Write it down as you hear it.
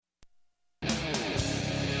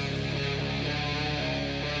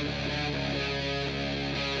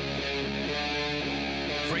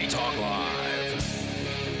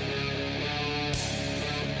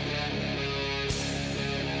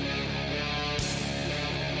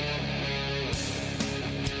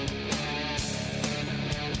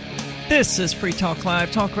This is Free Talk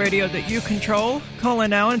Live, talk radio that you control. Call in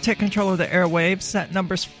now and take control of the airwaves. That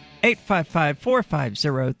number's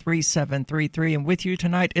 855-450-3733. And with you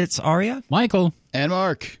tonight, it's Aria, Michael, and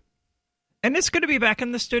Mark. And it's good to be back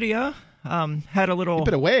in the studio. Had a little... You've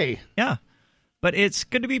been away. Yeah, but it's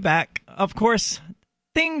good to be back. Of course,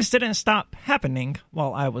 things didn't stop happening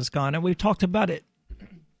while I was gone, and we've talked about it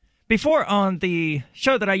before on the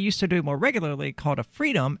show that I used to do more regularly called A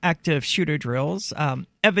Freedom, Active Shooter Drills.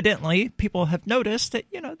 Evidently, people have noticed that,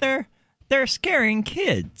 they're scaring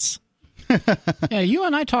kids. Yeah, you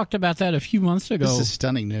and I talked about that a few months ago. This is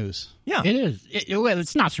stunning news. Yeah. It is. Well,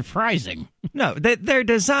 it's not surprising. No, they're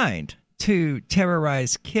designed to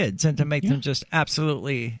terrorize kids and to make them just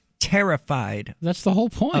absolutely terrified. That's the whole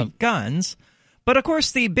point. Of guns. But, of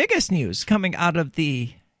course, the biggest news coming out of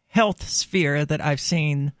the health sphere that I've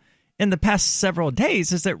seen in the past several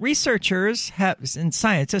days is that researchers and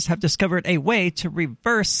scientists have discovered a way to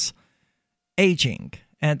reverse aging.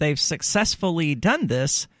 And they've successfully done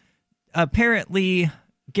this, apparently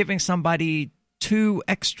giving somebody 2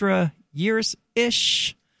 extra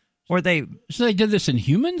years-ish. So they did this in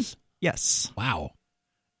humans? Yes. Wow.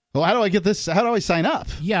 Well, how do I get this? How do I sign up?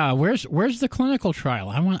 Yeah, where's the clinical trial?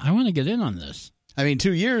 I want to get in on this. I mean,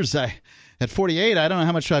 2 years. At 48, I don't know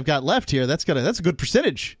how much I've got left here. That's a good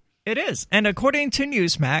percentage. It is. And according to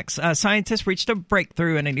Newsmax, scientists reached a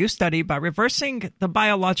breakthrough in a new study by reversing the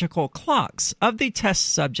biological clocks of the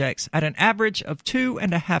test subjects at an average of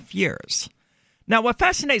 2.5 years. Now, what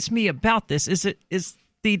fascinates me about this is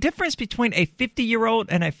the difference between a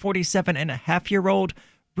 50-year-old and a 47.5-year-old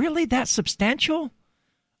really that substantial?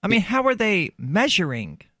 I mean, how are they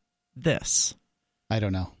measuring this? I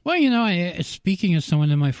don't know. Well, speaking as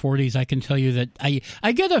someone in my 40s, I can tell you that I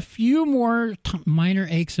get a few more minor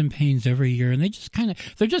aches and pains every year, and they're just kind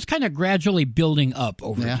of gradually building up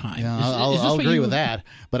over time. Yeah, I'll agree with that,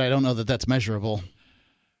 but I don't know that that's measurable.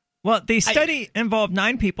 Well, the study involved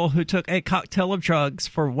 9 people who took a cocktail of drugs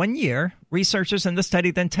for 1 year. Researchers in the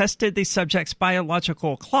study then tested the subjects'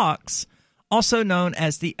 biological clocks, also known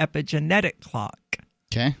as the epigenetic clock.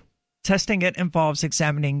 Okay. Testing it involves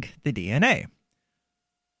examining the DNA.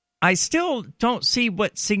 I still don't see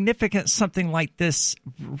what significance something like this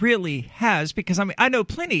really has, because I know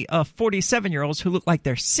plenty of 47-year-olds who look like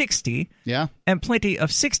they're 60. Yeah. And plenty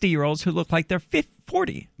of 60-year-olds who look like they're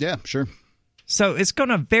 40. Yeah, sure. So it's going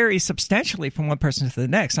to vary substantially from one person to the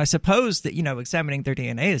next. I suppose that, examining their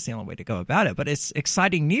DNA is the only way to go about it, but it's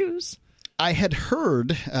exciting news. I had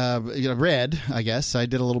heard, read, I guess, I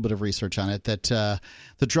did a little bit of research on it, that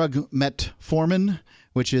the drug metformin,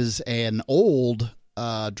 which is an old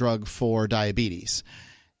drug for diabetes,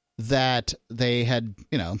 that they had,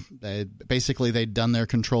 they'd done their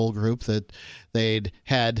control group, that they'd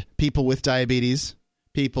had people with diabetes,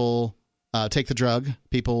 people take the drug,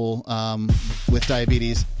 people with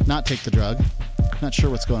diabetes not take the drug. Not sure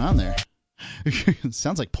what's going on there. It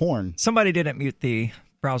sounds like porn. Somebody didn't mute the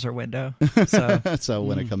browser window. So,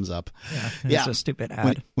 when it comes up. It's a stupid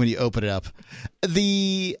ad. When you open it up.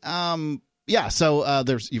 You've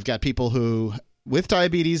got people who with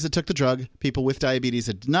diabetes that took the drug, people with diabetes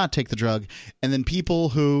that did not take the drug, and then people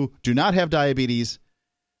who do not have diabetes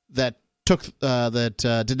that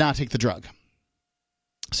did not take the drug.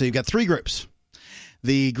 So you've got 3 groups.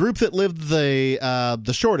 The group that lived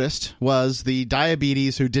the shortest was the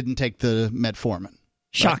diabetes who didn't take the metformin.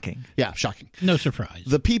 Shocking. Right? Yeah, shocking. No surprise.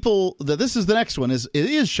 The people this is the next one it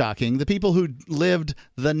is shocking. The people who lived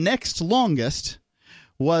the next longest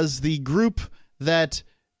was the group that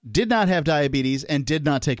did not have diabetes and did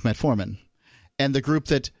not take metformin. And the group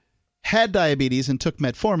that had diabetes and took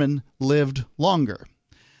metformin lived longer.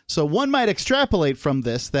 So one might extrapolate from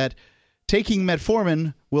this that taking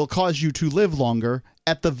metformin will cause you to live longer,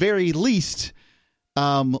 at the very least,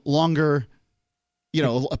 longer,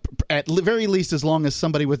 at the very least as long as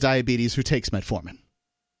somebody with diabetes who takes metformin.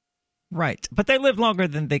 Right. But they live longer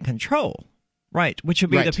than they control. Right, which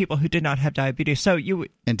would be the people who did not have diabetes. So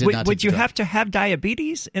would you have to have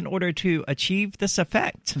diabetes in order to achieve this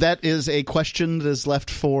effect? That is a question that is left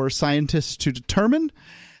for scientists to determine.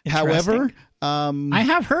 However, I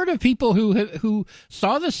have heard of people who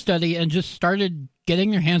saw the study and just started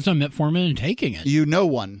getting their hands on metformin and taking it.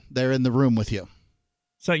 One. They're in the room with you.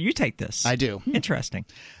 So you take this. I do. Interesting.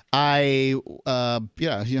 I went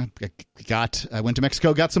to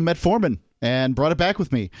Mexico, got some metformin, and brought it back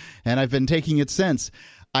with me, and I've been taking it since.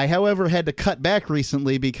 I, however, had to cut back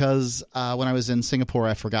recently because when I was in Singapore,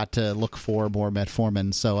 I forgot to look for more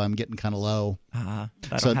metformin, so I'm getting kind of low.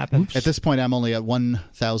 That'll happen. At this point, I'm only at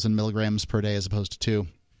 1,000 milligrams per day as opposed to 2.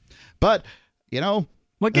 But,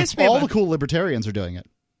 what gets me all the cool libertarians are doing it.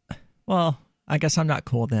 Well, I guess I'm not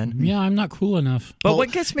cool then. Yeah, I'm not cool enough. But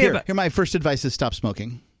what gets me about... Here, my first advice is stop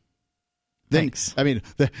smoking. Then, Thanks. I mean,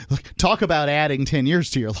 talk about adding 10 years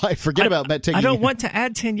to your life. Forget about taking... I don't want to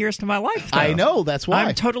add 10 years to my life, though. I know, that's why.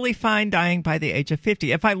 I'm totally fine dying by the age of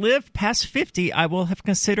 50. If I live past 50, I will have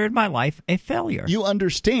considered my life a failure. You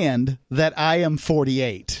understand that I am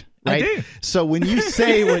 48. Right? I do. So when you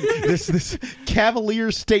say this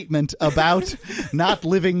cavalier statement about not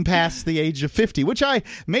living past the age of 50, which I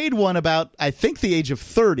made one about, I think the age of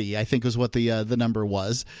 30, I think was what the number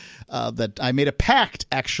was, that I made a pact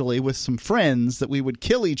actually with some friends that we would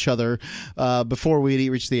kill each other before we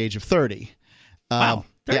reach the age of 30. Wow,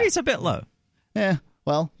 30 is a bit low. Yeah,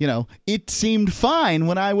 well, it seemed fine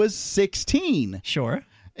when I was 16. Sure.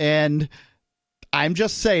 And I'm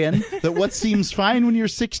just saying that what seems fine when you're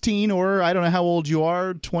 16, or I don't know how old you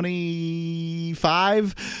are,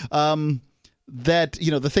 25, that,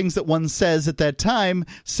 the things that one says at that time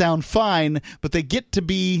sound fine, but they get to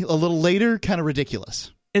be a little later kind of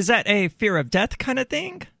ridiculous. Is that a fear of death kind of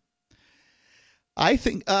thing? I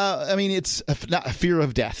think, it's not a fear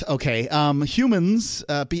of death. Okay. Humans,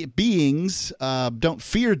 beings, don't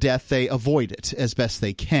fear death. They avoid it as best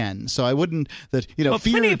they can. So I wouldn't, fear.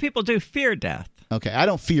 Plenty of people do fear death. Okay. I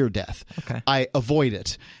don't fear death. Okay. I avoid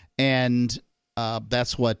it. And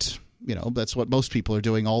that's what most people are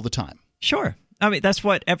doing all the time. Sure. I mean, that's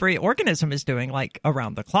what every organism is doing, like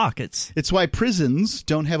around the clock. It's why prisons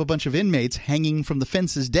don't have a bunch of inmates hanging from the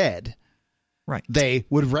fences dead. Right. They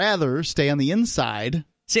would rather stay on the inside.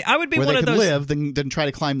 See, I would be where one they of could those live than try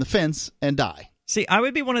to climb the fence and die. See, I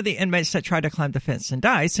would be one of the inmates that try to climb the fence and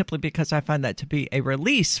die simply because I find that to be a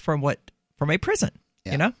release from a prison.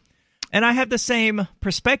 Yeah. And I have the same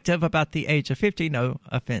perspective about the age of 50. No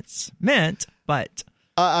offense meant, but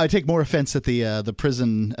I take more offense at the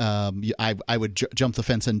prison. I would jump the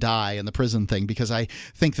fence and die in the prison thing, because I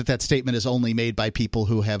think that statement is only made by people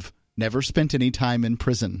who have never spent any time in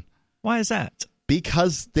prison. Why is that?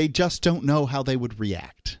 Because they just don't know how they would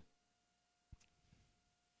react.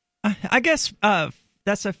 I guess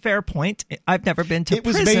that's a fair point. I've never been to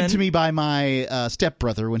prison. It was made to me by my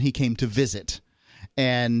stepbrother when he came to visit.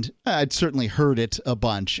 And I'd certainly heard it a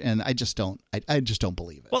bunch, and I just don't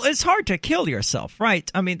believe it. Well, it's hard to kill yourself, right?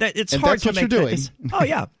 I mean, it's and hard that's to what make you're doing. Oh,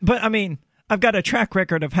 yeah. But I mean, I've got a track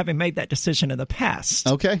record of having made that decision in the past.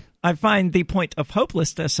 Okay. I find the point of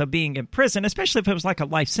hopelessness of being in prison, especially if it was like a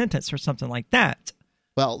life sentence or something like that.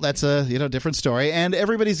 Well, that's a different story, and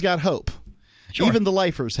everybody's got hope. Sure. Even the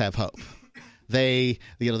lifers have hope. They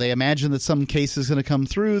imagine that some case is going to come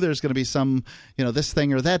through. There's going to be some, this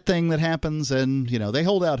thing or that thing that happens, and, they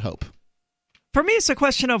hold out hope. For me, it's a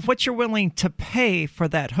question of what you're willing to pay for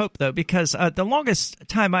that hope, though, because the longest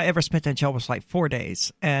time I ever spent in jail was like 4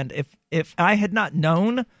 days. And if I had not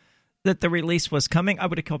known that the release was coming, I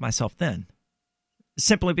would have killed myself then.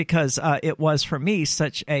 Simply because it was, for me,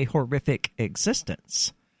 such a horrific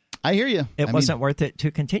existence. I hear you. It wasn't worth it to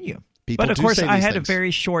continue. People but, of do course, say I these had things. a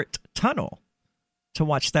very short tunnel to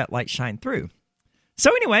watch that light shine through.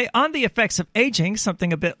 So anyway, on the effects of aging,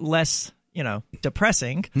 something a bit less,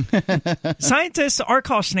 depressing, scientists are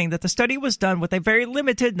cautioning that the study was done with a very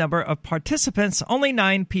limited number of participants. Only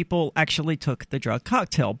 9 people actually took the drug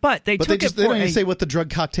cocktail, but they don't even say what the drug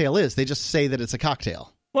cocktail is. They just say that it's a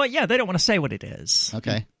cocktail. Well, yeah, they don't want to say what it is.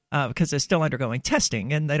 Okay. Because it's still undergoing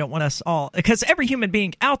testing, and they don't want us all... Because every human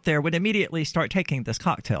being out there would immediately start taking this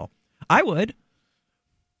cocktail. I would.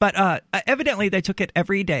 But evidently they took it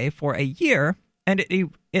every day for a year, and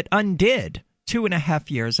it undid 2.5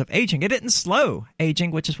 years of aging. It didn't slow aging,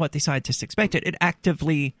 which is what the scientists expected. It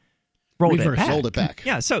actively rolled it back.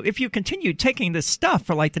 Yeah, so if you continue taking this stuff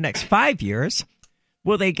for like the next 5 years,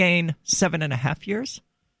 will they gain 7.5 years?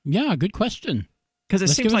 Yeah, good question. Because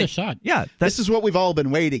Let's seems give it like a shot. Yeah, this is what we've all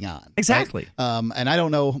been waiting on. Exactly. Right? And I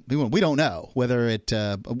don't know. We don't know whether it.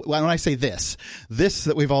 When I say this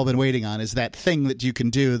that we've all been waiting on is that thing that you can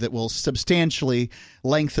do that will substantially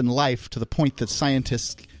lengthen life to the point that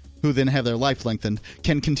scientists, who then have their life lengthened,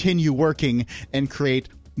 can continue working and create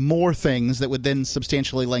more things that would then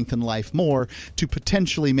substantially lengthen life more to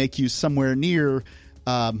potentially make you somewhere near.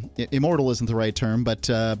 Immortal isn't the right term, but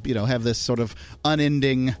have this sort of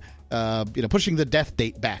unending. Pushing the death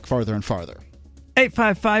date back farther and farther.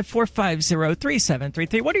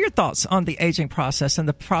 855-450-3733. What are your thoughts on the aging process and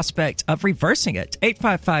the prospect of reversing it?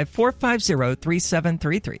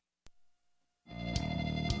 855-450-3733.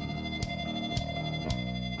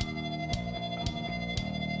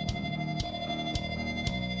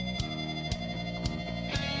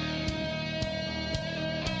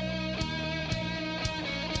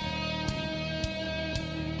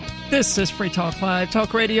 This is Free Talk Live,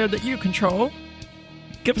 talk radio that you control.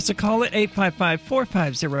 Give us a call at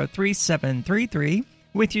 855-450-3733.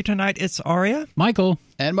 With you tonight, it's Aria, Michael,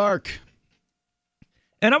 and Mark.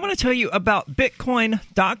 And I want to tell you about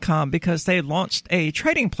Bitcoin.com because they launched a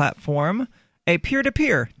trading platform, a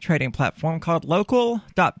peer-to-peer trading platform called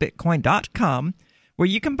local.bitcoin.com, where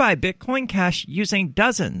you can buy Bitcoin Cash using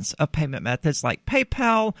dozens of payment methods like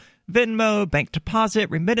PayPal, Venmo, bank deposit,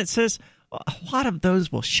 remittances. A lot of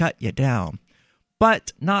those will shut you down,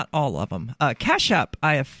 but not all of them. Cash App,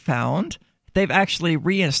 I have found, they've actually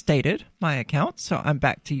reinstated my account, so I'm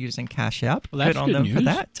back to using Cash App. Well, that's good on good them news. for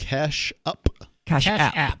that. Cash Up. Cash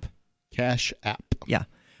App. Cash App. Yeah.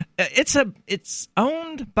 It's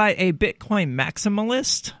owned by a Bitcoin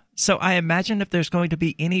maximalist, so I imagine if there's going to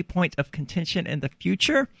be any point of contention in the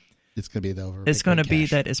future, it's going to be over. It's going to be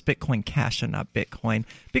that it's Bitcoin Cash and not Bitcoin,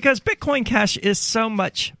 because Bitcoin Cash is so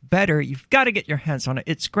much better. You've got to get your hands on it.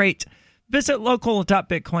 It's great. Visit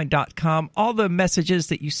local.bitcoin.com. All the messages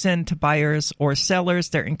that you send to buyers or sellers,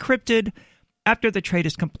 they're encrypted. After the trade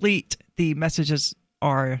is complete, the messages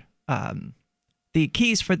are the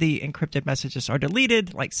keys for the encrypted messages are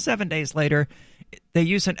deleted like 7 days later. They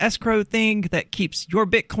use an escrow thing that keeps your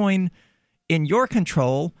Bitcoin in your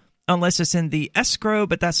control unless it's in the escrow,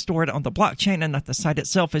 but that's stored on the blockchain and not the site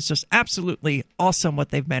itself. It's just absolutely awesome what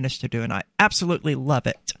they've managed to do, and I absolutely love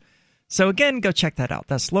it. So again, go check that out.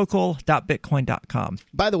 That's local.bitcoin.com.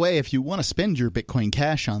 By the way, if you want to spend your Bitcoin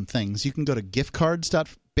Cash on things, you can go to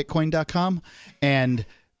giftcards.bitcoin.com, and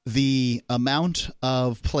the amount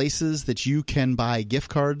of places that you can buy gift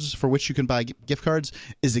cards, for which you can buy gift cards,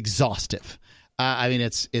 is exhaustive. I mean,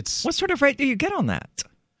 it's. What sort of rate do you get on that?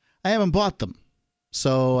 I haven't bought them,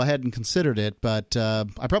 so I hadn't considered it, but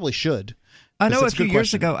I probably should. I know a few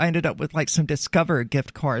years ago, I ended up with like some Discover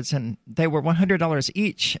gift cards, and they were $100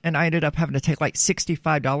 each, and I ended up having to take like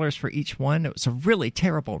 $65 for each one. It was a really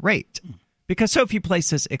terrible rate because so few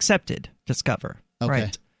places accepted Discover. Okay.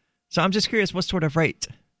 Right? So I'm just curious what sort of rate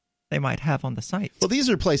they might have on the site. Well, these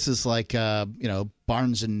are places like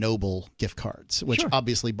Barnes & Noble gift cards, which Sure.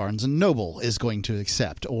 obviously Barnes & Noble is going to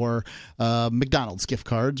accept, or McDonald's gift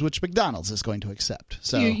cards, which McDonald's is going to accept.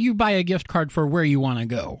 So you buy a gift card for where you want to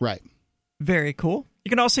go. Right. Very cool. You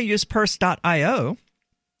can also use Purse.io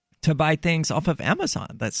to buy things off of Amazon.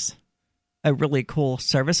 That's a really cool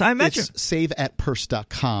service. I imagine It's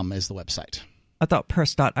saveatpurse.com is the website. I thought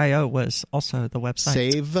Purse.io was also the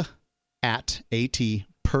website.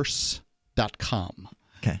 Saveatpurse.com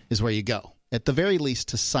is where you go, at the very least,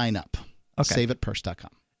 to sign up. Okay. Saveatpurse.com.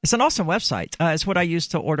 It's an awesome website. It's what I use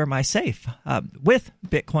to order my safe with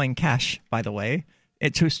Bitcoin Cash, by the way,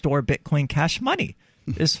 to store Bitcoin Cash money.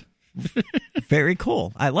 It's very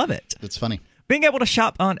cool. I love it. It's funny. Being able to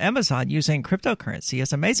shop on Amazon using cryptocurrency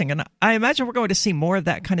is amazing. And I imagine we're going to see more of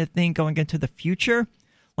that kind of thing going into the future.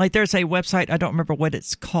 Like there's a website, I don't remember what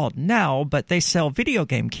it's called now, but they sell video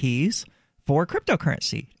game keys for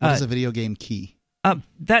cryptocurrency. What is a video game key?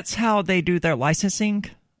 That's how they do their licensing.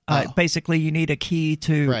 Basically, you need a key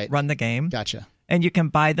to run the game. Gotcha. And you can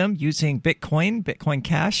buy them using Bitcoin, Bitcoin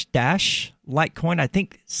Cash, Dash, Litecoin. I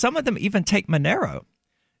think some of them even take Monero.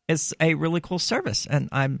 It's a really cool service, and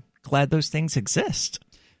I'm glad those things exist.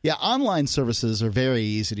 Yeah, online services are very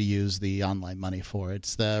easy to use the online money for.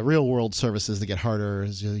 It's the real world services that get harder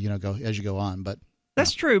as you go on. But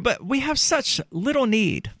that's true. But we have such little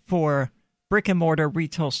need for brick and mortar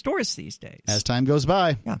retail stores these days. As time goes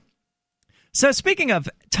by. Yeah. So speaking of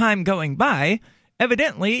time going by,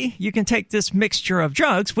 evidently you can take this mixture of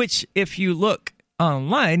drugs, which if you look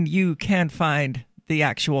online, you can find the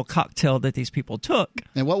actual cocktail that these people took.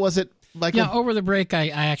 And what was it, Michael? Yeah, over the break, I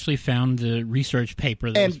actually found the research paper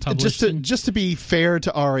that was published. Just to be fair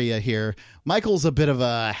to Aria here, Michael's a bit of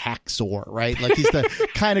a hacksaw, right? Like he's the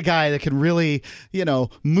kind of guy that can really,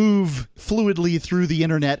 move fluidly through the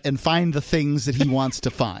internet and find the things that he wants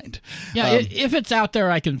to find. Yeah, if it's out there,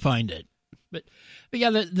 I can find it. But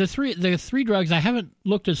yeah, the three drugs, I haven't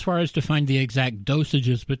looked as far as to find the exact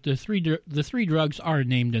dosages, but the three drugs are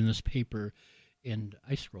named in this paper, and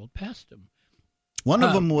I scrolled past them. One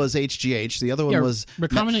of them was HGH. The other one was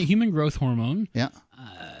recombinant human growth hormone. Yeah,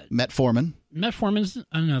 metformin. Metformin's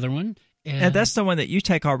another one, and that's the one that you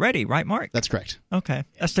take already, right, Mark? That's correct. Okay,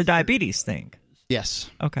 that's the diabetes thing. Yes.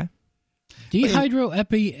 Okay.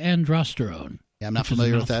 Dehydroepiandrosterone. Yeah, I'm not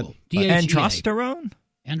familiar with that. Androsterone.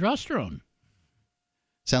 Androsterone.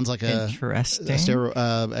 Sounds like a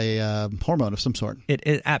hormone of some sort.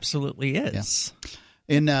 It absolutely is. Yeah.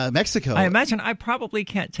 In Mexico, I imagine I probably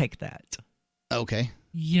can't take that. Okay.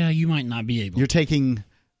 Yeah, you might not be able. You're taking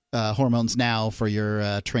hormones now for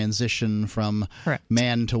your transition from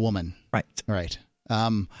man to woman. Right. Right.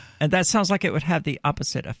 And that sounds like it would have the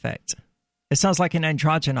opposite effect. It sounds like an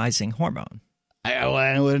androgenizing hormone.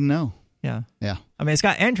 I wouldn't know. Yeah. Yeah. I mean, it's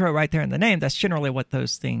got andro right there in the name. That's generally what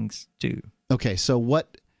those things do. Okay, so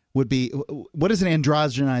what is an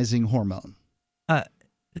androgenizing hormone?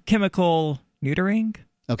 Chemical neutering,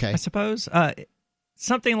 Okay. I suppose.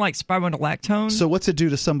 Something like spironolactone. So what's it do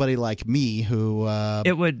to somebody like me who...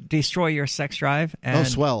 it would destroy your sex drive. And,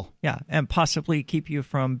 swell. Yeah, and possibly keep you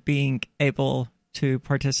from being able to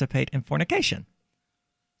participate in fornication.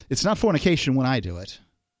 It's not fornication when I do it.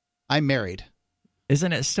 I'm married.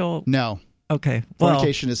 Isn't it still? No. Okay. Well,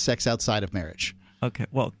 Fornication is sex outside of marriage. okay.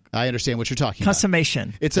 Well, I understand what you're talking about.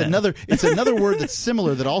 consummation. It's then. another word that's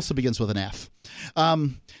similar that also begins with an F.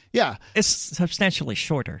 Yeah. It's substantially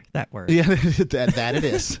shorter, that word. Yeah, that it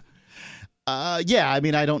is. Yeah, I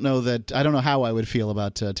mean, I don't know how I would feel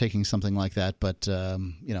about taking something like that, but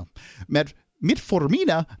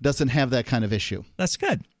metformina doesn't have that kind of issue. That's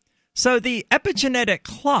good. So the epigenetic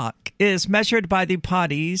clock is measured by the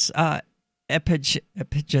body's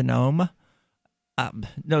epigenome.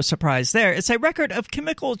 No surprise there. It's a record of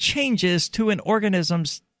chemical changes to an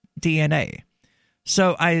organism's DNA.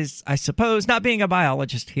 So I suppose, not being a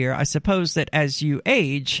biologist here, I suppose that as you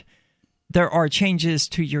age, there are changes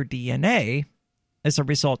to your DNA as a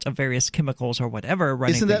result of various chemicals or whatever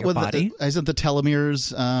running through your body. Isn't the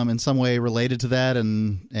telomeres in some way related to that?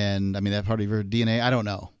 And I mean, that part of your DNA? I don't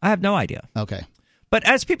know. I have no idea. Okay. But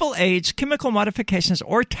as people age, chemical modifications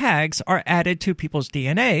or tags are added to people's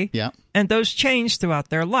DNA, Yeah. and those change throughout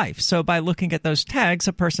their life. So by looking at those tags,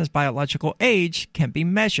 a person's biological age can be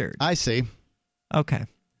measured. I see. Okay.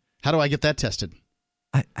 How do I get that tested?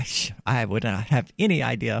 I would not have any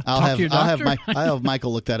idea. I'll Talk to your doctor. I'll have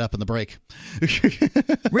Michael look that up in the break.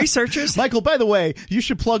 Researchers. Michael, by the way, you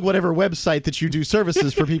should plug whatever website that you do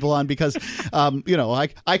services for people on because,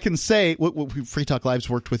 I can say Free Talk Live's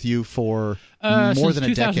worked with you for more than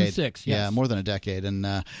a decade. Yes. Yeah, more than a decade, and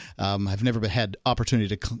I've never had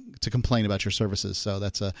opportunity to complain about your services. So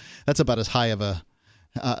that's about as high of a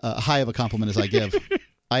compliment as I give.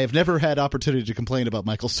 I have never had opportunity to complain about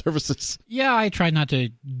Michael's services. Yeah, I try not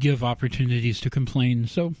to give opportunities to complain,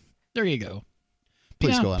 so there you go.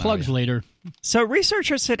 Please go on. Plugs Aria. later. So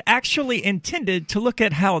researchers had actually intended to look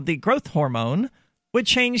at how the growth hormone would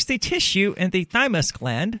change the tissue in the thymus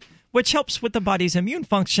gland, which helps with the body's immune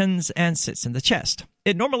functions and sits in the chest.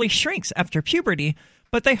 It normally shrinks after puberty,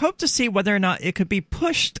 but they hope to see whether or not it could be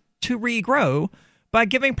pushed to regrow by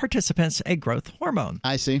giving participants a growth hormone.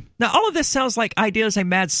 I see. Now, all of this sounds like ideas a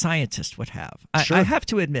mad scientist would have. Sure. I have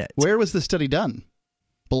to admit. Where was the study done?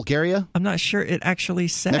 Bulgaria? I'm not sure it actually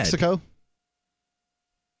said. Mexico?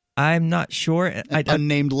 I'm not sure. An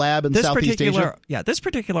unnamed lab in Southeast Asia? Yeah, this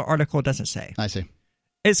particular article doesn't say. I see.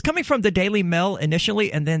 It's coming from the Daily Mail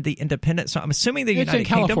initially and then the Independent, so I'm assuming the United It's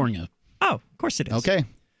in California. Kingdom. Oh, of course it is. Okay.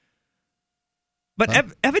 But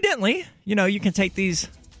evidently, you can take these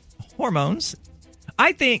hormones.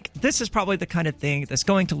 I think this is probably the kind of thing that's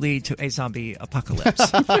going to lead to a zombie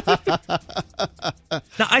apocalypse. Now,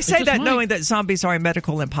 I say that knowing that zombies are a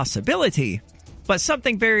medical impossibility, but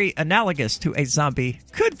something very analogous to a zombie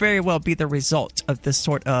could very well be the result of this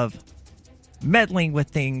sort of meddling with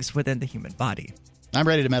things within the human body. I'm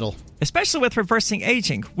ready to meddle. Especially with reversing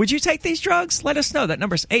aging. Would you take these drugs? Let us know. That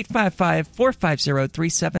number's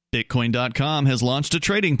 855-450-37. Bitcoin.com has launched a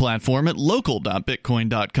trading platform at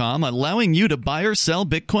local.bitcoin.com, allowing you to buy or sell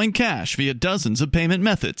Bitcoin Cash via dozens of payment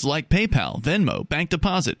methods like PayPal, Venmo, bank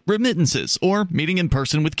deposit, remittances, or meeting in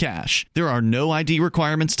person with cash. There are no ID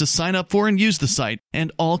requirements to sign up for and use the site,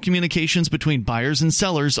 and all communications between buyers and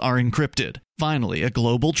sellers are encrypted. Finally, a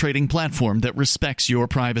global trading platform that respects your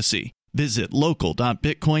privacy. Visit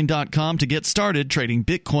local.bitcoin.com to get started trading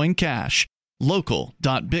Bitcoin Cash.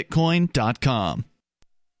 Local.bitcoin.com.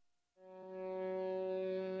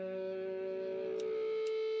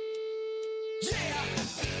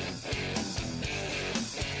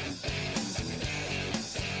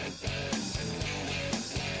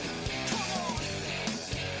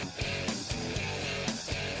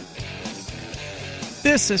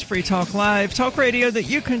 This is Free Talk Live, talk radio that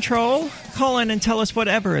you control. Call in and tell us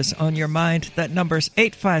whatever is on your mind. That number's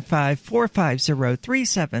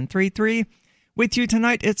 855-450-3733. With you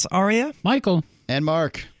tonight, it's Aria. Michael. And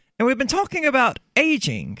Mark. And we've been talking about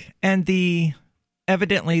aging and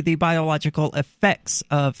evidently the biological effects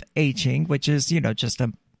of aging, which is, just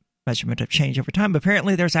a measurement of change over time.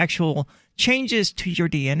 Apparently, there's actual changes to your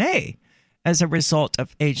DNA as a result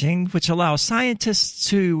of aging, which allows scientists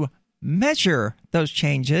to measure those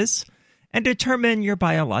changes and determine your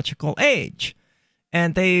biological age.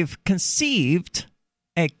 And they've conceived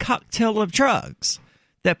a cocktail of drugs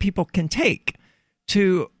that people can take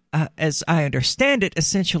to as I understand it,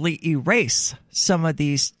 essentially erase some of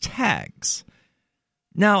these tags.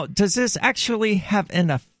 Now, does this actually have an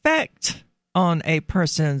effect on a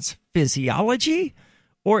person's physiology,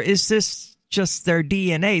 or is this just their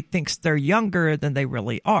DNA thinks they're younger than they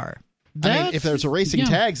really are? I mean, if there's erasing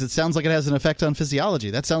tags, it sounds like it has an effect on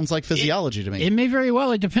physiology. That sounds like physiology to me. It may very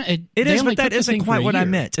well. It depends. It is, but that isn't quite what I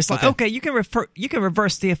meant. It's like, okay, you can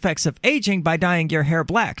reverse the effects of aging by dyeing your hair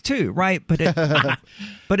black too, right? But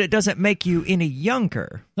it doesn't make you any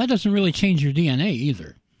younger. That doesn't really change your DNA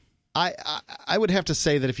either. I would have to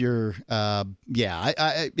say that if you're,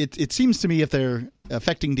 it seems to me if they're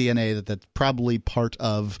affecting DNA, that's probably part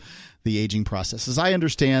of the aging process. As I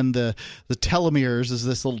understand, the telomeres is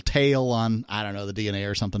this little tail on, I don't know, the DNA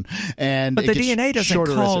or something. But the DNA doesn't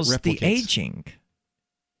cause the aging,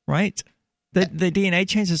 right? The DNA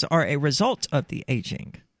changes are a result of the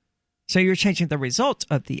aging. So you're changing the result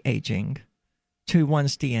of the aging to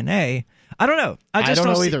one's DNA. I don't know. I don't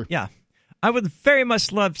know either. Yeah. I would very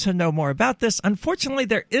much love to know more about this. Unfortunately,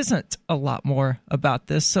 there isn't a lot more about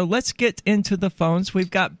this. So let's get into the phones. We've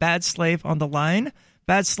got Bad Slave on the line.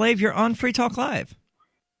 Bad Slave, you're on Free Talk Live.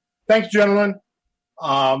 Thanks, gentlemen.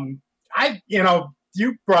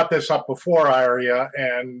 You brought this up before, Aria,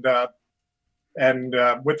 and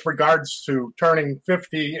with regards to turning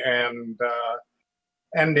 50 and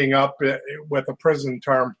ending up with a prison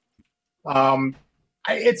term,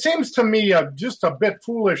 it seems to me just a bit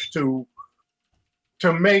foolish to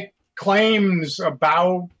make claims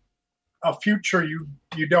about a future you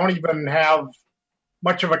don't even have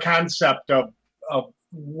much of a concept of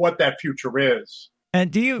what that future is.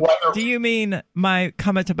 And do you mean my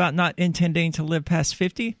comment about not intending to live past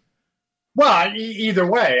 50? Well, either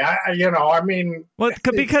way, those are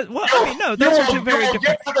two very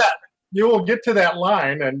different. You will get to that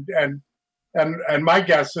line, and my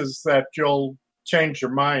guess is that you'll change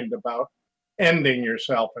your mind about ending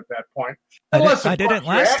yourself at that point. I didn't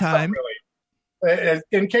last time.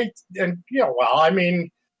 In case,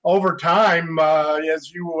 over time,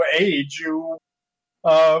 as you age, your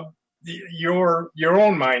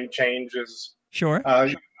own mind changes. Sure.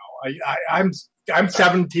 I'm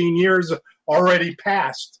 17 years already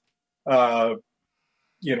past 50,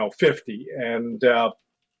 and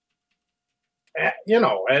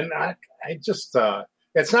I just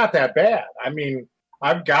it's not that bad. I mean,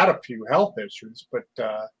 I've got a few health issues, but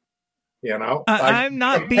I'm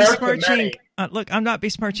not besmirching. Look, I'm not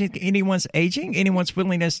besmirching anyone's aging, anyone's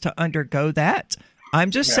willingness to undergo that. I'm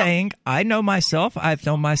just saying, I know myself. I've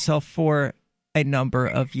known myself for a number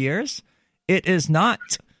of years. It is not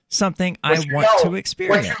something I want to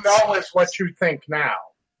experience. What you know is what you think now,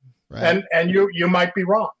 right. and you might be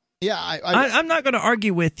wrong. Yeah, I'm not going to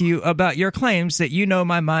argue with you about your claims that you know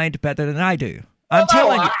my mind better than I do. I'm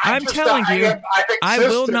telling you, I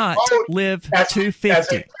will not live to 50. As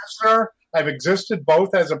a prisoner, I've existed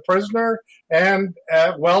both as a prisoner and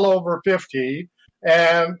well over 50,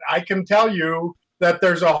 and I can tell you that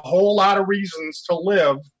there's a whole lot of reasons to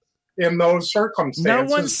live in those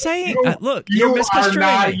circumstances. No one's saying. Look, you're misconstruing me. You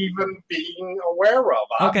are not even being aware of.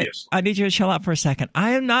 Obviously. Okay, I need you to chill out for a second.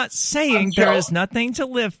 I am not saying there is nothing to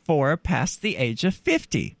live for past the age of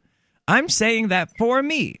 50. I'm saying that for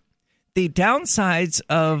me, the downsides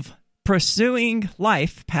of pursuing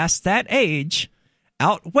life past that age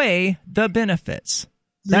outweigh the benefits.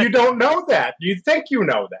 You don't know that. You think you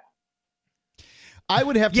know that. I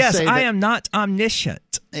would have to say that, I am not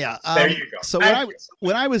omniscient. Yeah. There you go. So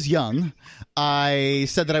when I was young, I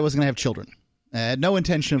said that I wasn't going to have children. I had no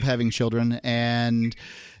intention of having children. And,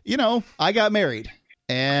 I got married.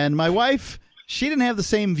 And my wife, she didn't have the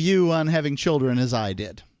same view on having children as I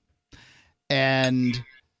did. And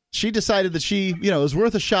she decided that she, it was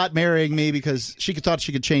worth a shot marrying me because she thought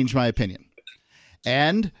she could change my opinion.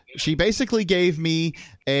 And she basically gave me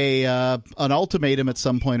an ultimatum at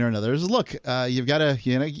some point or another. Says, look, you've got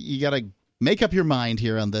to make up your mind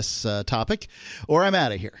here on this topic, or I'm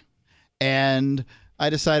out of here. And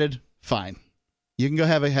I decided, fine, you can go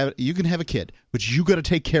have a kid, but you got to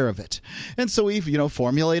take care of it. And so we've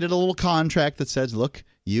formulated a little contract that says, look,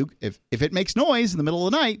 if it makes noise in the middle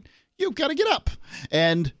of the night, you've got to get up,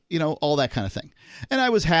 and all that kind of thing. And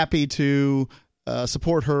I was happy to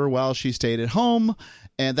support her while she stayed at home,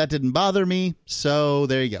 and that didn't bother me. So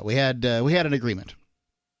there you go. We had an agreement.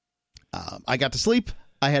 I got to sleep.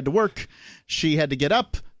 I had to work. She had to get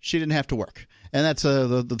up. She didn't have to work, and that's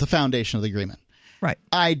the foundation of the agreement. Right.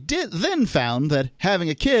 I then found that having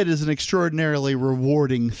a kid is an extraordinarily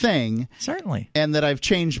rewarding thing. Certainly. And that I've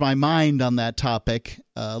changed my mind on that topic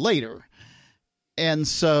later. And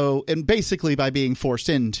basically by being forced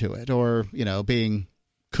into it, or being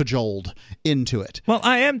cajoled into it. Well,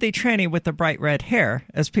 I am the tranny with the bright red hair,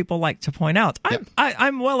 as people like to point out.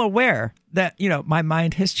 I'm well aware that, my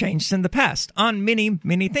mind has changed in the past on many,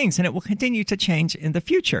 many things, and it will continue to change in the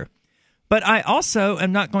future. But I also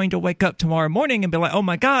am not going to wake up tomorrow morning and be like, oh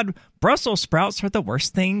my God, Brussels sprouts are the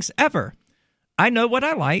worst things ever. I know what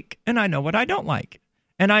I like, and I know what I don't like.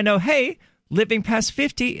 And I know, hey, living past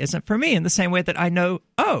 50 isn't for me, in the same way that I know,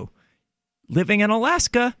 living in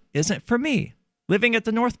Alaska isn't for me. Living at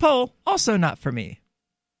the North Pole, also not for me.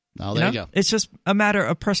 Oh, there you go. It's just a matter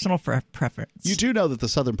of personal preference. You do know that the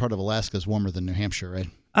southern part of Alaska is warmer than New Hampshire, right?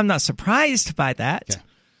 I'm not surprised by that. Okay.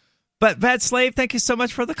 But Bad Slave, thank you so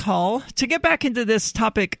much for the call. To get back into this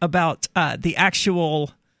topic about the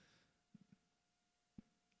actual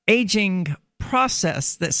aging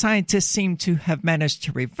process that scientists seem to have managed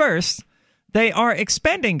to reverse, they are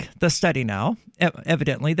expanding the study now.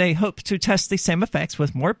 Evidently, they hope to test the same effects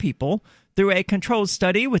with more people through a controlled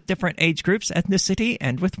study with different age groups, ethnicity,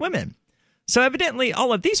 and with women. So evidently,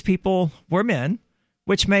 all of these people were men,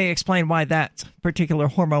 which may explain why that particular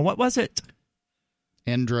hormone, what was it?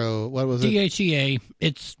 What was it? DHEA.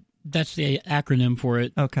 That's the acronym for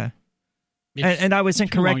it. Okay. And I was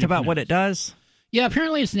incorrect about what it does? Yeah,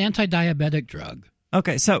 apparently it's an anti-diabetic drug.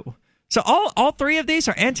 Okay, so all three of these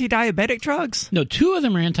are anti-diabetic drugs? No, 2 of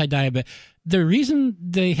them are anti-diabetic. The reason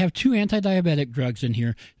they have 2 anti-diabetic drugs in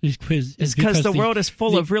here is because the world is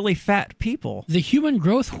full of really fat people. The human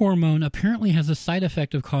growth hormone apparently has a side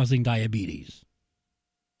effect of causing diabetes.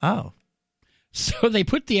 Oh. So they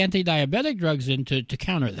put the anti-diabetic drugs in to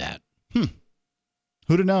counter that. Who'd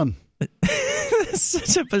have known? That's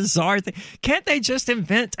such a bizarre thing. Can't they just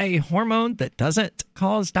invent a hormone that doesn't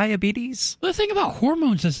cause diabetes? Well, the thing about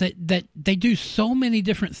hormones is that they do so many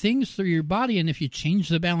different things through your body, and if you change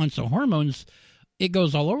the balance of hormones, it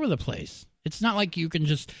goes all over the place. It's not like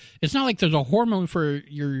it's not like there's a hormone for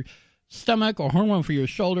your stomach, a hormone for your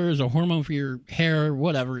shoulders, a hormone for your hair,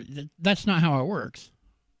 whatever. That's not how it works.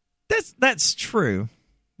 That's true.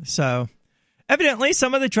 So evidently,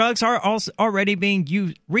 some of the drugs are also already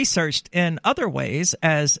being researched in other ways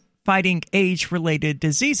as fighting age-related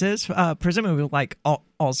diseases, presumably like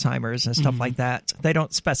Alzheimer's and stuff like that. They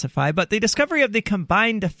don't specify, but the discovery of the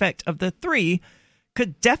combined effect of the 3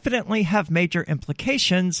 could definitely have major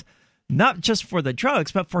implications, not just for the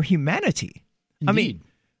drugs, but for humanity. Indeed. I mean,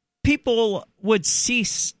 people would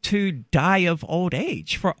cease to die of old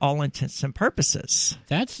age for all intents and purposes.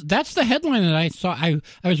 That's the headline that I saw. I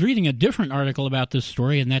was reading a different article about this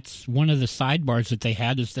story, and that's one of the sidebars that they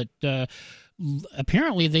had is that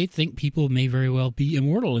apparently they think people may very well be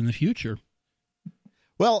immortal in the future.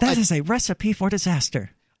 Well, that is a recipe for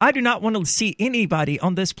disaster. I do not want to see anybody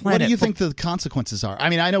on this planet. What do you think the consequences are? I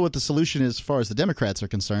mean, I know what the solution is as far as the Democrats are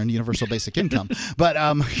concerned, universal basic income. But,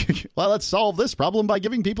 well, let's solve this problem by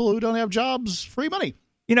giving people who don't have jobs free money.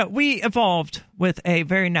 We evolved with a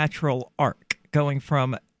very natural arc, going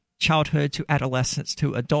from childhood to adolescence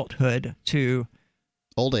to adulthood to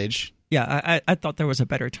old age. Yeah, I thought there was a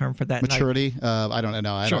better term for that. Maturity. I don't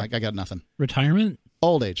know. I got nothing. Retirement.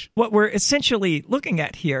 Old age. What we're essentially looking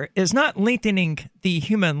at here is not lengthening the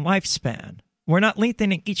human lifespan. We're not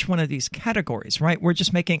lengthening each one of these categories, right? We're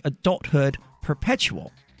just making adulthood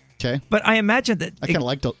perpetual. Okay. But I imagine that... I kind of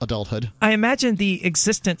like adulthood. I imagine the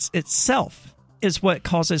existence itself is what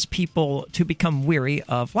causes people to become weary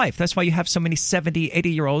of life. That's why you have so many 70,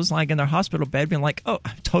 80-year-olds lying in their hospital bed being like, oh,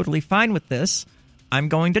 I'm totally fine with this. I'm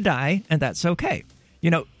going to die, and that's okay.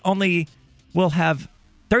 Only we'll have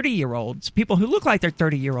 30-year-olds, people who look like they're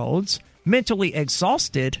 30-year-olds, mentally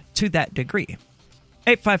exhausted to that degree.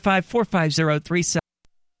 855-450-37.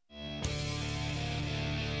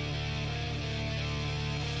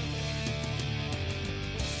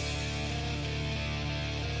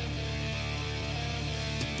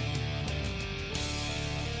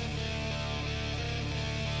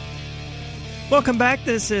 Welcome back.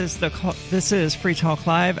 This is Free Talk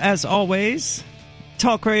Live. As always,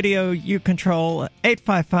 Talk Radio you control.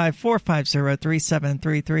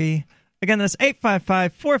 855-450-3733. Again, that's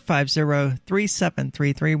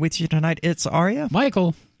 855-450-3733. With you tonight, it's Aria,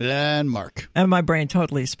 Michael, and Mark. And my brain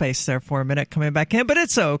totally spaced there for a minute coming back in, but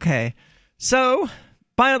it's okay. So,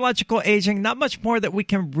 biological aging, not much more that we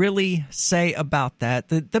can really say about that.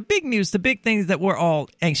 The big news, the big thing that we're all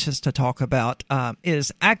anxious to talk about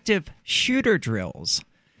is active shooter drills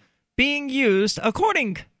being used,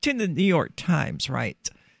 according to the New York Times, right?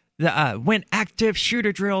 When active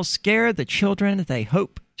shooter drills scare the children they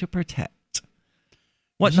hope to protect.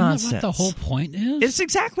 What nonsense. Isn't that what the whole point is? It's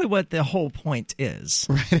exactly what the whole point is.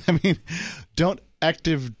 Right. I mean, don't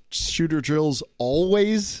active shooter drills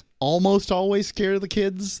almost always scare the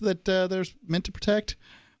kids that they're meant to protect?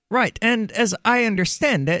 Right. And as I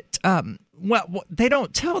understand it, they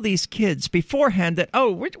don't tell these kids beforehand that,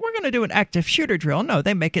 oh, we're going to do an active shooter drill. No,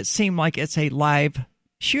 they make it seem like it's a live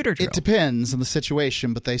shooter drill. It depends on the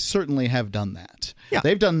situation, but they certainly have done that. Yeah.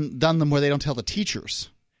 They've done them where they don't tell the teachers.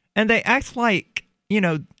 And they act like,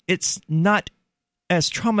 it's not as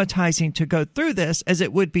traumatizing to go through this as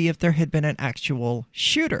it would be if there had been an actual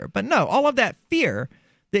shooter. But no, all of that fear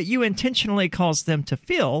that you intentionally cause them to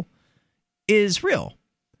feel is real.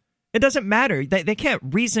 It doesn't matter. They can't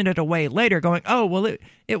reason it away later going, oh, well,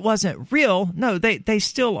 it wasn't real. No, they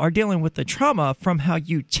still are dealing with the trauma from how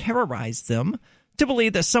you terrorized them to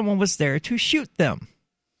believe that someone was there to shoot them.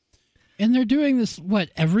 And they're doing this,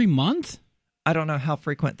 every month? I don't know how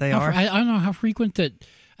frequent they are. I don't know how frequent that...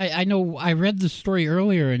 I know I read the story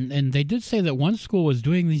earlier, and they did say that one school was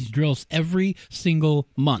doing these drills every single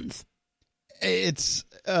month. It's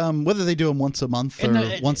whether they do them once a month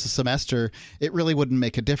or once a semester, it really wouldn't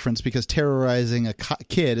make a difference because terrorizing a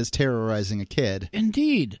kid is terrorizing a kid.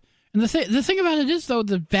 Indeed. And the thing about it is, though,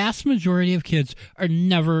 the vast majority of kids are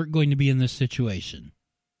never going to be in this situation.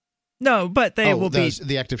 No, but they will be...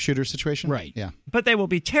 the active shooter situation? Right. Yeah. But they will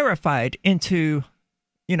be terrified into,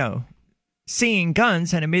 seeing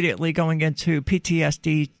guns and immediately going into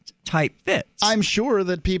PTSD type fits. I'm sure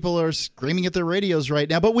that people are screaming at their radios right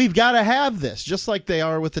now, but we've got to have this, just like they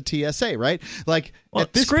are with the TSA, right? Like,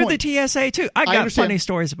 at this screw point, the TSA too. I got funny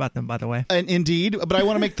stories about them, by the way. And indeed, but I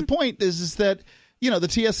want to make the point is that the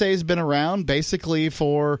TSA has been around basically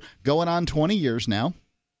for going on 20 years now.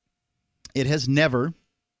 It has never,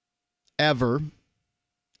 ever,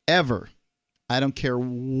 ever, I don't care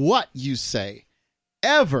what you say,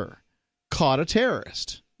 ever caught a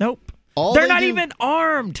terrorist. Nope. They're not even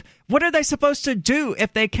armed. What are they supposed to do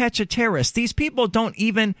if they catch a terrorist? These people don't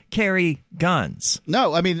even carry guns.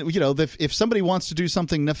 No, I mean, if somebody wants to do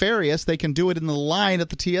something nefarious, they can do it in the line at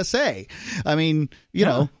the TSA. I mean,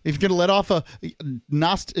 if you're going to let off a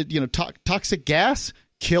toxic gas,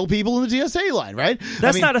 kill people in the TSA line, right?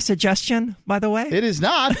 That's not a suggestion, by the way. It is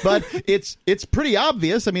not, but it's pretty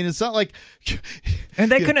obvious. I mean, it's not like... And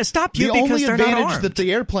they couldn't stop you because they're not armed. The only advantage that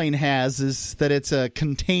the airplane has is that it's a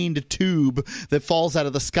contained tube that falls out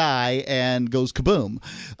of the sky and goes kaboom.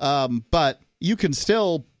 But you can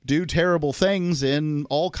still do terrible things in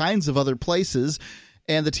all kinds of other places.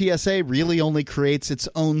 And the TSA really only creates its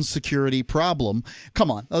own security problem.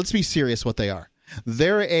 Come on, let's be serious what they are.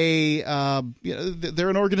 They're they're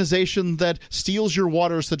an organization that steals your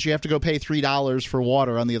water so that you have to go pay $3 for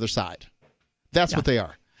water on the other side. That's what they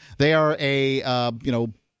are. They are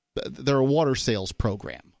they're a water sales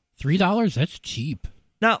program. $3? That's cheap.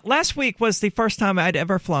 Now, last week was the first time I'd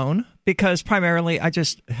ever flown because primarily I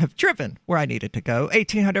just have driven where I needed to go.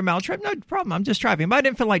 1,800-mile trip, no problem. I'm just driving. But I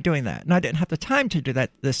didn't feel like doing that, and I didn't have the time to do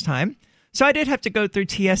that this time. So I did have to go through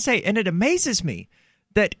TSA, and it amazes me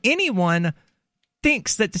that anyone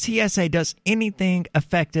thinks that the TSA does anything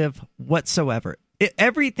effective whatsoever.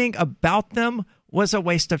 Everything about them was a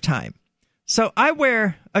waste of time. So I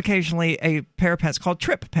wear occasionally a pair of pants called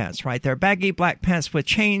trip pants, right? They're baggy black pants with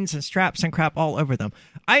chains and straps and crap all over them.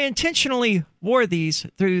 I intentionally wore these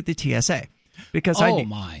through the TSA because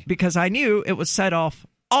I knew it would set off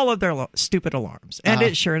all of their stupid alarms, and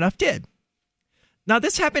it sure enough did. Now,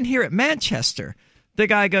 this happened here at Manchester. The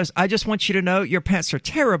guy goes, I just want you to know your pants are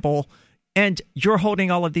terrible, and you're holding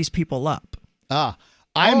all of these people up.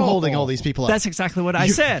 I'm holding all these people up. That's exactly what I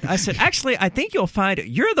said. I said, actually, I think you'll find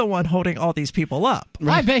you're the one holding all these people up.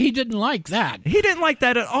 Right. I bet he didn't like that. He didn't like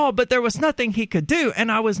that at all, but there was nothing he could do, and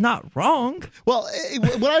I was not wrong. Well,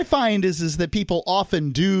 what I find is that people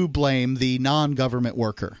often do blame the non-government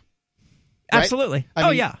worker. Right? Absolutely.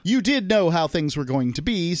 I mean, you did know how things were going to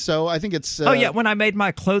be, so I think it's... when I made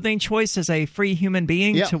my clothing choice as a free human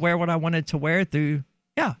being to wear what I wanted to wear through...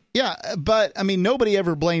 Yeah, but, I mean, nobody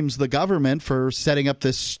ever blames the government for setting up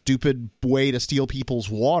this stupid way to steal people's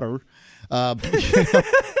water.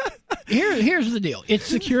 Here's the deal. It's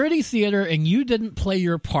security theater, and you didn't play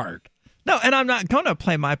your part. No, and I'm not going to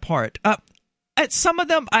play my part. At some of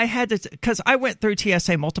them, I had to... Because I went through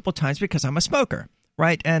TSA multiple times because I'm a smoker,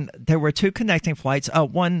 right? And there were 2 connecting flights,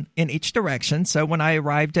 one in each direction. So when I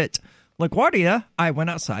arrived at LaGuardia, I went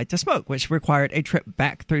outside to smoke, which required a trip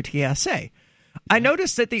back through TSA. I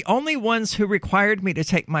noticed that the only ones who required me to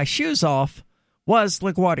take my shoes off was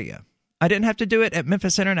LaGuardia. I didn't have to do it at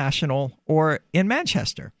Memphis International or in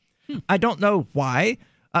Manchester. I don't know why.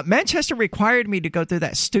 Manchester required me to go through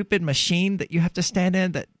that stupid machine that you have to stand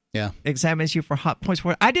in that examines you for hot points.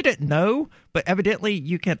 I didn't know, but evidently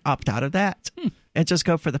you can opt out of that and just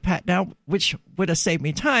go for the pat down, which would have saved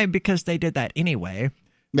me time because they did that anyway.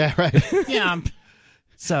 Yeah, right. Yeah.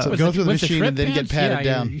 So go through the machine and then get patted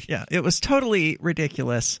down. Yeah, it was totally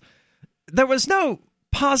ridiculous. There was no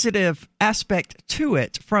positive aspect to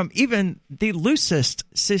it from even the loosest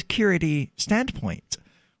security standpoint,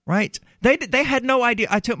 right? They had no idea.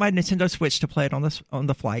 I took my Nintendo Switch to play it on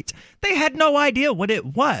the flight. They had no idea what it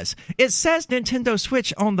was. It says Nintendo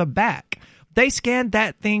Switch on the back. They scanned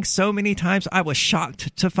that thing so many times, I was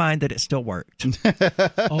shocked to find that it still worked.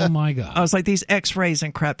 Oh, my God. I was like, these X-rays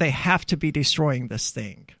and crap, they have to be destroying this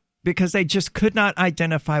thing because they just could not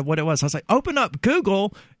identify what it was. I was like, open up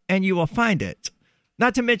Google and you will find it.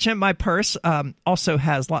 Not to mention my purse also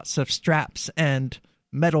has lots of straps and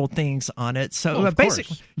metal things on it. So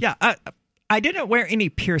basically, yeah, I didn't wear any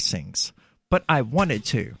piercings, but I wanted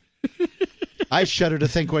to. I shudder to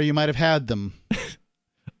think where you might have had them.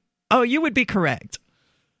 Oh, you would be correct.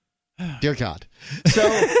 Dear God. So,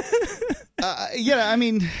 I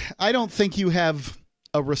mean, I don't think you have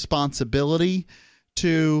a responsibility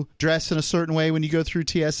to dress in a certain way when you go through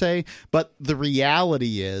TSA, but the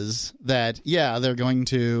reality is that, yeah, they're going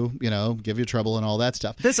to, give you trouble and all that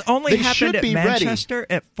stuff. This only happened at Manchester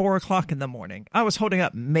at 4 o'clock in the morning. I was holding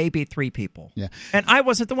up maybe 3 people. Yeah. And I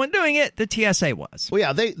wasn't the one doing it. The TSA was. Well,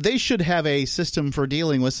 yeah, they should have a system for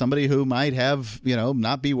dealing with somebody who might have,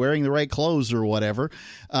 not be wearing the right clothes or whatever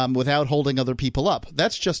without holding other people up.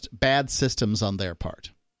 That's just bad systems on their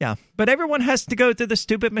part. Yeah, but everyone has to go through the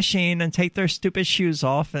stupid machine and take their stupid shoes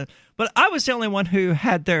off. But I was the only one who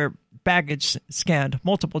had their baggage scanned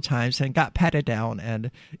multiple times and got patted down. And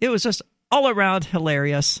it was just all around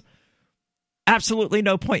hilarious. Absolutely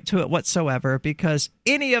no point to it whatsoever because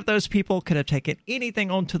any of those people could have taken anything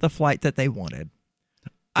onto the flight that they wanted.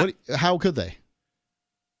 How could they?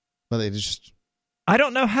 Well, they just... I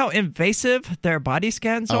don't know how invasive their body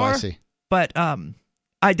scans are. I see. But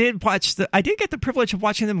I did get the privilege of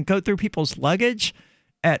watching them go through people's luggage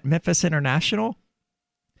at Memphis International.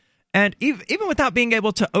 And even without being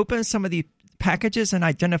able to open some of the packages and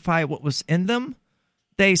identify what was in them,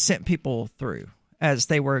 they sent people through as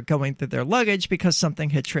they were going through their luggage because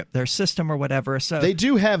something had tripped their system or whatever. So they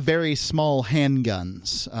do have very small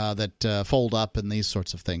handguns that fold up and these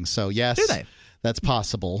sorts of things. So yes, do they? That's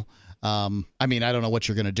possible. I mean, I don't know what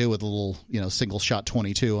you're going to do with a little, single shot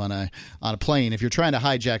 22 on a plane. If you're trying to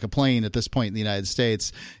hijack a plane at this point in the United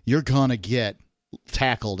States, you're going to get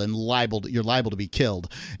tackled and you're liable to be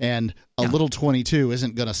killed. And a little 22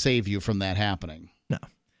 isn't going to save you from that happening.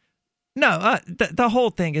 No, the whole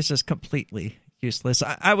thing is just completely useless.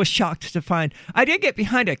 I was shocked to find I did get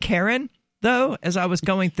behind a Karen though as I was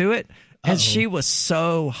going through it, and she was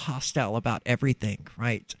so hostile about everything,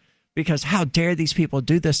 right? Because how dare these people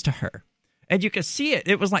do this to her? And you could see it.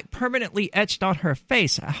 It was like permanently etched on her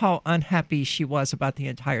face how unhappy she was about the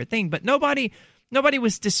entire thing. But nobody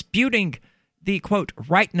was disputing the, quote,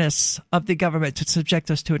 rightness of the government to subject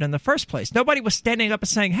us to it in the first place. Nobody was standing up and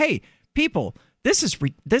saying, hey, people, this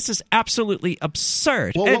is absolutely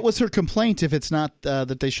absurd. Well, what was her complaint if it's not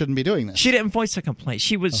that they shouldn't be doing this? She didn't voice a complaint.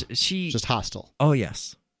 She was just hostile. Oh,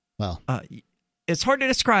 yes. Well, it's hard to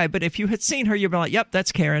describe, but if you had seen her, you'd be like, yep,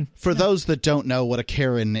 that's Karen. For those that don't know what a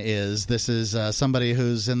Karen is, this is somebody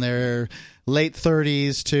who's in their late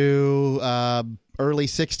 30s to early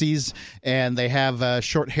 60s, and they have a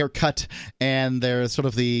short haircut, and they're sort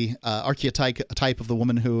of the archetype of the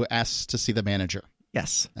woman who asks to see the manager.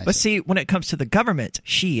 Yes. But see, when it comes to the government,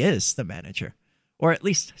 she is the manager. Or at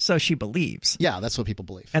least so she believes. Yeah, that's what people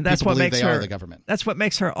believe. And that's people what makes they her are the government. That's what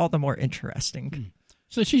makes her all the more interesting.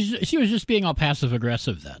 So she was just being all passive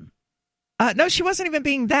aggressive then. No, she wasn't even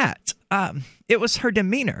being that. It was her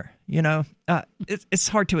demeanor. It's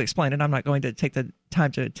hard to explain, and I'm not going to take the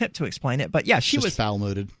time to attempt to explain it. But yeah, she was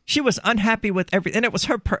foul-mooded. She was unhappy with everything, and it was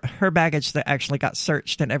her baggage that actually got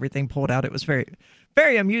searched and everything pulled out. It was very,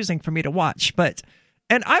 very amusing for me to watch.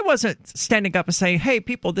 And I wasn't standing up and saying, "Hey,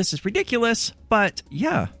 people, this is ridiculous." But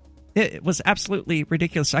yeah, it was absolutely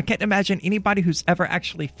ridiculous. I can't imagine anybody who's ever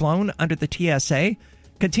actually flown under the TSA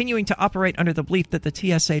continuing to operate under the belief that the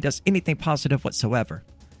TSA does anything positive whatsoever.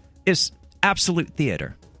 It's absolute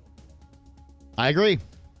theater. I agree.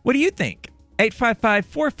 What do you think?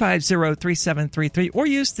 855-450-3733 or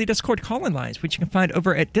use the Discord call-in lines, which you can find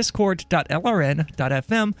over at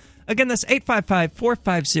discord.lrn.fm. Again, that's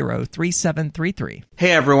 855-450-3733.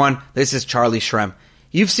 Hey everyone, this is Charlie Shrem.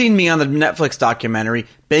 You've seen me on the Netflix documentary,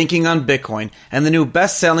 Banking on Bitcoin, and the new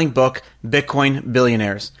best-selling book, Bitcoin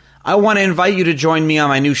Billionaires. I want to invite you to join me on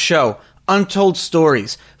my new show, Untold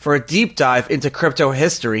Stories, for a deep dive into crypto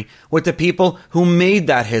history with the people who made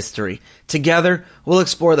that history. Together, we'll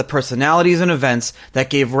explore the personalities and events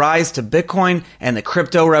that gave rise to Bitcoin and the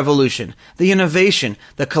crypto revolution, the innovation,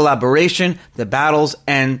 the collaboration, the battles,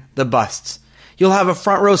 and the busts. You'll have a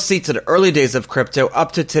front row seat to the early days of crypto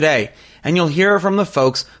up to today, and you'll hear from the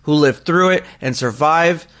folks who lived through it and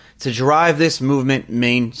survived to drive this movement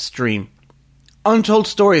mainstream. Untold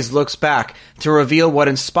Stories looks back to reveal what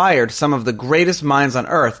inspired some of the greatest minds on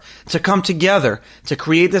Earth to come together to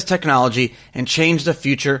create this technology and change the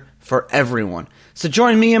future for everyone. So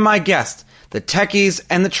join me and my guests, the techies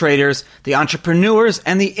and the traders, the entrepreneurs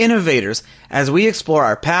and the innovators, as we explore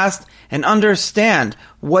our past and understand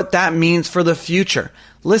what that means for the future.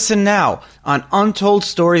 Listen now on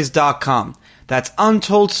UntoldStories.com. That's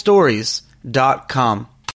UntoldStories.com.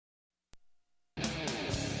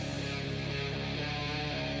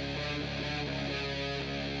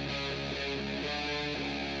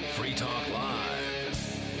 Free Talk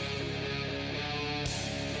Live.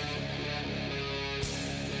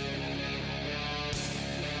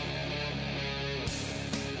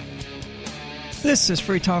 This is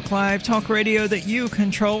Free Talk Live, talk radio that you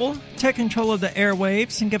control. Take control of the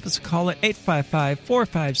airwaves and give us a call at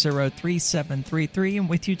 855-450-3733. And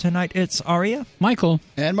with you tonight, it's Aria, Michael,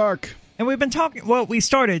 And Mark. And we've been talking, well, we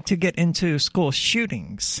started to get into school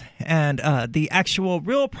shootings and the actual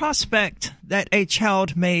real prospect that a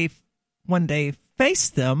child may one day face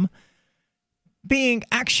them being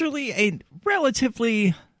actually a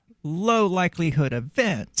relatively low likelihood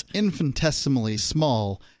event. Infinitesimally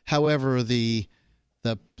small. However, the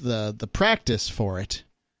practice for it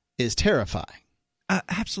is terrifying.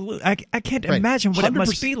 Absolutely. I can't Right. imagine what it 100%.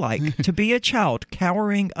 must be like to be a child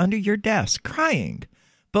cowering under your desk, crying,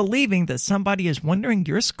 believing that somebody is wandering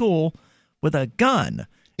your school with a gun.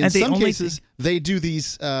 In and the some only cases, they do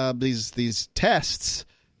these tests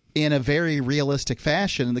in a very realistic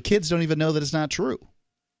fashion, and the kids don't even know that it's not true.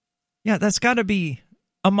 Yeah, that's got to be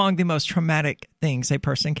among the most traumatic things a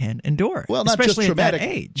person can endure. Well, not especially just traumatic, at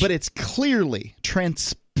that age. but it's clearly,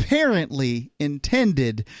 transparently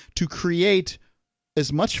intended to create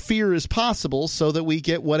as much fear as possible so that we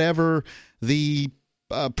get whatever the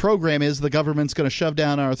program is the government's going to shove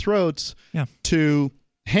down our throats to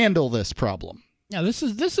handle this problem. Yeah, this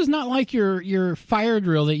is not like your fire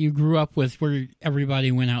drill that you grew up with, where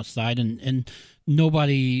everybody went outside and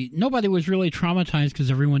nobody was really traumatized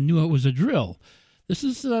because everyone knew it was a drill. This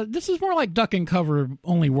is more like duck and cover,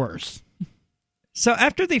 only worse. So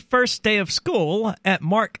after the first day of school at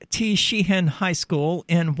Mark T. Sheehan High School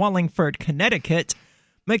in Wallingford, Connecticut,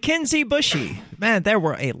 Mackenzie Bushy, man, there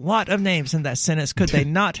were a lot of names in that sentence. Could they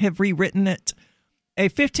not have rewritten it? A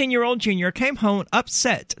 15-year-old junior came home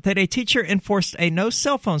upset that a teacher enforced a no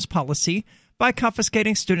cell phones policy by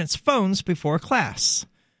confiscating students' phones before class.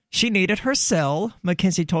 She needed her cell,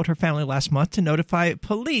 Mackenzie told her family last month, to notify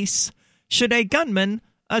police should a gunman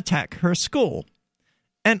attack her school.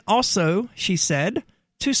 And also, she said,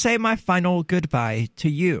 to say my final goodbye to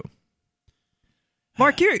you.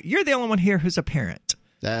 Mark, you're the only one here who's a parent.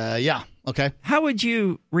 Yeah, okay. How would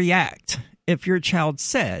you react if your child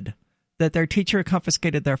said that their teacher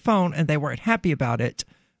confiscated their phone and they weren't happy about it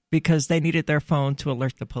because they needed their phone to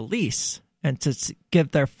alert the police and to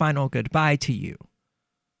give their final goodbye to you?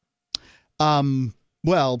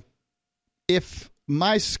 Well, if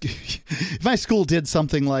my school did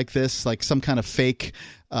something like this, like some kind of fake,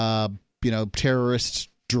 terrorist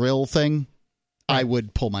drill thing, I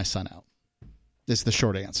would pull my son out. Is the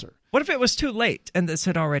short answer. What if it was too late and this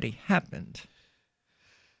had already happened?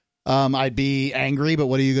 I'd be angry, but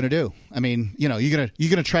what are you going to do? I mean, you're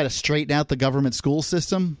gonna try to straighten out the government school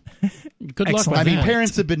system. Good luck with I mean, that.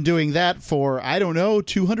 parents have been doing that for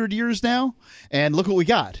 200 years now, and look what we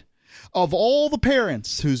got. Of all the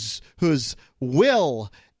parents whose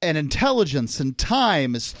will and intelligence and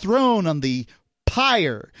time is thrown on the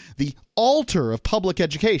pyre, the altar of public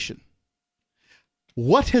education,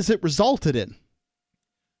 what has it resulted in?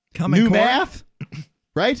 Common New Core? math,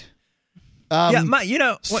 right? I was an in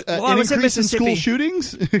increase in school Mississippi.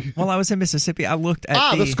 shootings. While I was in Mississippi, I looked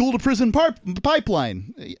at the school to prison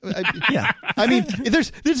pipeline. Yeah. I mean,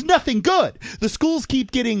 there's nothing good. The schools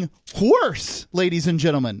keep getting worse, ladies and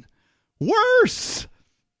gentlemen. Worse.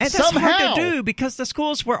 And that's somehow. hard to do because the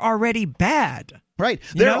schools were already bad. Right.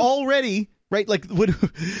 You They're know? already right. Like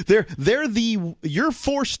you're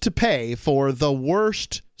forced to pay for the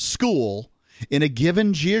worst school in a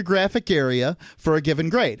given geographic area for a given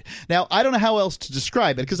grade. Now, I don't know how else to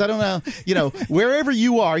describe it because I don't know, wherever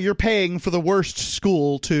you are, you're paying for the worst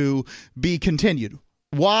school to be continued.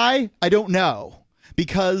 Why? I don't know.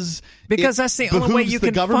 Because that's the only way behooves you the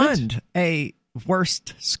can government. fund a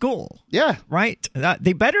worst school. Yeah. Right?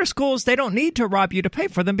 The better schools, they don't need to rob you to pay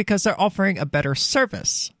for them because they're offering a better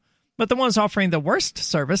service. But the ones offering the worst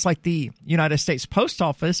service, like the United States Post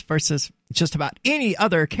Office versus just about any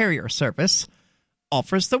other carrier service,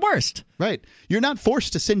 offers the worst. Right. You're not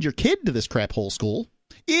forced to send your kid to this crap hole school,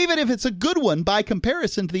 even if it's a good one by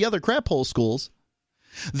comparison to the other crap hole schools.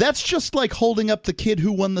 That's just like holding up the kid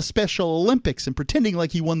who won the Special Olympics and pretending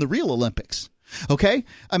like he won the real Olympics. Okay?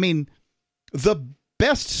 I mean, the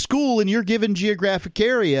best school in your given geographic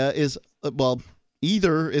area is, well,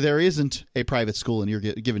 either there isn't a private school in your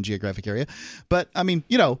given geographic area, but I mean,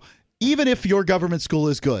 you know, even if your government school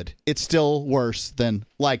is good, it's still worse than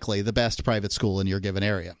likely the best private school in your given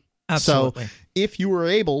area. Absolutely. So if you were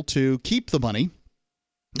able to keep the money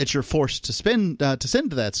that you're forced to spend to send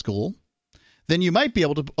to that school, then you might be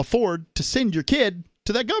able to afford to send your kid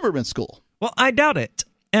to that government school. Well, I doubt it.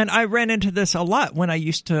 And I ran into this a lot when I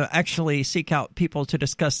used to actually seek out people to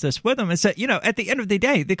discuss this with them, is that, you know, at the end of the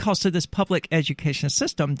day, the cost of this public education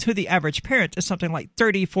system to the average parent is something like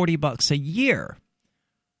 $30-40 a year,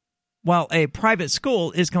 while a private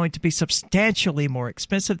school is going to be substantially more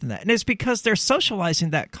expensive than that. And it's because they're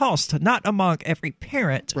socializing that cost not among every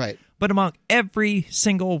parent, right, but among every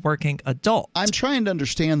single working adult. I'm trying to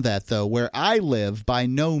understand that, though. Where I live, by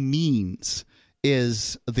no means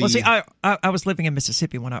is the... Well, see, I was living in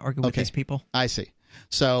Mississippi when I argued with these people. I see.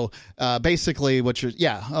 So basically what you're...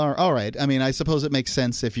 Yeah, all right. I mean, I suppose it makes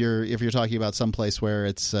sense if you're talking about some place where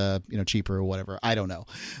it's cheaper or whatever. I don't know.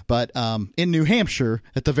 But in New Hampshire,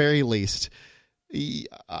 at the very least,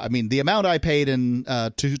 I mean, the amount I paid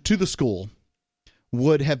to the school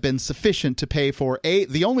would have been sufficient to pay for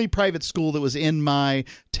the only private school that was in my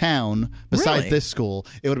town besides Really? this school.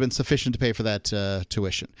 It would have been sufficient to pay for that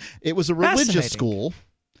tuition. It was a religious Fascinating. school,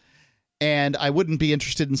 and I wouldn't be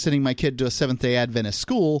interested in sending my kid to a Seventh-day Adventist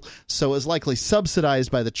school, so it was likely subsidized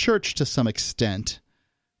by the church to some extent.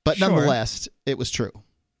 But Sure. nonetheless, it was true.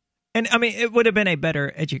 And, I mean, it would have been a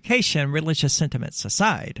better education, religious sentiments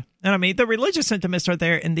aside. And, I mean, the religious sentiments are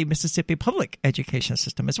there in the Mississippi public education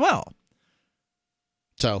system as well.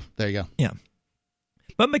 So there you go. Yeah.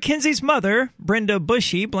 But Mackenzie's mother, Brenda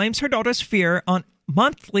Bushy, blames her daughter's fear on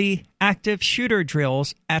monthly active shooter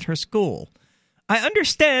drills at her school. I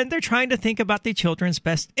understand they're trying to think about the children's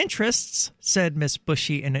best interests, said Miss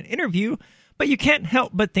Bushy in an interview, but you can't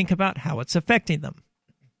help but think about how it's affecting them.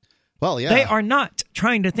 Well, yeah. They are not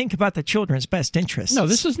trying to think about the children's best interests. No,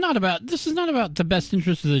 this is not about the best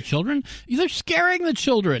interest of the children. They're scaring the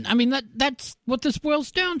children. I mean, that's what this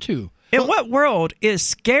boils down to. In what world is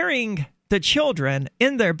scaring the children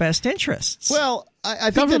in their best interests? Well,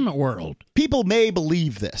 I think Government world. people may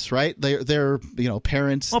believe this, right? They're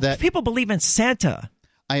parents Well, that people believe in Santa.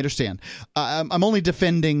 I understand. I'm only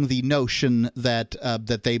defending the notion that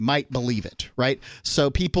they might believe it, right? So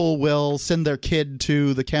people will send their kid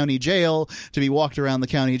to the county jail to be walked around the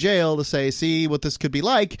county jail to say, see what this could be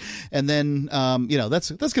like, and then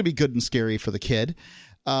that's going to be good and scary for the kid.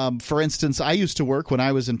 For instance, I used to work when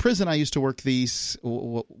I was in prison. I used to work these.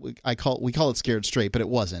 We call it Scared Straight, but it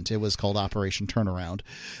wasn't. It was called Operation Turnaround,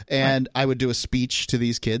 and I would do a speech to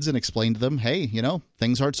these kids and explain to them, "Hey,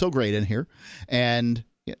 things aren't so great in here, and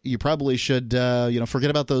you probably should,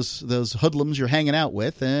 forget about those hoodlums you're hanging out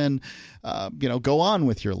with, and go on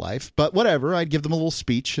with your life." But whatever, I'd give them a little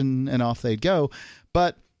speech, and off they'd go.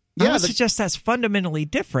 But I yeah, would suggest that's fundamentally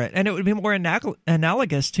different, and it would be more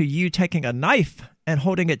analogous to you taking a knife and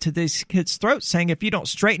holding it to these kids' throats, saying, if you don't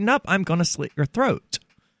straighten up, I'm going to slit your throat.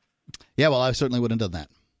 yeah. Well, I certainly wouldn't have done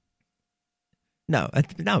that.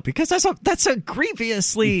 No, because that's a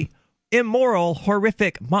grievously immoral,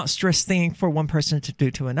 horrific, monstrous thing for one person to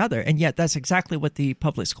do to another. And yet that's exactly what the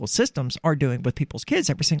public school systems are doing with people's kids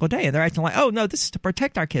every single day. And they're acting like, oh, no, this is to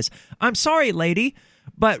protect our kids. I'm sorry, lady,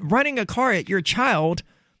 but running a car at your child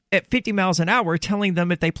at 50 miles an hour, telling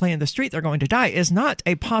them if they play in the street they're going to die, is not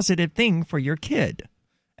a positive thing for your kid.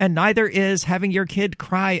 And neither is having your kid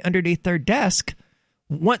cry underneath their desk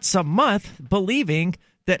once a month, believing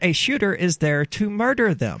that a shooter is there to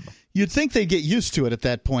murder them. You'd think they'd get used to it at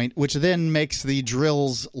that point, which then makes the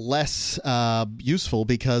drills less useful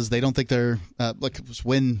because they don't think they're So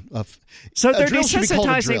they're drill should be called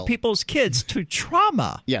a desensitizing drill. people's kids to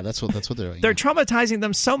trauma. Yeah, that's what they're doing. They're traumatizing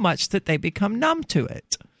them so much that they become numb to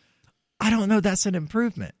it. I don't know. That's an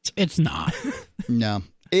improvement. It's not. No.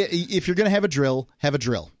 If you're going to have a drill, have a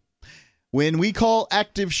drill. When we call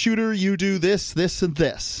active shooter, you do this, this, and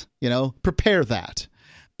this. Prepare that.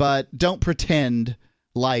 But don't pretend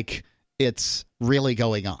like it's really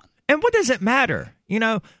going on. And what does it matter?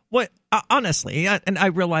 Honestly, and I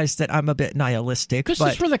realize that I'm a bit nihilistic. This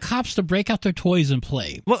but, is for the cops to break out their toys and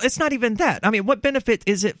play. Well, it's not even that. I mean, what benefit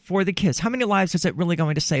is it for the kids? How many lives is it really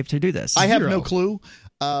going to save to do this? I have Zero. no clue.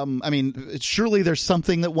 Surely there's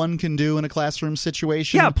something that one can do in a classroom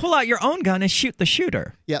situation. Yeah, pull out your own gun and shoot the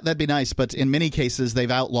shooter. Yeah, that'd be nice. But in many cases,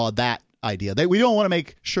 they've outlawed that idea. We don't want to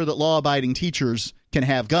make sure that law-abiding teachers can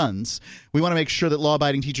have guns. We want to make sure that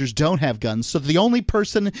law-abiding teachers don't have guns, so the only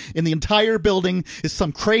person in the entire building is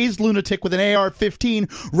some crazed lunatic with an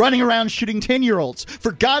AR-15 running around shooting 10-year-olds.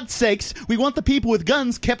 For God's sakes, we want the people with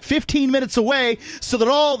guns kept 15 minutes away so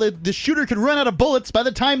that the shooter can run out of bullets by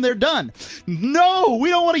the time they're done. No, we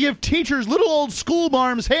don't want to give teachers little old school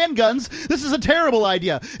marms handguns. This is a terrible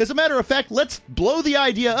idea. As a matter of fact, let's blow the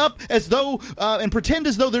idea up as though and pretend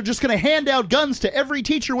as though they're just going to hand out guns to every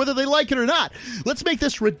teacher whether they like it or not. Let's make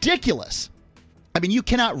this ridiculous. I mean, you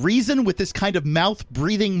cannot reason with this kind of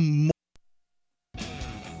mouth-breathing.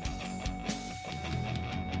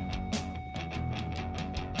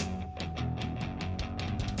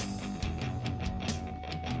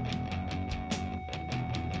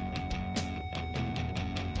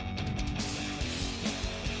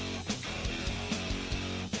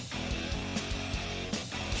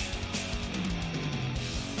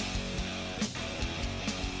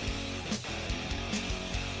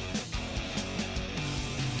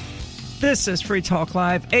 This is Free Talk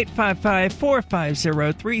Live,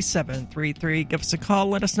 855-450-3733. Give us a call.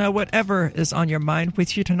 Let us know whatever is on your mind.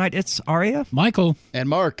 With you tonight, it's Aria, Michael, and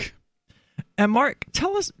Mark. And Mark,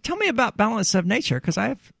 tell me about Balance of Nature, because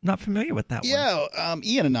I'm not familiar with that one. Yeah,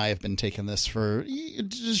 Ian and I have been taking this for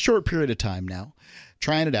a short period of time now,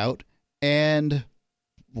 trying it out, and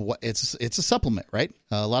it's a supplement, right?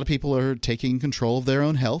 A lot of people are taking control of their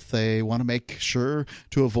own health. They want to make sure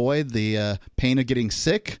to avoid the pain of getting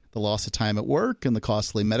sick, the loss of time at work, and the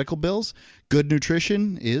costly medical bills. Good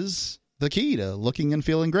nutrition is the key to looking and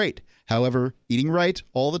feeling great. However, eating right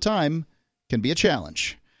all the time can be a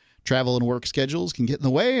challenge. Travel and work schedules can get in the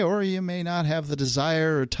way, or you may not have the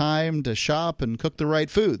desire or time to shop and cook the right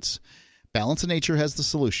foods. Balance of Nature has the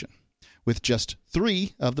solution. With just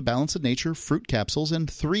 3 of the Balance of Nature fruit capsules and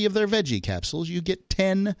 3 of their veggie capsules, you get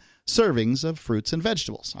 10 servings of fruits and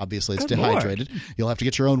vegetables. Obviously, it's Good dehydrated. Lord. You'll have to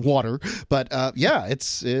get your own water. But yeah,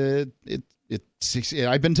 it's I've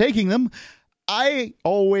been taking them. I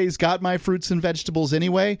always got my fruits and vegetables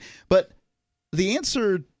anyway. But the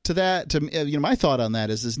answer to that, my thought on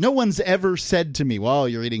that is no one's ever said to me, "Well,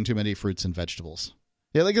 you're eating too many fruits and vegetables."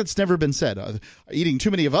 Yeah, like it's never been said. Eating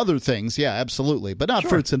too many of other things, yeah, absolutely, but not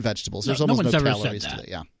fruits and vegetables. There's almost no calories to it.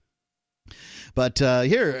 Yeah. But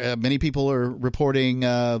here, many people are reporting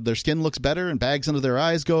their skin looks better and bags under their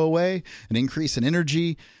eyes go away, an increase in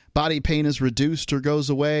energy, body pain is reduced or goes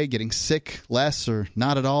away, getting sick less or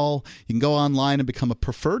not at all. You can go online and become a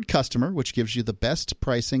preferred customer, which gives you the best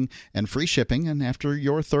pricing and free shipping. And after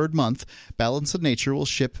your 3rd month, Balance of Nature will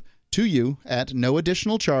ship to you at no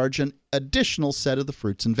additional charge an additional set of the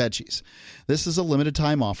fruits and veggies. This is a limited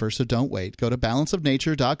time offer, so don't wait. Go to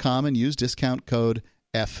balanceofnature.com and use discount code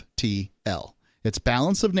FTL. It's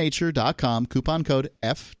balanceofnature.com, coupon code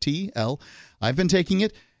FTL. I've been taking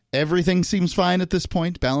it. Everything seems fine at this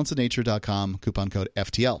point. Balanceofnature.com, coupon code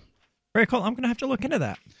FTL. Very cool. I'm going to have to look into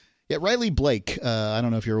that. Yeah, Riley Blake, I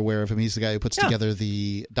don't know if you're aware of him. He's the guy who puts together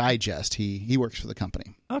the digest. He works for the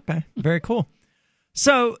company. Okay, very cool.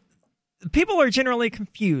 So people are generally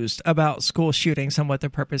confused about school shootings and what their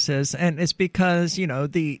purpose is, and it's because,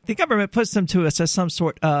 the government puts them to us as some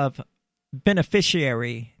sort of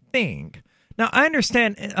beneficiary thing. Now, I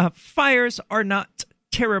understand fires are not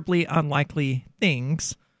terribly unlikely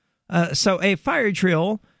things. So a fire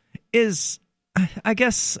drill is, I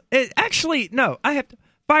guess,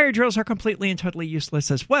 fire drills are completely and totally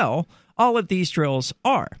useless as well. All of these drills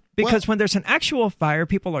are. Because when there's an actual fire,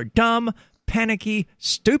 people are dumb, panicky,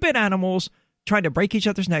 stupid animals trying to break each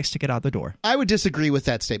other's necks to get out the door. I would disagree with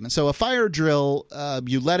that statement. So a fire drill,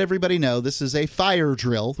 you let everybody know this is a fire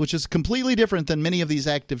drill, which is completely different than many of these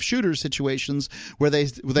active shooter situations where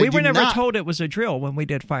we were never told it was a drill when we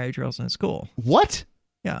did fire drills in school. What?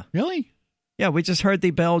 Yeah. Really? Yeah, we just heard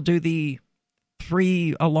the bell do the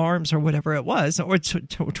 3 alarms or whatever it was, or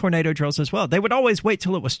tornado drills as well. They would always wait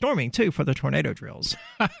till it was storming, too, for the tornado drills.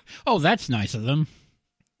 Oh, that's nice of them.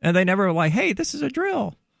 And they never were like, hey, this is a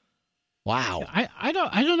drill. Wow. I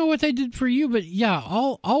don't know what they did for you, but yeah,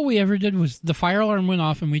 all we ever did was the fire alarm went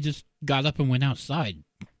off and we just got up and went outside.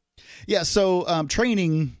 Yeah, so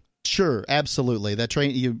training, sure, absolutely. That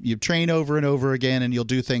you train over and over again and you'll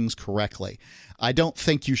do things correctly. I don't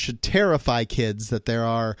think you should terrify kids that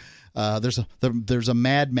there's a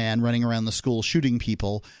madman running around the school shooting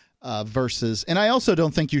people. Versus, and I also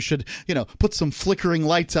don't think you should, put some flickering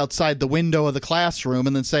lights outside the window of the classroom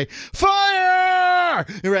and then say, fire!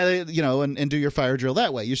 Rather, and do your fire drill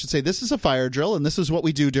that way. You should say, this is a fire drill, and this is what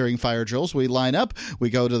we do during fire drills. We line up,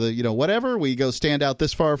 we go to the, whatever, we go stand out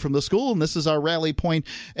this far from the school, and this is our rally point,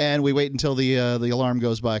 and we wait until the alarm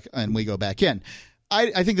goes back, and we go back in.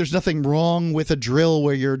 I think there's nothing wrong with a drill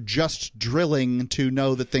where you're just drilling to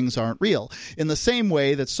know that things aren't real. In the same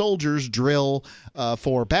way that soldiers drill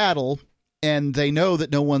for battle, and they know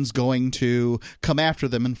that no one's going to come after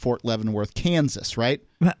them in Fort Leavenworth, Kansas, right?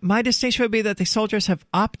 My distinction would be that the soldiers have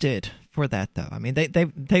opted for that, though. I mean,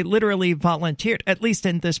 they literally volunteered, at least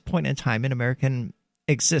in this point in time in American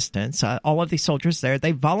existence. All of these soldiers there,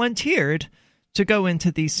 they volunteered to go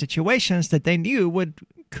into these situations that they knew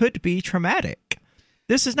could be traumatic.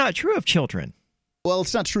 This is not true of children. Well,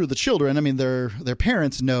 it's not true of the children. I mean, their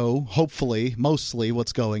parents know, hopefully, mostly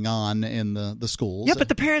what's going on in the schools. Yeah, but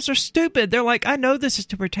the parents are stupid. They're like, I know this is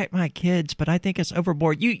to protect my kids, but I think it's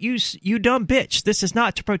overboard. You dumb bitch. This is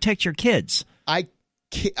not to protect your kids.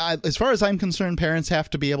 As far as I'm concerned, parents have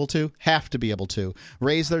to be able to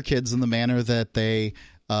raise their kids in the manner that they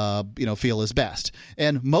feel is best.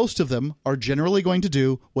 And most of them are generally going to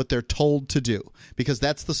do what they're told to do, because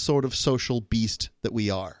that's the sort of social beast that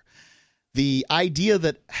we are. The idea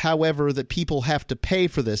that, however, that people have to pay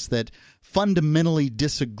for this, that fundamentally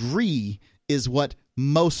disagree, is what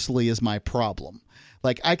mostly is my problem.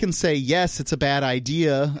 Like, I can say, yes, it's a bad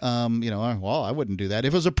idea. Well, I wouldn't do that.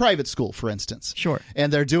 If it was a private school, for instance. Sure.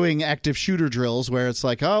 And they're doing active shooter drills where it's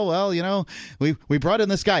like, oh, well, we brought in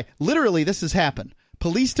this guy. Literally, this has happened.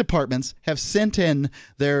 Police departments have sent in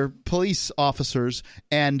their police officers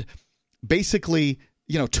and basically,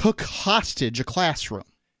 took hostage a classroom.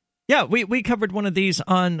 Yeah, we covered one of these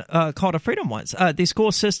on Call to Freedom once. The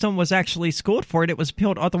school system was actually schooled for it. It was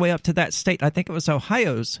appealed all the way up to that state. I think it was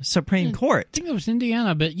Ohio's Supreme Court. I think it was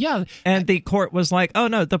Indiana, but yeah. And the court was like, oh,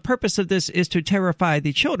 no, the purpose of this is to terrify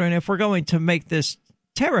the children. If we're going to make this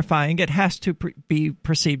terrifying, it has to be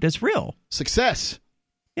perceived as real. Success.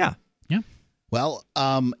 Yeah. Yeah. Well,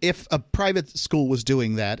 if a private school was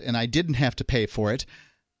doing that and I didn't have to pay for it,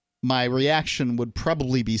 my reaction would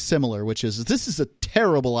probably be similar, which is, this is a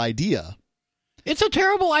terrible idea. It's a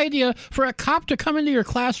terrible idea for a cop to come into your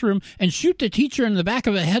classroom and shoot the teacher in the back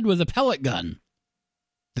of the head with a pellet gun.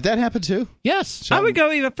 Did that happen too? Yes. I would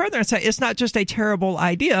go even further and say it's not just a terrible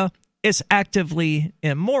idea, it's actively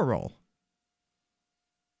immoral.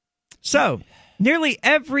 So, nearly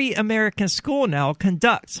every American school now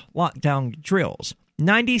conducts lockdown drills.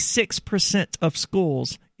 96% of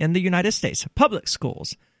schools in the United States, public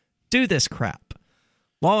schools, do this crap.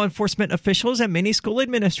 Law enforcement officials and many school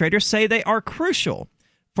administrators say they are crucial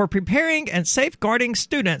for preparing and safeguarding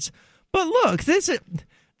students. But look, this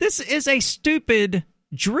is a stupid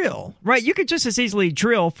drill, right? You could just as easily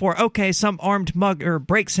drill for, okay, some armed mugger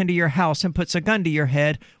breaks into your house and puts a gun to your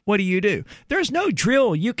head. What do? There's no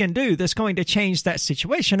drill you can do that's going to change that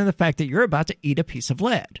situation and the fact that you're about to eat a piece of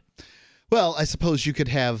lead. Well, I suppose you could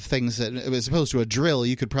have things that, as opposed to a drill,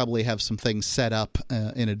 you could probably have some things set up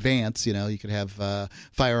in advance. You could have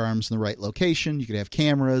firearms in the right location. You could have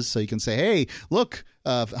cameras, so you can say, hey, look,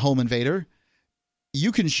 home invader,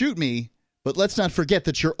 you can shoot me, but let's not forget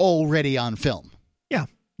that you're already on film. Yeah.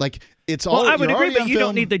 Like, it's all. Well, I would agree, but you film.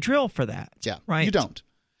 don't need the drill for that. Yeah, right. You don't.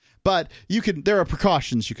 But there are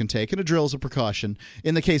precautions you can take, and a drill is a precaution.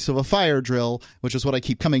 In the case of a fire drill, which is what I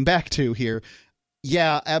keep coming back to here,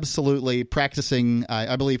 yeah, absolutely.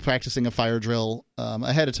 I believe practicing a fire drill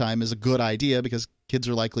ahead of time is a good idea because kids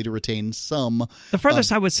are likely to retain some. The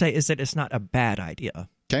furthest I would say is that it's not a bad idea.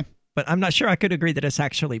 Okay. But I'm not sure I could agree that it's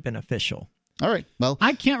actually beneficial. All right. Well,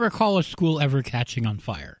 I can't recall a school ever catching on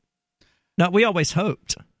fire. No, we always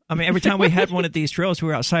hoped. I mean, every time we had one of these drills, we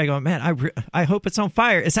were outside going, man, I hope it's on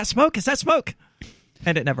fire. Is that smoke? Is that smoke?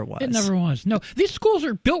 And it never was. It never was. No, these schools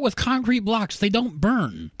are built with concrete blocks. They don't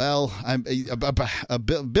burn. Well, a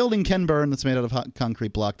building can burn that's made out of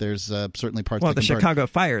concrete block. There's certainly parts that can burn. Well, the Chicago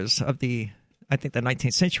fires of the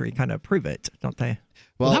 19th century kind of prove it, don't they?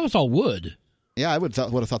 Well, that was all wood. Yeah, I would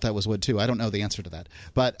have thought that was wood, too. I don't know the answer to that.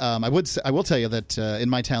 But I will tell you that in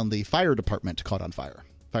my town, the fire department caught on fire.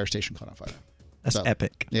 Fire station caught on fire. That's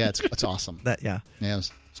epic. Yeah, it's awesome. Yeah. Yeah, it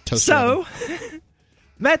was toast. So,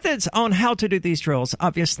 methods on how to do these drills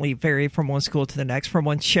obviously vary from one school to the next, from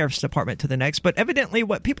one sheriff's department to the next. But evidently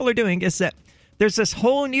what people are doing is that there's this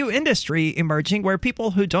whole new industry emerging where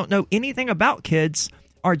people who don't know anything about kids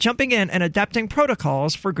are jumping in and adapting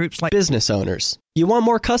protocols for groups like business owners. You want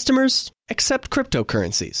more customers? Accept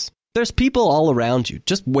cryptocurrencies. There's people all around you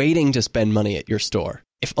just waiting to spend money at your store.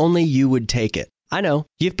 If only you would take it. I know,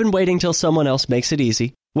 you've been waiting till someone else makes it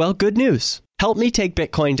easy. Well, good news.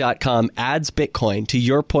 HelpMeTakeBitcoin.com adds Bitcoin to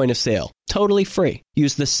your point of sale, totally free.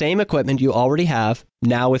 Use the same equipment you already have,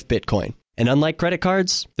 now with Bitcoin. And unlike credit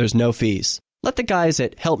cards, there's no fees. Let the guys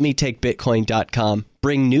at HelpMeTakeBitcoin.com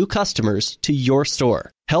bring new customers to your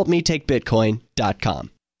store.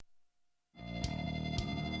 HelpMeTakeBitcoin.com.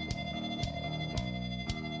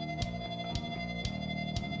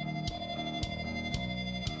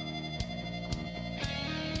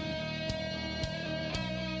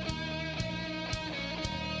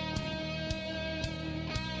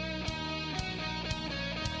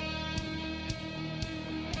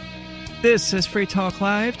 This is Free Talk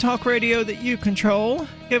Live, talk radio that you control.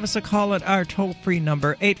 Give us a call at our toll-free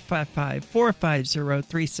number,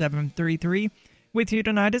 855-450-3733. With you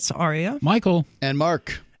tonight, it's Aria, Michael, and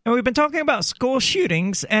Mark. And we've been talking about school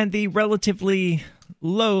shootings and the relatively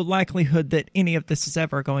low likelihood that any of this is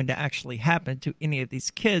ever going to actually happen to any of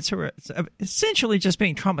these kids who are essentially just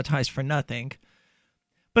being traumatized for nothing.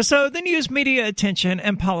 But so the news media attention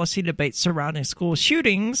and policy debates surrounding school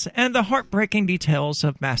shootings and the heartbreaking details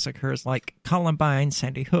of massacres like Columbine,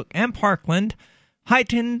 Sandy Hook, and Parkland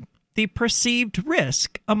heighten the perceived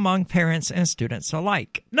risk among parents and students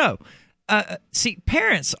alike. No,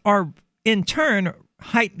 parents are in turn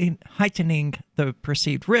heightening the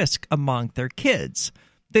perceived risk among their kids.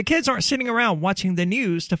 The kids aren't sitting around watching the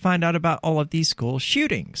news to find out about all of these school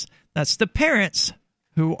shootings. That's the parents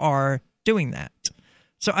who are doing that.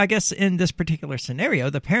 So I guess in this particular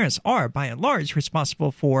scenario, the parents are, by and large,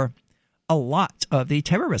 responsible for a lot of the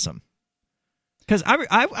terrorism. Because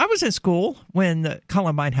I was in school when the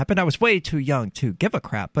Columbine happened. I was way too young to give a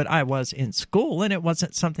crap, but I was in school, and it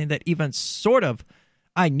wasn't something that even sort of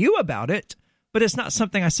I knew about it, but it's not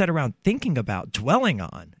something I sat around thinking about, dwelling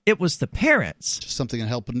on. It was the parents. Just something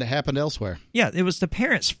that happened elsewhere. Yeah, it was the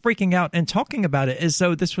parents freaking out and talking about it as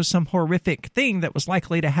though this was some horrific thing that was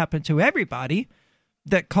likely to happen to everybody,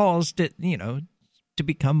 that caused it, to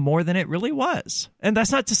become more than it really was. And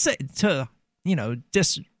that's not to say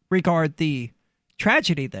disregard the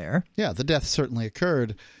tragedy there. Yeah, the death certainly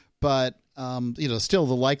occurred, but still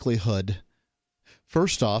the likelihood.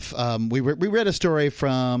 First off, we read a story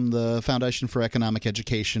from the Foundation for Economic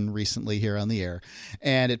Education recently here on the air,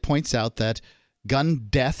 and it points out that gun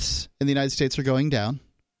deaths in the United States are going down.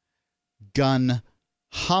 Gun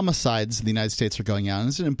homicides in the United States are going down.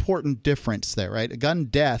 There's an important difference there, right? A gun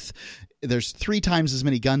death, there's 3 times as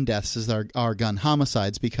many gun deaths as there are gun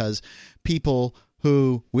homicides because people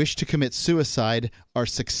who wish to commit suicide are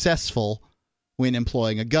successful when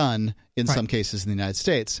employing a gun in some cases in the United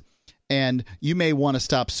States. And you may want to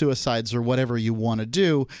stop suicides or whatever you want to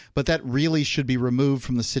do, but that really should be removed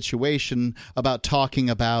from the situation about talking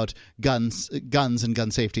about guns and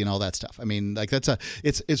gun safety and all that stuff. I mean, like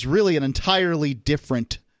it's really an entirely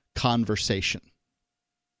different conversation.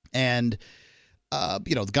 And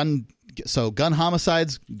gun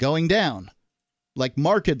homicides going down like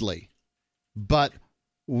markedly, but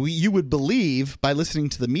you would believe by listening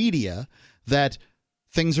to the media that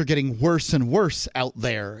things are getting worse and worse out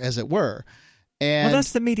there, as it were. And well,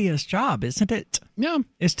 that's the media's job, isn't it? Yeah.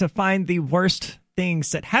 Is to find the worst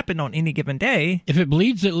things that happen on any given day. If it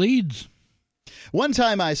bleeds, it leads. One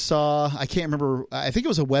time I saw, I can't remember, I think it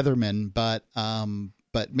was a weatherman, but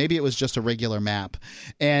maybe it was just a regular map.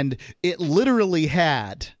 And it literally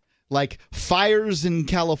had, like, fires in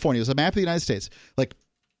California. It was a map of the United States. Like,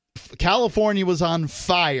 California was on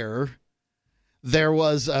fire. There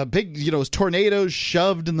was a big, tornadoes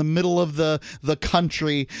shoved in the middle of the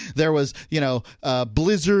country. There was,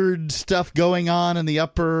 blizzard stuff going on in the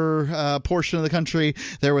upper portion of the country.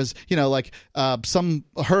 There was, some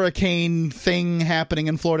hurricane thing happening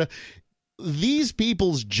in Florida. These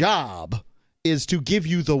people's job is to give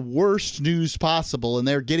you the worst news possible, and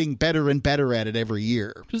they're getting better and better at it every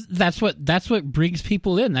year. That's what brings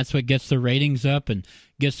people in. That's what gets their ratings up and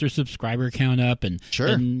gets their subscriber count up and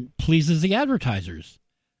pleases the advertisers.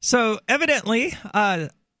 So evidently,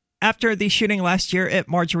 after the shooting last year at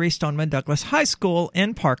Marjory Stoneman Douglas High School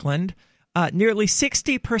in Parkland, nearly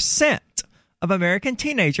 60% of American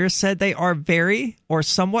teenagers said they are very or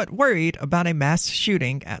somewhat worried about a mass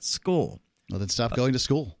shooting at school. Well, then stop going to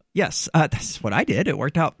school. Yes, that's what I did. It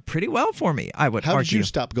worked out pretty well for me, I would argue. How did you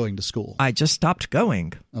stop going to school? I just stopped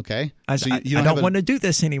going. Okay. I don't want to do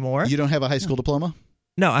this anymore. You don't have a high school diploma?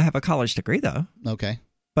 No, I have a college degree, though. Okay.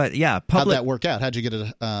 But yeah, how'd that work out? How'd you get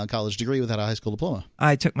a college degree without a high school diploma?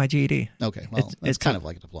 I took my GED. Okay, well, it's kind of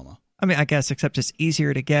like a diploma. I mean, I guess, except it's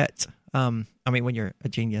easier to get. When you're a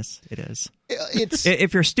genius, it is.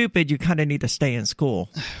 If you're stupid, you kind of need to stay in school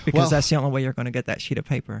because that's the only way you're going to get that sheet of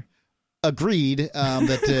paper. Agreed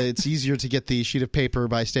that it's easier to get the sheet of paper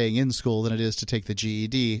by staying in school than it is to take the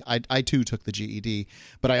GED. I too took the GED,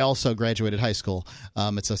 but I also graduated high school.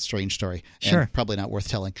 It's a strange story, and probably not worth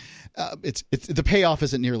telling. It's the payoff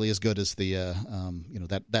isn't nearly as good as the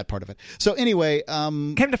that part of it. So anyway,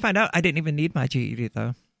 came to find out I didn't even need my GED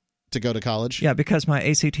though to go to college. Yeah, because my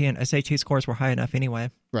ACT and SAT scores were high enough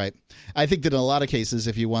anyway. Right. I think that in a lot of cases,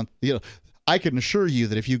 if you want, I can assure you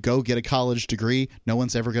that if you go get a college degree, no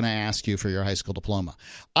one's ever going to ask you for your high school diploma.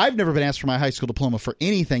 I've never been asked for my high school diploma for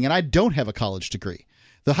anything, and I don't have a college degree.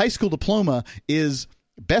 The high school diploma is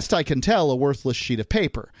best I can tell, a worthless sheet of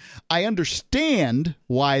paper. I understand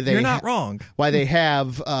why they You're not wrong. Why they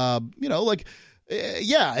have,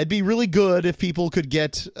 yeah, it'd be really good if people could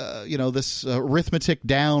get, this arithmetic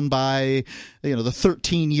down by, the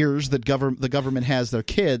 13 years that the government has their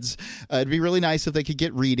kids. It'd be really nice if they could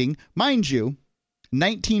get reading. Mind you,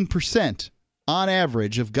 19% on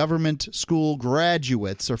average of government school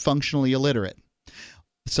graduates are functionally illiterate.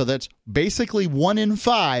 So that's basically 1 in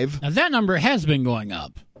 5. Now, that number has been going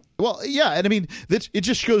up. Well, yeah, and I mean, it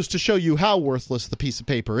just goes to show you how worthless the piece of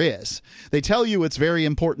paper is. They tell you it's very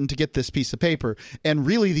important to get this piece of paper, and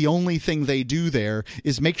really the only thing they do there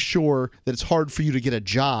is make sure that it's hard for you to get a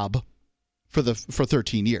job for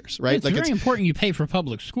 13 years, right? It's very important you pay for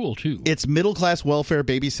public school, too. It's middle-class welfare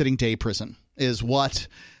babysitting day prison is what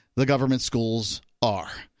the government schools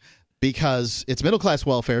are. Because it's middle-class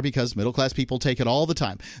welfare, because middle-class people take it all the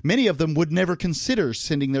time. Many of them would never consider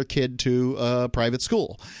sending their kid to a private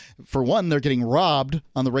school. For one, they're getting robbed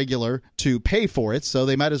on the regular to pay for it, so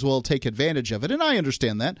they might as well take advantage of it, and I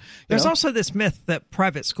understand that. There's also this myth that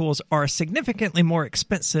private schools are significantly more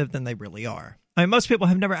expensive than they really are. I mean, most people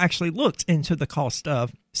have never actually looked into the cost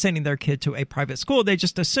of sending their kid to a private school. They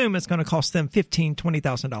just assume it's going to cost them $15,000,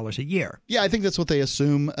 $20,000 a year. Yeah, I think that's what they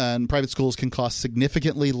assume. And private schools can cost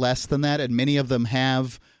significantly less than that, and many of them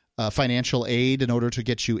have financial aid in order to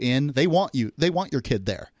get you in. They want your kid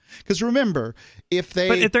there. Because remember, but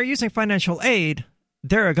if they're using financial aid,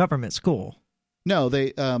 they're a government school. No,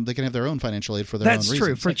 they can have their own financial aid for their own reasons. That's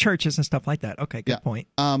true, for churches and stuff like that. Okay, good point.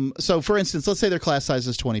 So, for instance, let's say their class size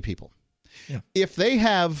is 20 people. Yeah. If they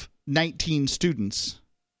have 19 students,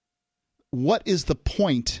 what is the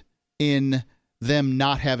point in them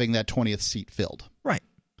not having that 20th seat filled? Right.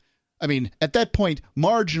 I mean, at that point,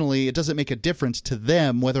 marginally, it doesn't make a difference to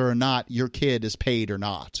them whether or not your kid is paid or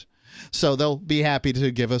not. So they'll be happy to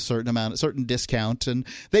give a certain discount, and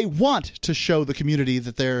they want to show the community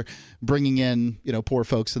that they're bringing in, poor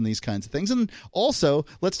folks and these kinds of things. And also,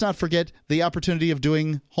 let's not forget the opportunity of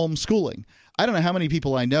doing homeschooling. I don't know how many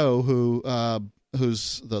people I know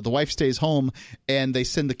whose the wife stays home and they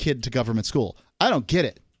send the kid to government school. I don't get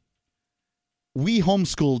it. We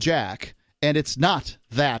homeschool Jack, and it's not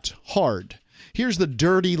that hard. Here's the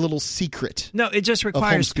dirty little secret. No, it just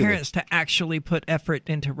requires parents to actually put effort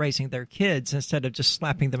into raising their kids instead of just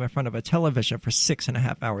slapping them in front of a television for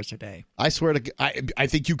 6.5 hours a day. I swear to I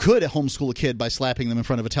think you could homeschool a kid by slapping them in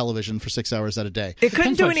front of a television for 6 hours at a day. It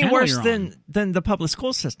couldn't do any worse than the public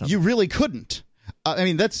school system. You really couldn't.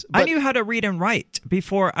 I knew how to read and write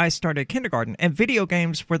before I started kindergarten, and video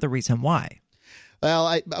games were the reason why.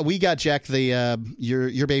 Well, we got Jack the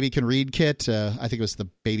Your Baby Can Read kit. I think it was the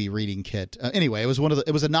baby reading kit. Anyway, it was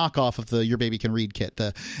it was a knockoff of the Your Baby Can Read kit.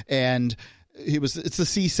 It's the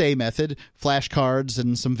CSAY method, flashcards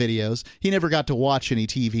and some videos. He never got to watch any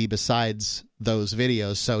TV besides those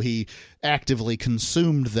videos, so he actively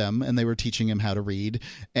consumed them, and they were teaching him how to read.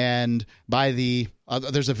 And by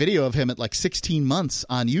there's a video of him at like 16 months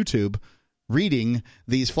on YouTube reading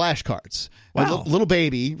these flashcards. Wow. A little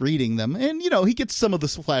baby reading them. And, he gets some of the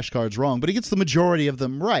flashcards wrong, but he gets the majority of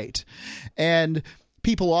them right. And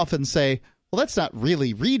people often say, well, that's not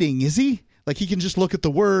really reading, is he? Like, he can just look at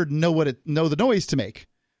the word and know the noise to make.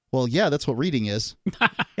 Well, yeah, that's what reading is.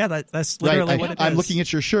 Yeah, that's literally what it is. I'm looking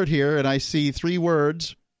at your shirt here, and I see 3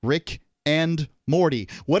 words, Rick and Morty.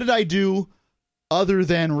 What did I do other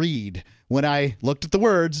than read when I looked at the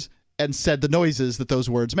words and said the noises that those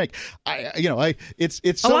words make?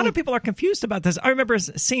 It's a lot of people are confused about this. I remember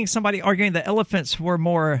seeing somebody arguing that elephants were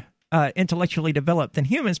more intellectually developed than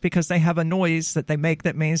humans because they have a noise that they make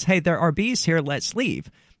that means, hey, there are bees here, let's leave.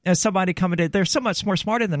 And somebody commented, they're so much more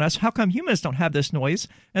smarter than us. How come humans don't have this noise?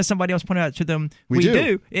 And somebody else pointed out to them, we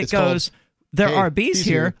do. It goes, there are bees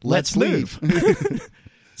here, let's move.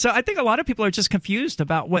 So I think a lot of people are just confused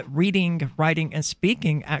about what reading, writing, and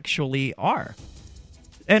speaking actually are.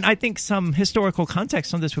 And I think some historical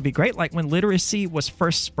context on this would be great. Like when literacy was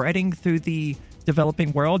first spreading through the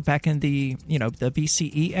developing world back in the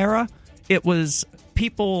BCE era, it was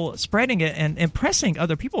people spreading it and impressing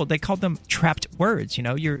other people. They called them trapped words.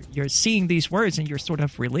 You're seeing these words and you're sort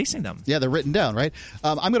of releasing them. Yeah, they're written down, right?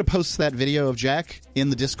 I'm going to post that video of Jack in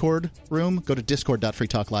the Discord room. Go to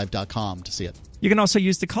discord.freetalklive.com to see it. You can also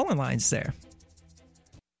use the call-in lines there.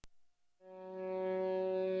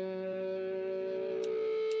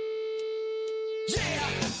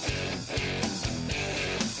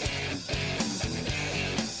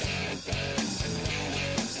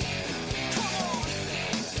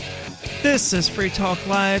 This is Free Talk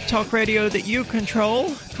Live, talk radio that you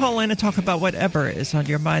control. Call in and talk about whatever is on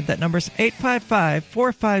your mind. That number's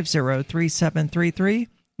 855-450-3733.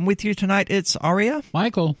 With you tonight, it's Aria,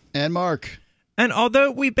 Michael, and Mark. And although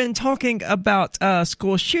we've been talking about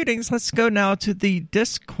school shootings, let's go now to the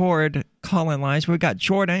Discord call-in lines. We've got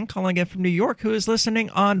Jordan calling in from New York, who is listening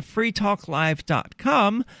on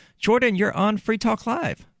freetalklive.com. Jordan, you're on Free Talk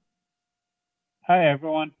Live. Hi,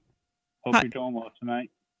 everyone. Hope Hi. you're doing well tonight.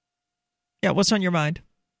 Yeah, what's on your mind?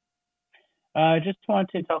 I just wanted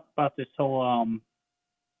to talk about this whole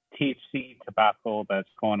THC tobacco that's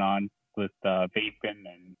going on with vaping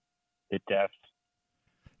and the deaths.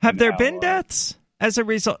 Have And there how, been deaths as a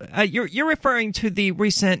result? You're referring to the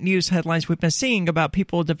recent news headlines we've been seeing about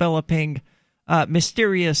people developing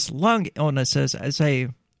mysterious lung illnesses as a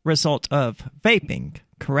result of vaping,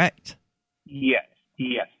 correct? Yes.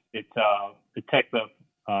 It's the type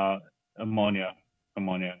of ammonia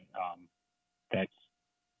that's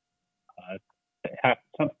has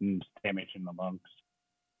something damage in the lungs.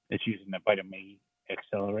 It's using the vitamin A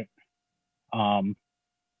accelerant.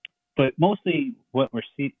 But mostly what we're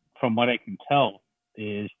seeing, from what I can tell,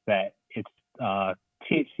 is that it's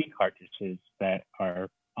THC cartridges that are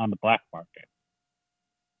on the black market.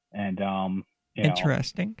 And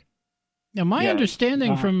Interesting. Now, my Yeah.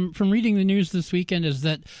 understanding from reading the news this weekend is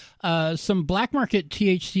that some black market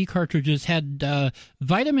THC cartridges had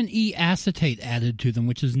vitamin E acetate added to them,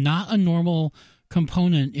 which is not a normal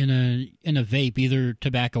component in a vape, either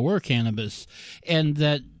tobacco or cannabis, and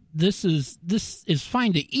that this is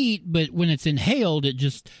fine to eat, but when it's inhaled, it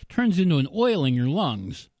just turns into an oil in your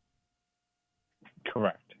lungs.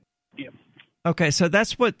 correct. Yep. Okay, so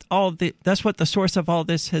that's what the source of all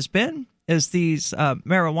this has been, is these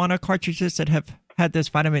marijuana cartridges that have had this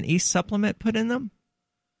vitamin E supplement put in them?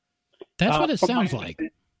 That's what it From my sounds like.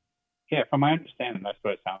 Yeah, from my understanding, that's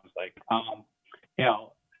what it sounds like.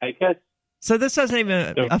 I guess So this doesn't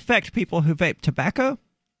even affect people who vape tobacco?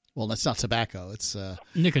 Well, that's not tobacco. It's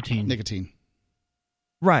Nicotine. nicotine.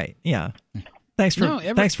 Right, yeah. Thanks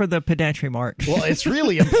for the pedantry, Mark. Well, it's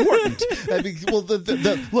really important. I mean, well,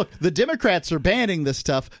 look, the Democrats are banning this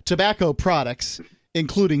stuff, tobacco products,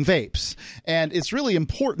 including vapes. And it's really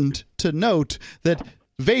important to note that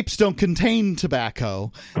vapes don't contain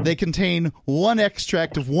tobacco. They contain one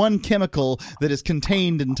extract of one chemical that is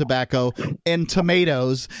contained in tobacco and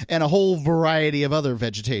tomatoes and a whole variety of other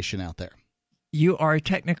vegetation out there. You are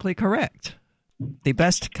technically correct. The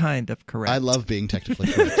best kind of correct. I love being technically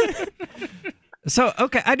correct. So,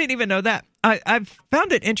 okay, I didn't even know that. I've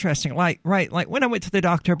found it interesting. Like when I went to the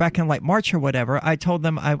doctor back in like March or whatever, I told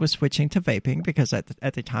them I was switching to vaping because at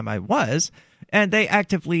the time I was, and they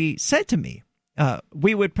actively said to me, I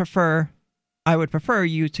would prefer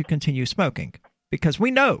you to continue smoking because we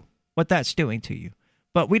know what that's doing to you,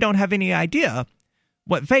 but we don't have any idea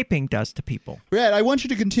what vaping does to people. Brad, I want you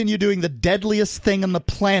to continue doing the deadliest thing on the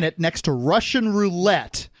planet next to Russian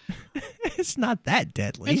roulette. It's not that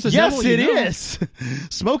deadly. It's the Yes, devil you it know. is.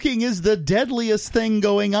 Smoking is the deadliest thing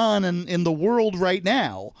going on in the world right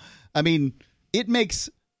now. I mean, it makes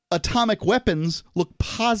atomic weapons look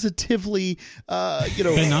positively,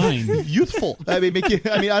 benign, youthful. I mean,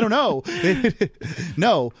 I don't know.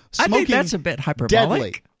 No, I smoking think that's a bit hyperbolic.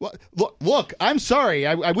 deadly. Look, I'm sorry.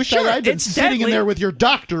 I wish Sure, I'd been it's sitting deadly. in there with your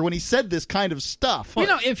doctor when he said this kind of stuff.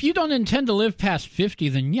 If you don't intend to live past 50,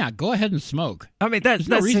 then yeah, go ahead and smoke. I mean, that's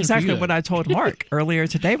no reason for exactly you to- what I told Mark earlier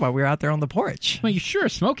today while we were out there on the porch. I mean, sure,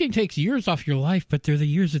 smoking takes years off your life, but they're the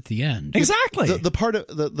years at the end. Exactly. The part of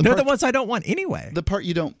the They're part, the ones I don't want anyway. the part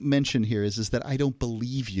you don't mention here is that I don't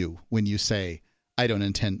believe you when you say I don't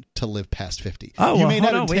intend to live past 50. Oh, you well, may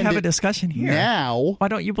hold not on. We intend have a it discussion here. now. Why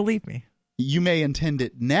don't you believe me? You may intend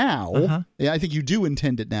it now. Uh-huh. Yeah, I think you do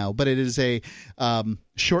intend it now, but it is a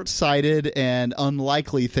short-sighted and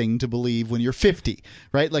unlikely thing to believe when you're 50,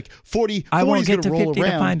 right? Like 40. I 40 won't is get going to roll 50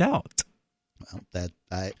 around. to find out. Well, that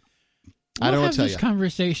I We'll don't know what have to tell this you.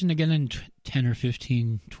 conversation again in 10 or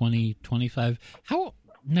 15, 20, 25. How?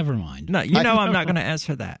 Never mind. No, I'm not going to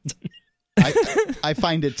answer that. I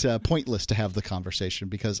find it pointless to have the conversation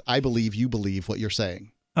because I believe you believe what you're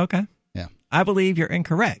saying. Okay. Yeah. I believe you're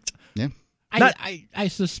incorrect. Yeah. I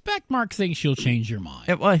suspect Mark thinks you'll change your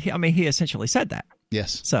mind. Well, he essentially said that.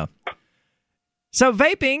 Yes. So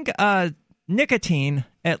vaping, nicotine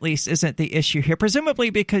at least isn't the issue here, presumably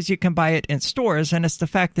because you can buy it in stores, and it's the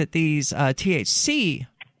fact that these THC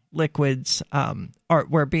liquids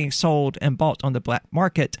were being sold and bought on the black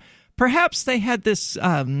market. Perhaps they had this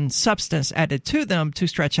substance added to them to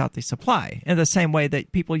stretch out the supply in the same way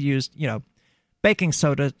that people used, baking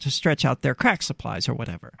soda to stretch out their crack supplies or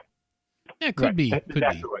whatever. Yeah, it could be. That's Could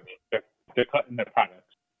exactly be. what they're cutting their products.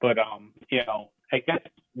 But I guess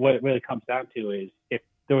what it really comes down to is if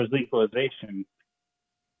there was legalization,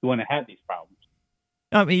 you wouldn't have these problems.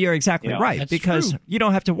 I mean, you're exactly right, That's because true. you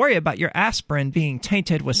don't have to worry about your aspirin being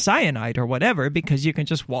tainted with cyanide or whatever, because you can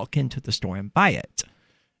just walk into the store and buy it.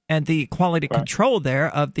 And the quality control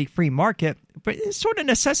there of the free market, but it sort of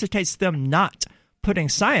necessitates them not putting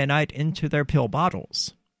cyanide into their pill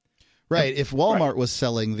bottles. Right. If Walmart was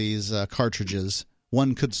selling these cartridges,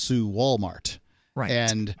 one could sue Walmart. Right.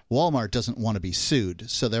 And Walmart doesn't want to be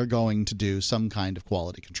sued, so they're going to do some kind of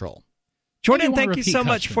quality control. Jordan, want thank you repeat so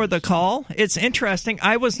much for the customers. call. It's interesting.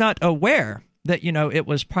 I was not aware that, it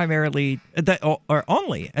was primarily that, or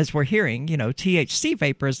only, as we're hearing, THC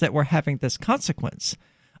vapors that were having this consequence.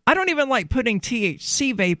 I don't even like putting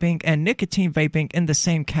THC vaping and nicotine vaping in the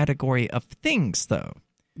same category of things, though.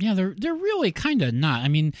 Yeah, they're really kind of not. I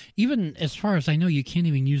mean, even as far as I know, you can't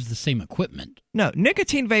even use the same equipment. No,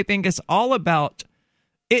 nicotine vaping is all about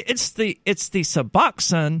it's the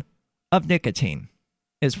Suboxone of nicotine,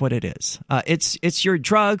 is what it is. It's your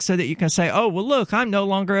drug so that you can say, oh, well, look, I'm no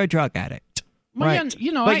longer a drug addict. Well, Right.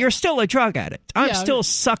 yeah, But you're still a drug addict. I'm Yeah. still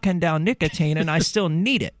sucking down nicotine, and I still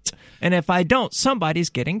need it. And if I don't, somebody's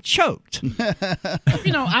getting choked.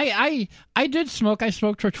 I did smoke. I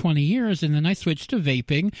smoked for 20 years, and then I switched to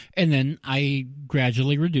vaping, and then I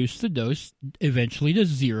gradually reduced the dose, eventually to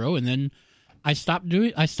 0, and then I stopped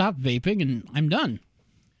vaping, and I'm done.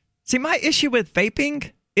 See, my issue with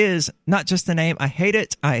vaping is not just the name. I hate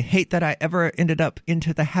it. I hate that I ever ended up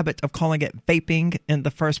into the habit of calling it vaping in the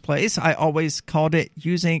first place. I always called it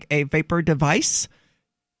using a vapor device.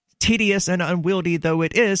 Tedious and unwieldy though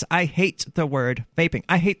it is, I hate the word vaping.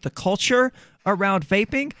 I hate the culture around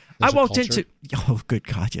vaping. There's I walked a culture? into good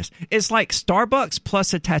God, yes. It's like Starbucks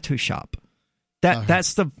plus a tattoo shop.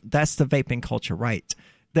 That's the vaping culture, right?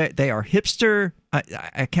 They are hipster.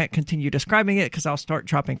 I can't continue describing it because I'll start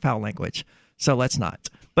dropping foul language. So let's not.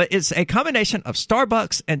 But it's a combination of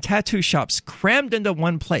Starbucks and tattoo shops crammed into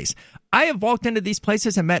one place. I have walked into these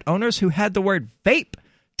places and met owners who had the word vape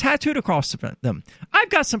tattooed across them. I've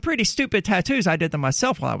got some pretty stupid tattoos. I did them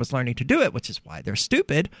myself while I was learning to do it, which is why they're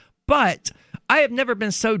stupid. But I have never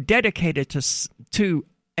been so dedicated to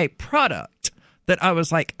a product that I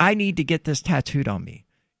was like, I need to get this tattooed on me.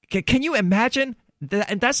 Can you imagine?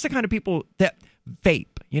 And that's the kind of people that vape,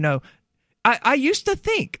 I used to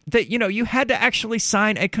think that, you had to actually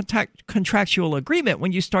sign a contractual agreement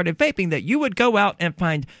when you started vaping, that you would go out and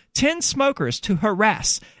find 10 smokers to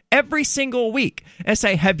harass every single week and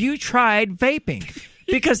say, have you tried vaping?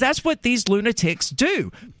 Because that's what these lunatics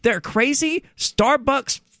do. They're crazy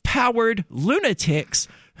Starbucks-powered lunatics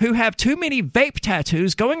who have too many vape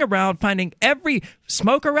tattoos, going around finding every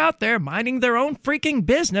smoker out there minding their own freaking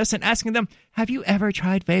business and asking them, have you ever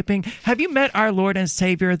tried vaping? Have you met our Lord and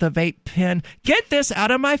Savior, the vape pen? Get this out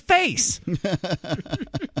of my face.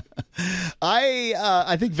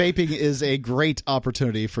 I think vaping is a great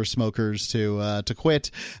opportunity for smokers to quit.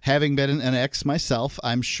 Having been an ex myself,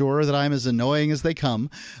 I'm sure that I'm as annoying as they come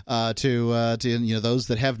to those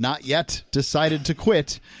that have not yet decided to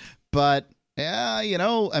quit. But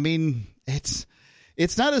I mean, it's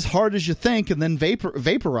not as hard as you think, and then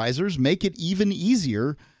vaporizers make it even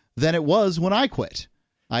easier than it was when I quit.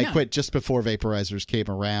 I quit just before vaporizers came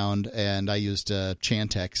around, and I used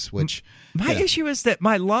Chantix, which... My issue is that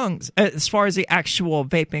my lungs, as far as the actual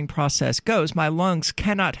vaping process goes, my lungs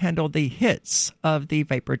cannot handle the hits of the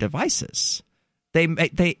vapor devices.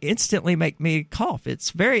 They instantly make me cough.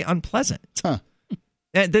 It's very unpleasant. Huh.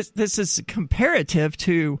 And this is comparative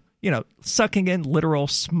to... sucking in literal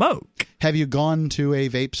smoke. Have you gone to a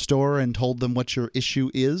vape store and told them what your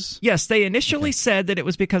issue is? Yes, they initially said that it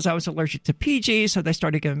was because I was allergic to PG, so they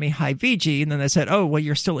started giving me high VG, and then they said, oh, well,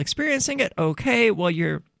 you're still experiencing it? Okay, well,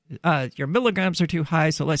 your milligrams are too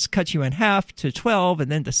high, so let's cut you in half to 12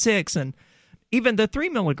 and then to 6, and even the 3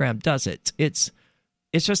 milligram does it. It's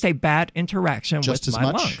just a bad interaction Just with as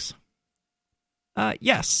my much? lungs.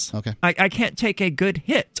 Yes. Okay. I can't take a good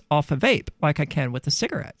hit off a vape like I can with a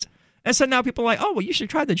cigarette. And so now people are like, oh, well, you should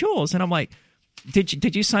try the Juuls. And I'm like,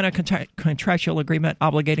 did you sign a contractual agreement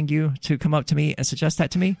obligating you to come up to me and suggest that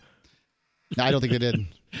to me? No, I don't think they did.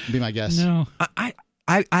 Be my guess. No.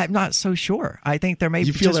 I'm not so sure. I think there may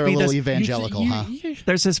You feel just they're be a little this, evangelical, huh?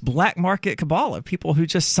 there's this black market cabal of people who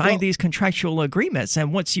just sign these contractual agreements,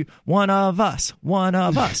 and once you one of us,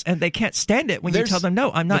 and they can't stand it when you tell them,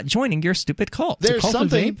 no, I'm not joining your stupid cult. There's cult of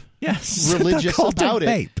something vape? Yes, religious the cult of about it,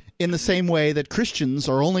 vape. in the same way that Christians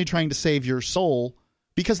are only trying to save your soul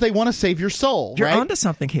because they want to save your soul. You're right? onto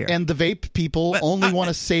something here. And the vape people only want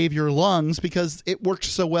to save your lungs because it works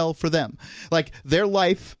so well for them. Like their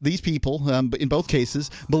life, these people, in both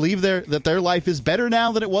cases, believe that their life is better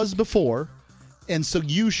now than it was before, And so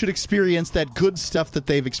you should experience that good stuff that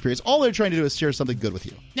they've experienced. All they're trying to do is share something good with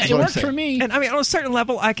you. Yeah, it worked for me. And I mean, on a certain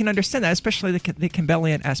level, I can understand that, especially the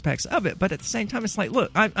Campbellian aspects of it. But at the same time, it's like,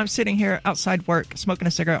 look, I'm sitting here outside work, smoking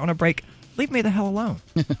a cigarette on a break. Leave me the hell alone.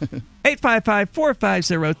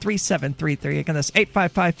 855-450-3733. Again, that's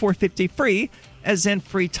 855-450-FREE, as in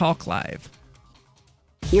Free Talk Live.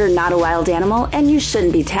 You're not a wild animal, and you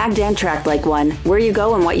shouldn't be tagged and tracked like one. Where you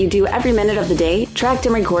go and what you do every minute of the day, tracked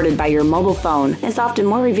and recorded by your mobile phone, is often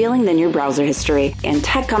more revealing than your browser history. And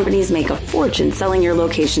tech companies make a fortune selling your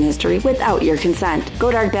location history without your consent.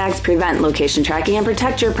 GoDark bags prevent location tracking and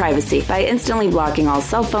protect your privacy by instantly blocking all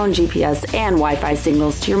cell phone, GPS, and Wi-Fi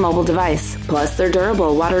signals to your mobile device. Plus, they're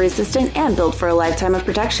durable, water-resistant, and built for a lifetime of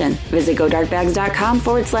protection. Visit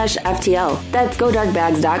GoDarkbags.com/FTL. That's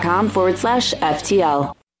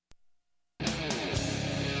GoDarkbags.com/FTL.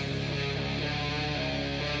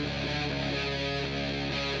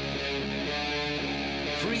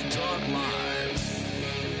 Free Talk Live.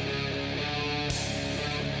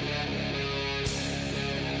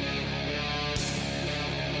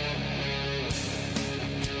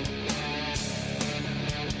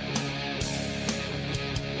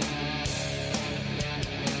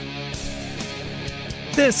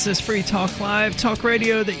 This is Free Talk Live, talk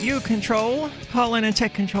radio that you control. Call in and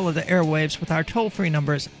take control of the airwaves with our toll-free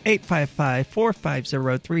numbers,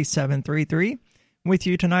 855-450-3733. With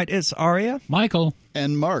you tonight is Aria, Michael,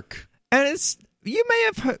 and Mark. And you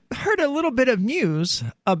may have heard a little bit of news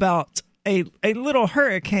about a little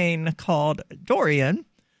hurricane called Dorian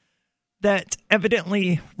that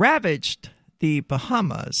evidently ravaged the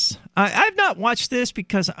Bahamas. I've not watched this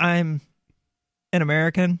because I'm an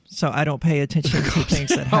American, so I don't pay attention to things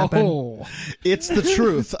that happen. Oh. It's the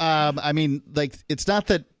truth. I mean, like, it's not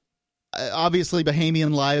that obviously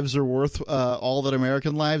Bahamian lives are worth all that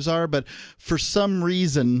American lives are, but for some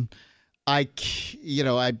reason, just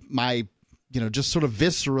sort of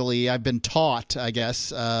viscerally, I've been taught, I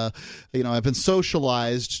guess, I've been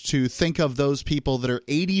socialized to think of those people that are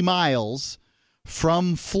 80 miles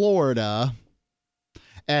from Florida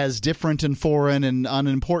as different and foreign and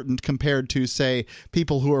unimportant compared to, say,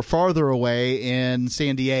 people who are farther away in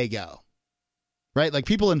San Diego. Right? Like,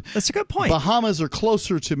 people in That's a good point. Bahamas are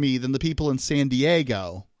closer to me than the people in San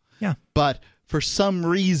Diego. Yeah. But for some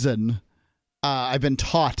reason, I've been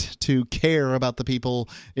taught to care about the people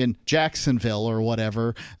in Jacksonville or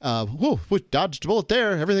whatever. We dodged a bullet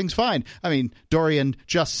there. Everything's fine. I mean, Dorian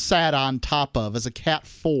just sat on top of, as a Cat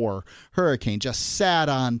 4 hurricane, just sat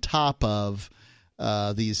on top of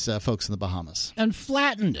these folks in the Bahamas. And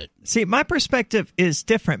flattened it. See, my perspective is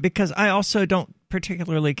different because I also don't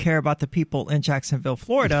particularly care about the people in Jacksonville,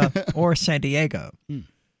 Florida, or San Diego.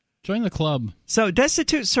 Join the club. So,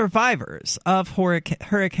 destitute survivors of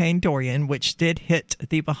Hurricane Dorian, which did hit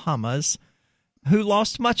the Bahamas, who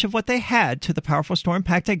lost much of what they had to the powerful storm,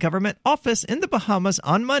 packed a government office in the Bahamas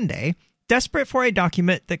on Monday, desperate for a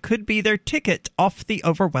document that could be their ticket off the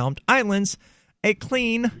overwhelmed islands, a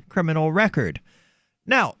clean criminal record.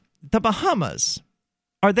 Now, the Bahamas,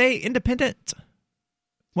 are they independent?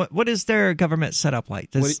 What is their government set up like?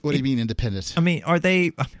 What do you mean independent? I mean, are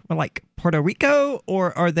they like Puerto Rico,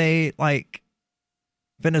 or are they like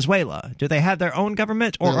Venezuela? Do they have their own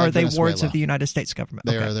government, or are they wards of the United States government?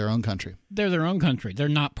 They are their own country. They're their own country. They're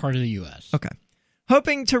not part of the U.S. Okay.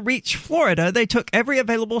 Hoping to reach Florida, they took every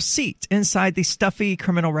available seat inside the stuffy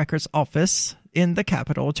criminal records office in the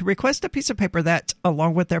capital to request a piece of paper that,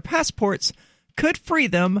 along with their passports, could free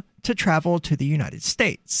them to travel to the United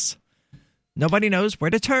States. Nobody knows where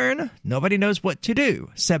to turn. Nobody knows what to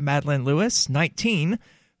do, said Madeline Lewis, 19,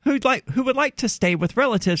 who would like to stay with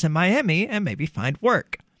relatives in Miami and maybe find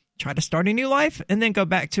work, try to start a new life, and then go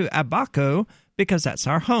back to Abaco because that's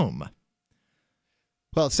our home.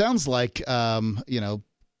 Well, it sounds like,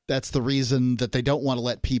 that's the reason that they don't want to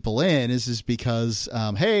let people in is because,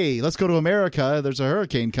 hey, let's go to America. There's a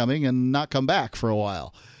hurricane coming, and not come back for a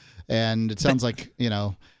while. And it sounds like,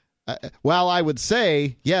 while I would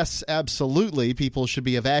say, yes, absolutely, people should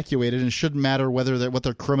be evacuated, and it shouldn't matter what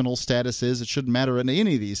their criminal status is. It shouldn't matter in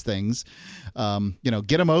any of these things.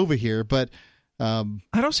 Get them over here. But I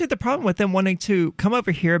don't see the problem with them wanting to come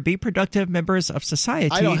over here, be productive members of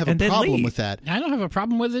society. I don't have a problem leave. with that. I don't have a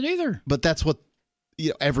problem with it either. But that's what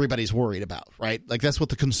everybody's worried about, right? Like, that's what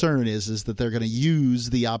the concern is that they're going to use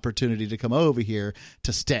the opportunity to come over here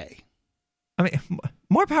to stay. I mean,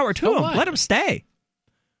 more power to them. What? Let them stay.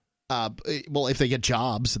 Well, if they get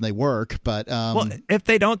jobs and they work, but well, if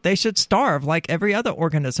they don't, they should starve like every other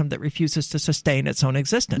organism that refuses to sustain its own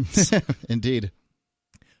existence. Indeed.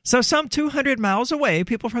 So some 200 miles away,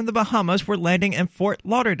 people from the Bahamas were landing in Fort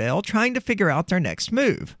Lauderdale trying to figure out their next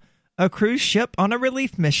move. A cruise ship on a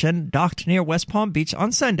relief mission docked near West Palm Beach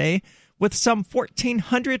on Sunday with some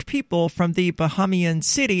 1,400 people from the Bahamian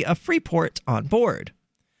city of Freeport on board.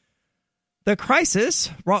 The crisis,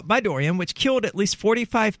 wrought by Dorian, which killed at least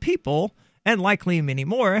 45 people, and likely many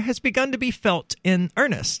more, has begun to be felt in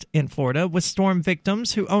earnest in Florida, with storm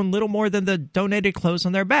victims who own little more than the donated clothes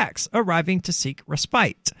on their backs arriving to seek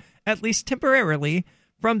respite, at least temporarily,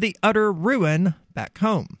 from the utter ruin back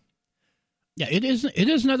home. Yeah, it is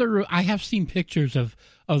another. I have seen pictures of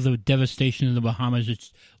the devastation in the Bahamas.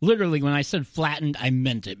 It's literally, when I said flattened, I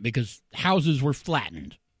meant it, because houses were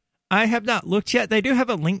flattened. I have not looked yet. They do have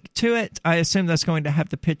a link to it. I assume that's going to have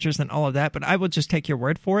the pictures and all of that, but I will just take your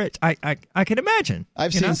word for it. I can imagine.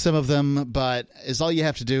 I've seen some of them, but all you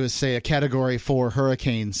have to do is say a Category 4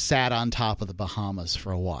 hurricane sat on top of the Bahamas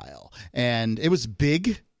for a while. And it was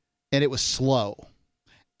big, and it was slow.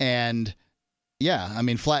 And, yeah, I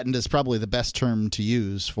mean, flattened is probably the best term to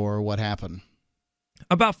use for what happened.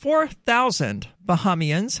 About 4,000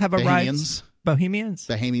 Bahamians have arrived. Bohemians?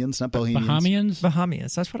 Bahamians, not Bohemians.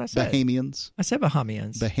 Bahamians, that's what I said. Bahamians. I said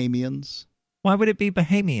Bahamians. Bahamians. Why would it be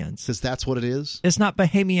Bahamians? Because that's what it is. It's not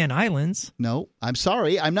Bahamian Islands. No, I'm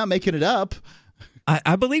sorry. I'm not making it up.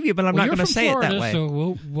 I believe you, but I'm not going to say Florida, it that way.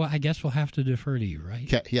 So I guess we'll have to defer to you, right?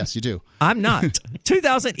 Okay, yes, you do. I'm not.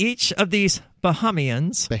 2,000 each of these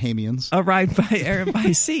Bahamians arrived by air and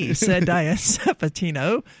by sea, said Diane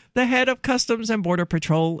Sabatino, the head of Customs and Border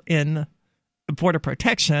Patrol in Border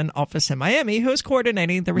Protection Office in Miami, who is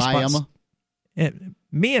coordinating the response.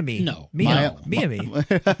 Miami. No. Miami.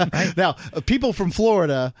 Right? Now, people from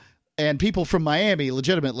Florida and people from Miami,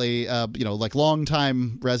 legitimately, like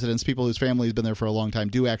longtime residents, people whose family has been there for a long time,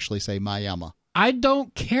 do actually say Miami. I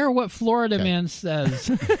don't care what Florida man says.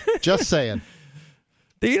 Just saying.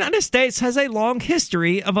 The United States has a long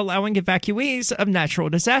history of allowing evacuees of natural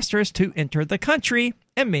disasters to enter the country,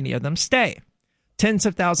 and many of them stay. Tens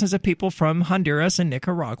of thousands of people from Honduras and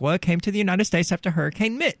Nicaragua came to the United States after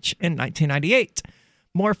Hurricane Mitch in 1998.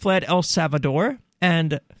 More fled El Salvador,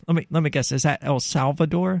 and let me guess, is that El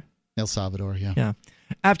Salvador? El Salvador, yeah. Yeah.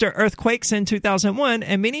 After earthquakes in 2001,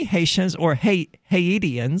 and many Haitians or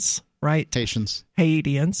Haitians, right?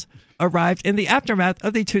 Haitians arrived in the aftermath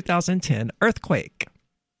of the 2010 earthquake.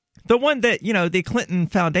 The one that, the Clinton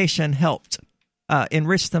Foundation helped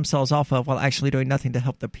enrich themselves off of while actually doing nothing to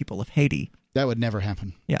help the people of Haiti. That would never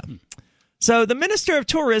happen. Yeah. So the Minister of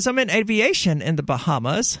Tourism and Aviation in the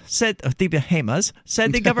Bahamas said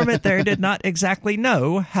the government there did not exactly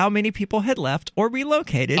know how many people had left or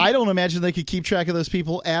relocated. I don't imagine they could keep track of those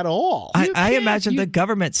people at all. I imagine the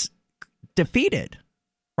government's defeated,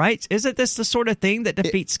 right? Isn't this the sort of thing that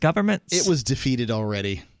defeats governments? It was defeated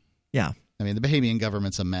already. Yeah. I mean, the Bahamian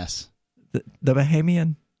government's a mess. The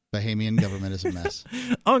Bahamian government is a mess.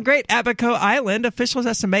 On Great Abaco Island, officials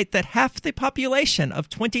estimate that half the population of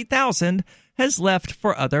 20,000 has left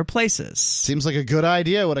for other places. Seems like a good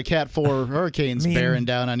idea when a Cat 4 hurricane's bearing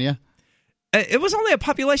down on you. It was only a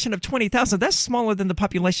population of 20,000. That's smaller than the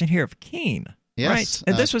population here of Keene. Yes. Right?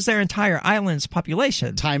 And this was their entire island's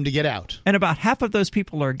population. Time to get out. And about half of those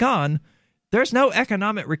people are gone. There's no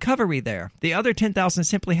economic recovery there. The other 10,000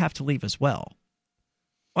 simply have to leave as well.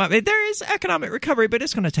 Well, I mean, there is economic recovery, but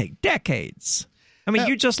it's going to take decades. I mean,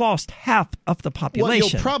 you just lost half of the population.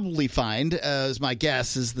 What you'll probably find, as my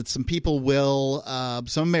guess, is that some people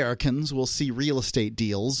some Americans will see real estate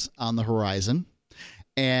deals on the horizon,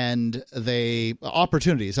 and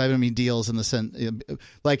opportunities. I don't mean deals in the sense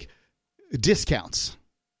like discounts,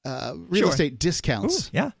 real estate discounts.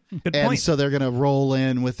 Ooh, yeah, good and point. So they're going to roll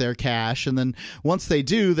in with their cash, and then once they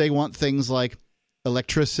do, they want things like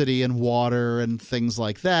electricity and water and things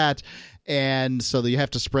like that, and so you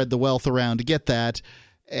have to spread the wealth around to get that,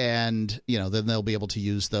 and then they'll be able to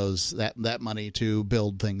use that money to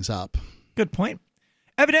build things up. Good point.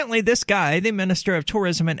 Evidently, this guy, the Minister of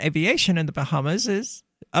Tourism and Aviation in the Bahamas, is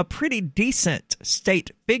a pretty decent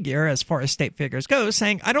state figure as far as state figures go,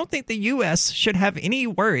 saying, I don't think the U.S. should have any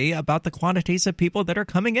worry about the quantities of people that are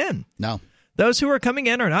coming in. No. Those who are coming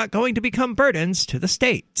in are not going to become burdens to the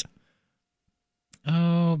state.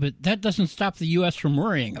 Oh, but that doesn't stop the U.S. from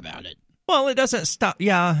worrying about it. Well, it doesn't stop,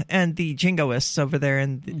 yeah, and the jingoists over there,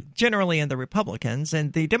 and generally in the Republicans,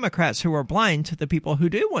 and the Democrats who are blind to the people who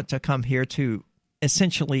do want to come here to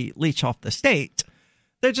essentially leech off the state.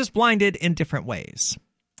 They're just blinded in different ways.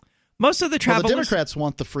 Most of the travelers... Well, the Democrats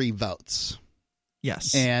want the free votes.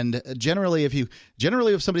 Yes. And generally,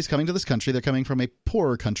 if somebody's coming to this country, they're coming from a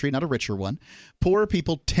poorer country, not a richer one. Poorer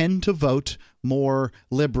people tend to vote more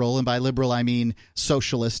liberal, and by liberal I mean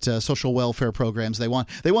socialist, social welfare programs. They want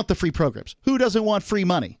the free programs. Who doesn't want free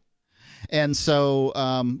money? And so,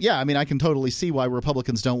 I can totally see why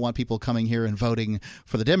Republicans don't want people coming here and voting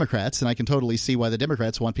for the Democrats, and I can totally see why the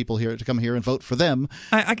Democrats want people here to come here and vote for them.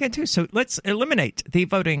 I can too. So let's eliminate the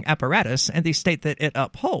voting apparatus and the state that it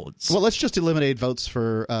upholds. Well, let's just eliminate votes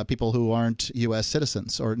for people who aren't U.S.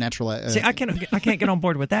 citizens or naturalized. See, I can't get on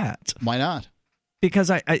board with that. Why not?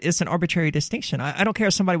 Because it's an arbitrary distinction. I don't care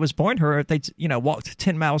if somebody was born here, or if they walked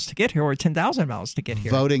 10 miles to get here or 10,000 miles to get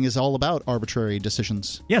here. Voting is all about arbitrary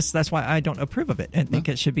decisions. Yes, that's why I don't approve of it and think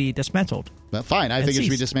it should be dismantled. Well, fine, I think it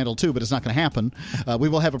should be dismantled too, but it's not going to happen. We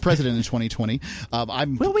will have a president in 2020.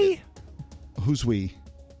 Will we? Who's we?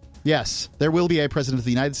 Yes, there will be a president of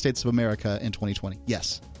the United States of America in 2020.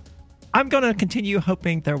 Yes. I'm going to continue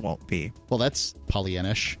hoping there won't be. Well, that's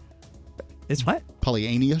Pollyannish. It's what?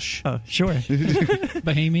 Pollyannish. Oh, sure.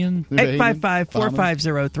 Bahamian.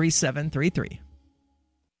 855-450-3733.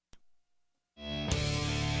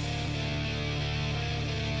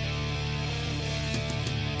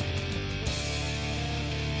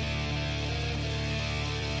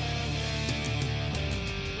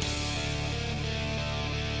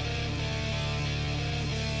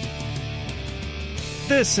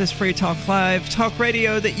 This is Free Talk Live, talk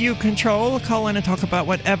radio that you control. Call in and talk about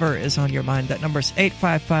whatever is on your mind. That number's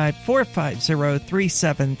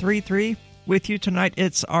 855-450-3733. With you tonight,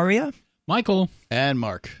 it's Aria, Michael, and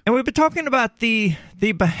Mark. And we've been talking about the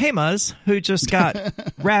Bahamas, who just got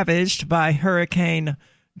ravaged by Hurricane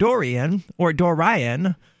Dorian, or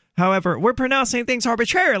Dorian. However, we're pronouncing things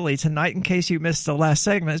arbitrarily tonight, in case you missed the last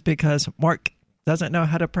segment, because Mark doesn't know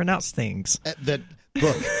how to pronounce things.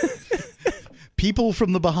 Look. People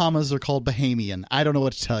from the Bahamas are called Bahamian. I don't know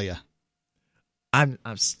what to tell you. I'm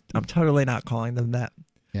totally not calling them that.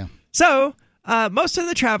 Yeah. So most of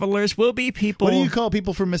the travelers will be people. What do you call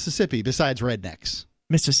people from Mississippi besides rednecks?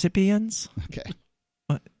 Mississippians. Okay.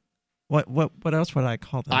 What else would I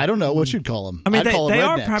call them? I don't know what you'd call them. I mean, they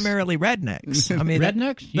are primarily rednecks. I mean,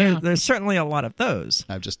 rednecks. Yeah. There's certainly a lot of those.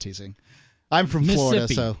 I'm just teasing. I'm from Florida,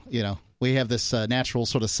 so we have this natural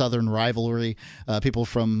sort of southern rivalry. People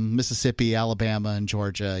from Mississippi, Alabama, and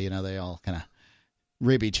Georgia, they all kind of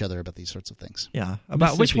rib each other about these sorts of things. Yeah,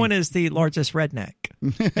 about which one is the largest redneck.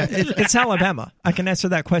 It's Alabama. I can answer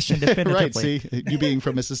that question definitively. Right, see, you being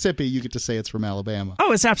from Mississippi, you get to say it's from Alabama.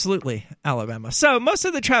 Oh, it's absolutely Alabama. So most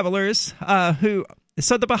of the travelers the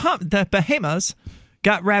Bahamas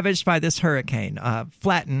got ravaged by this hurricane.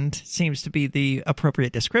 Flattened seems to be the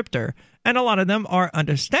appropriate descriptor. And a lot of them are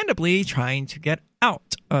understandably trying to get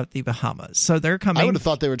out of the Bahamas. So they're coming. I would have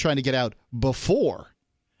thought they were trying to get out before.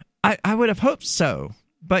 I would have hoped so.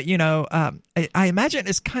 But, I imagine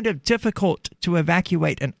it's kind of difficult to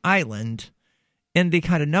evacuate an island in the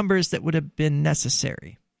kind of numbers that would have been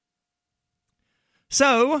necessary.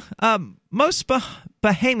 So most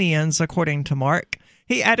Bahamians, according to Mark,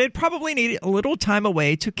 he added, probably need a little time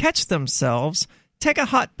away to catch themselves, take a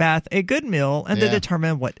hot bath, a good meal, and then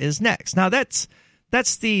determine what is next. Now, that's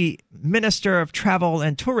the Minister of Travel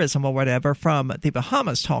and Tourism or whatever from the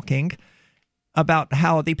Bahamas talking about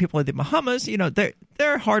how the people of the Bahamas,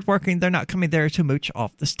 they're hardworking. They're not coming there to mooch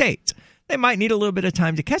off the state. They might need a little bit of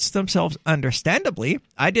time to catch themselves, understandably.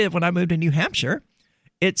 I did when I moved to New Hampshire.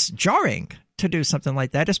 It's jarring to do something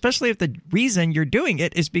like that, especially if the reason you're doing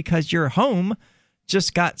it is because your home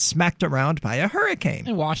just got smacked around by a hurricane.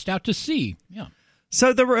 And washed out to sea. Yeah.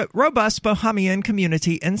 So the robust Bahamian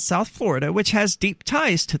community in South Florida, which has deep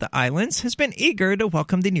ties to the islands, has been eager to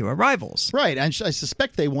welcome the new arrivals. Right. I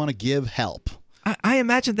suspect they want to give help. I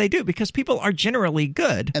imagine they do, because people are generally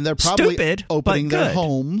good. And they're probably stupid, opening but their good.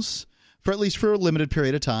 homes for at least for a limited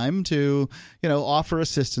period of time to, offer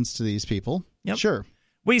assistance to these people. Yep. Sure.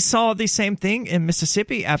 We saw the same thing in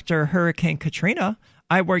Mississippi after Hurricane Katrina.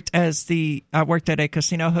 I worked at a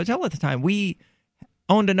casino hotel at the time. We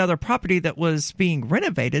owned another property that was being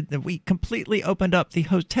renovated, that we completely opened up the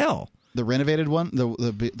hotel. The renovated one,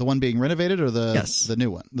 the one being renovated, or Yes. the new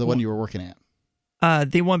one, the one you were working at?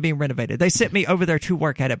 The one being renovated. They sent me over there to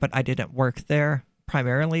work at it, but I didn't work there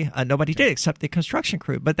primarily. Nobody did except the construction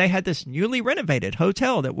crew. But they had this newly renovated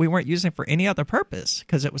hotel that we weren't using for any other purpose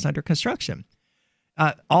because it was under construction.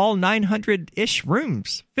 All 900-ish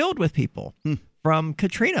rooms filled with people from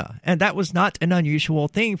Katrina. And that was not an unusual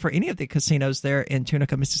thing for any of the casinos there in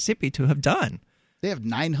Tunica, Mississippi to have done. They have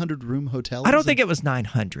 900-room hotels? I don't think it was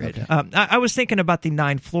 900. Okay. I was thinking about the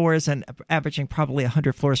 9 floors and averaging probably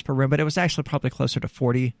 100 floors per room, but it was actually probably closer to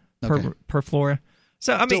 40 per floor.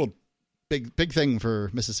 So, I Still mean, a big thing for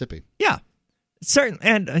Mississippi. Yeah, certain.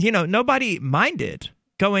 And, nobody minded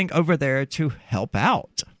going over there to help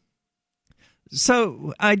out.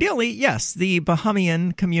 So ideally, yes, the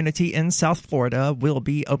Bahamian community in South Florida will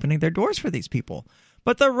be opening their doors for these people.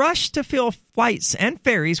 But the rush to fill flights and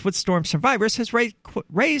ferries with storm survivors has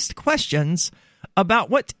raised questions about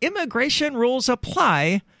what immigration rules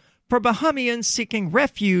apply for Bahamians seeking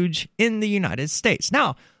refuge in the United States.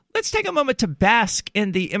 Now, let's take a moment to bask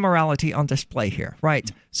in the immorality on display here, right?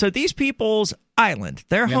 So these people's island,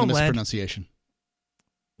 their homeland. And the mispronunciation.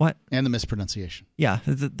 What? And the mispronunciation. Yeah,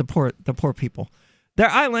 the poor people. Their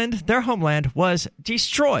island, their homeland, was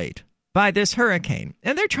destroyed by this hurricane,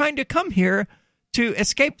 and they're trying to come here to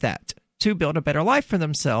escape that, to build a better life for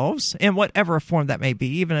themselves in whatever form that may be,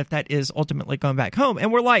 even if that is ultimately going back home.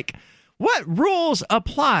 And we're like, what rules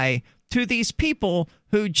apply to these people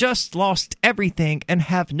who just lost everything and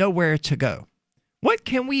have nowhere to go? What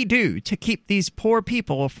can we do to keep these poor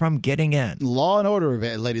people from getting in? Law and order,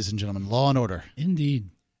 ladies and gentlemen. Law and order. Indeed.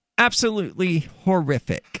 Absolutely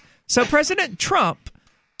horrific. So President Trump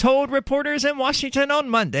told reporters in Washington on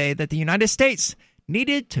Monday that the United States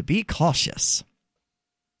needed to be cautious.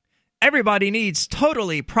 Everybody needs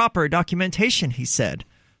totally proper documentation, he said.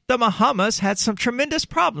 The Bahamas had some tremendous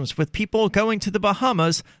problems with people going to the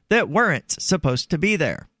Bahamas that weren't supposed to be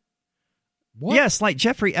there. What? Yes, like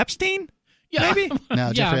Jeffrey Epstein? Yeah. Maybe?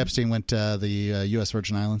 No, Jeffrey Epstein went to the U.S.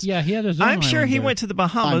 Virgin Islands. Yeah, he had his own I'm sure he there. went to the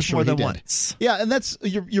Bahamas more than once. Yeah, and that's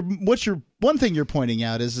one thing you're pointing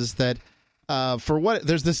out is that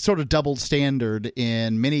there's this sort of double standard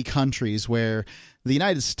in many countries where the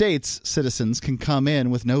United States citizens can come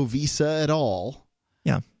in with no visa at all.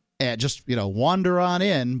 Yeah. And just, wander on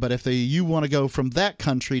in. But if you want to go from that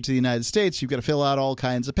country to the United States, you've got to fill out all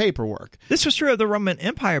kinds of paperwork. This was true of the Roman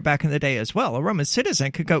Empire back in the day as well. A Roman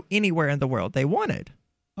citizen could go anywhere in the world they wanted.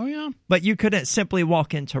 Oh, yeah. But you couldn't simply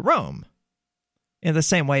walk into Rome in the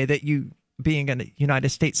same way that you, being a United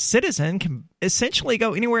States citizen, can essentially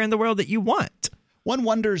go anywhere in the world that you want. One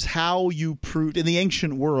wonders how you proved, in the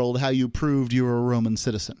ancient world, how you proved you were a Roman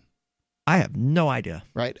citizen. I have no idea.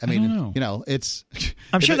 Right? I don't mean, it's...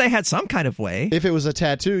 I'm sure they had some kind of way. If it was a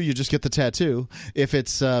tattoo, you just get the tattoo. If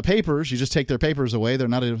it's papers, you just take their papers away. They're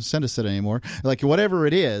not a citizen anymore. Like, whatever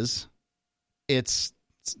it is, it's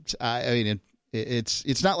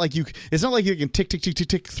not like you can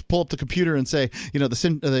tick, pull up the computer and say,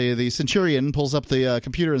 the centurion pulls up the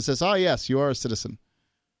computer and says, "Oh, yes, you are a citizen."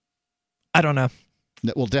 I don't know.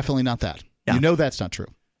 Well, definitely not that. Yeah. That's not true.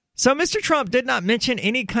 So Mr. Trump did not mention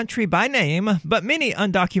any country by name, but many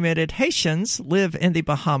undocumented Haitians live in the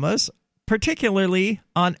Bahamas, particularly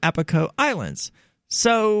on Abaco Islands.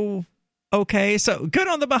 So good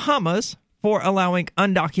on the Bahamas for allowing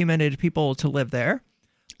undocumented people to live there.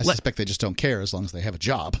 I suspect they just don't care as long as they have a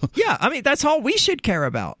job. Yeah, I mean, that's all we should care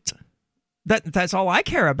about. That's all I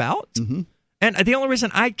care about. Mm-hmm. And the only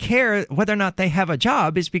reason I care whether or not they have a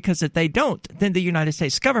job is because if they don't, then the United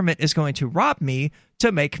States government is going to rob me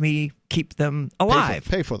to make me keep them alive.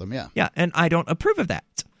 Pay for them, yeah. Yeah, and I don't approve of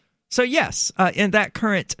that. So yes, in that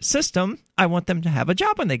current system, I want them to have a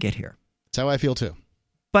job when they get here. That's how I feel too.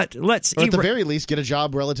 But or at the very least, get a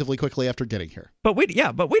job relatively quickly after getting here. But we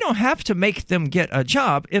don't have to make them get a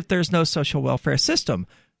job if there's no social welfare system.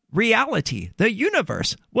 Reality, the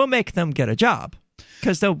universe, will make them get a job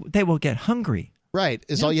because they will get hungry. Right.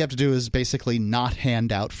 All you have to do is basically not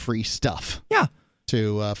hand out free stuff. Yeah.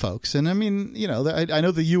 To folks. And I mean, I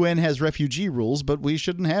know the UN has refugee rules, but we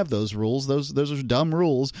shouldn't have those rules. Those are dumb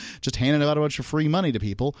rules. Just handing out a bunch of free money to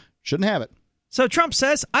people. Shouldn't have it. So Trump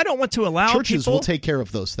says, I don't want to allow churches will take care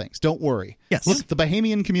of those things. Don't worry. Yes. Look, the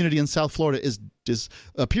Bahamian community in South Florida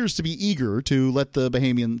appears to be eager to let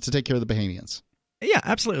to take care of the Bahamians. Yeah,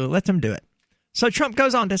 absolutely. Let them do it. So Trump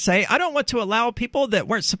goes on to say, I don't want to allow people that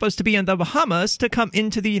weren't supposed to be in the Bahamas to come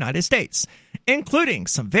into the United States, including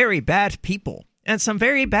some very bad people and some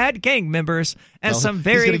very bad gang members and some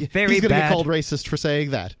very He's going to get called racist for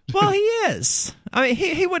saying that. Well, he is. I mean,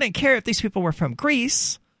 he wouldn't care if these people were from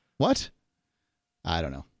Greece. What? I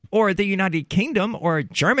don't know. Or the United Kingdom or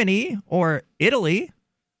Germany or Italy.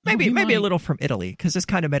 Maybe a little from Italy because it's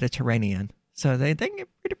kind of Mediterranean. So they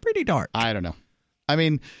get pretty dark. I don't know. I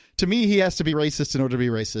mean, to me, he has to be racist in order to be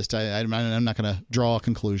racist. I'm not going to draw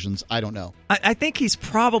conclusions. I don't know. I think he's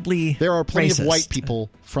probably There are plenty racist. of white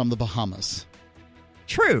people from the Bahamas.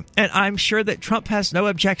 True. And I'm sure that Trump has no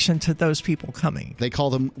objection to those people coming. They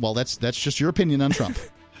call them, well, that's just your opinion on Trump.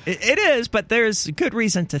 It is, but there's good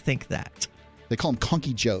reason to think that. They call them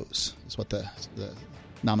Conky Joes, is what the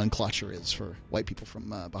nomenclature is for white people from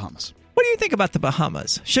Bahamas. What do you think about the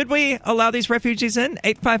Bahamas? Should we allow these refugees in?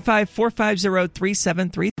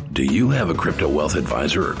 855-450-3733. Do you have a crypto wealth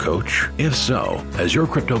advisor or coach? If so, has your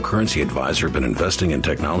cryptocurrency advisor been investing in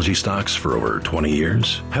technology stocks for over 20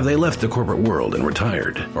 years? Have they left the corporate world and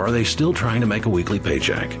retired? Or are they still trying to make a weekly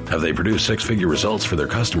paycheck? Have they produced six-figure results for their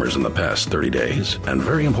customers in the past 30 days? And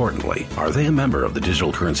very importantly, are they a member of the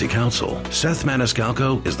Digital Currency Council? Seth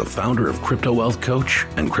Maniscalco is the founder of Crypto Wealth Coach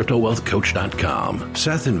and CryptoWealthCoach.com.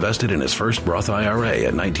 Seth invested in his first Roth IRA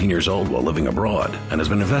at 19 years old while living abroad and has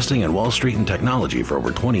been investing in Wall Street and technology for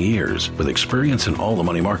over 20 years with experience in all the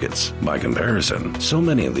money markets. By comparison, so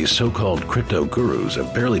many of these so-called crypto gurus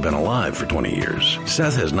have barely been alive for 20 years.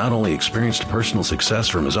 Seth has not only experienced personal success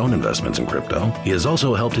from his own investments in crypto, he has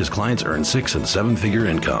also helped his clients earn 6- and 7-figure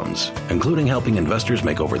incomes, including helping investors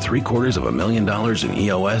make over $750,000 in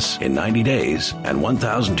EOS in 90 days and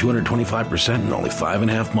 1,225% in only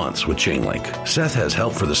 5.5 months with Chainlink. Seth has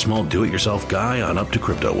help for the small do-it-yourself guy on up to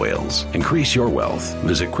crypto whales. Increase your wealth.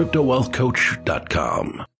 Visit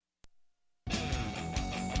CryptoWealthCoach.com.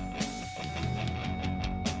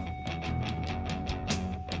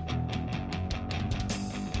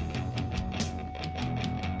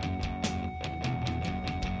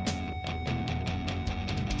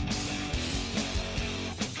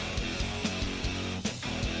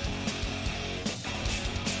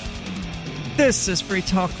 This is Free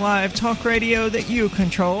Talk Live, talk radio that you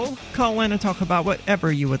control. Call in and talk about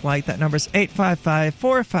whatever you would like. That number's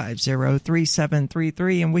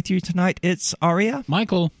 855-450-3733. And with you tonight, it's Aria,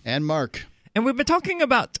 Michael, and Mark. And we've been talking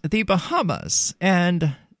about the Bahamas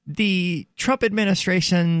and the Trump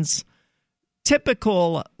administration's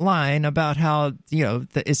typical line about how,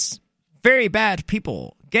 it's very bad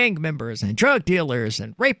people, gang members and drug dealers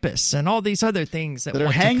and rapists and all these other things that are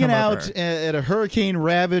want hanging to come out over. at a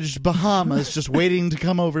hurricane-ravaged Bahamas, just waiting to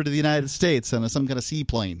come over to the United States on some kind of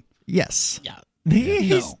seaplane. Yes. Yeah.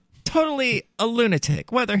 He's totally a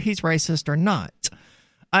lunatic, whether he's racist or not.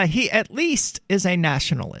 He at least is a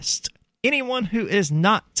nationalist. Anyone who is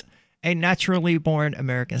not a naturally born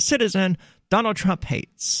American citizen, Donald Trump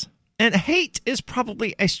hates. And hate is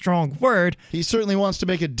probably a strong word. He certainly wants to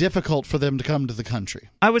make it difficult for them to come to the country.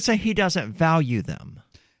 I would say he doesn't value them.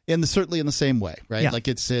 Certainly in the same way, right? Yeah. Like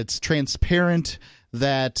it's transparent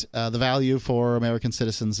that the value for American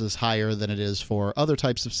citizens is higher than it is for other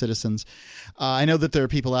types of citizens. I know that there are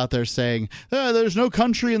people out there saying, there's no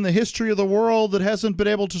country in the history of the world that hasn't been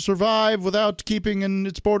able to survive without keeping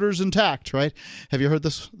its borders intact, right? Have you heard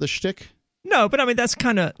this shtick? No, but I mean, that's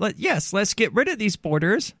kind of, yes, let's get rid of these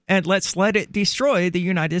borders and let's let it destroy the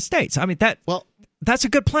United States. I mean, that's a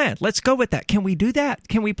good plan. Let's go with that. Can we do that?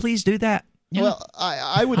 Can we please do that? Yeah. Well,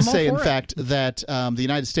 I would say, in fact, that the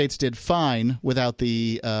United States did fine without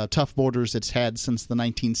the tough borders it's had since the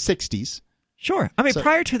 1960s. Sure. I mean,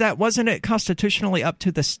 prior to that, wasn't it constitutionally up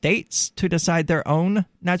to the states to decide their own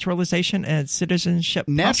naturalization and citizenship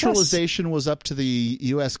process? Naturalization was up to the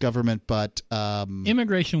U.S. government, but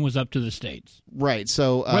immigration was up to the states. Right.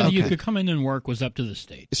 So whether you could come in and work was up to the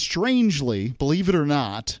states. Strangely, believe it or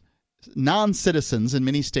not, non-citizens in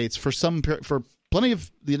many states for plenty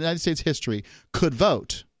of the United States history could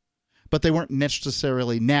vote, but they weren't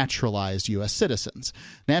necessarily naturalized U.S. citizens.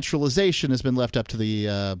 Naturalization has been left up to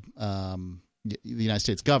the United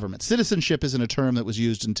States government. Citizenship isn't a term that was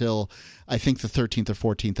used until I think the 13th or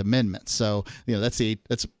 14th Amendment. So that's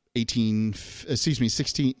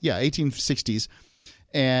 1860s,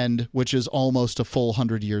 and which is almost a full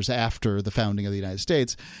 100 years after the founding of the United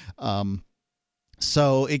States.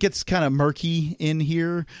 So it gets kind of murky in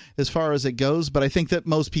here as far as it goes, but I think that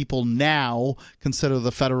most people now consider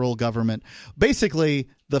the federal government, basically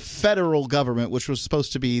the federal government, which was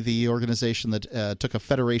supposed to be the organization that took a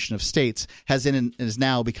federation of states, has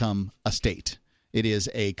now become a state. It is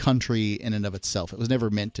a country in and of itself. It was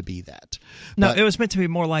never meant to be that. No, it was meant to be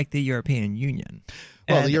more like the European Union.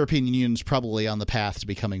 Well, the European Union is probably on the path to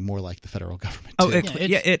becoming more like the federal government, too.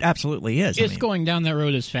 It absolutely is. It's going down that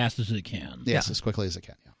road as fast as it can. Yes, as quickly as it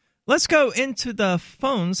can, yeah. Let's go into the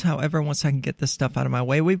phones, however, once I can get this stuff out of my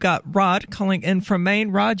way. We've got Rod calling in from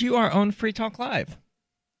Maine. Rod, you are on Free Talk Live.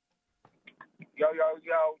 Yo,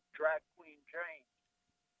 drag queen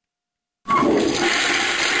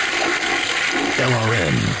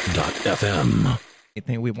LRN.FM.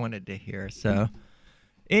 Anything we wanted to hear, so...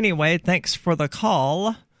 Anyway, thanks for the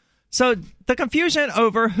call. So the confusion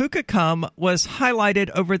over who could come was highlighted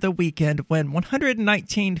over the weekend when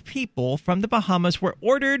 119 people from the Bahamas were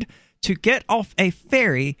ordered to get off a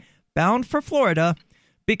ferry bound for Florida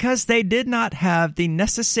because they did not have the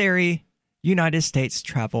necessary United States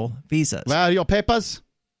travel visas. Well, your papers?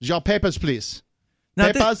 Your papers, please.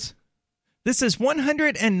 Now, papers? This is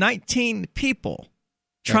 119 people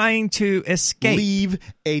trying to escape. Leave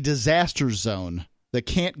a disaster zone. that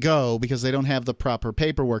can't go because they don't have the proper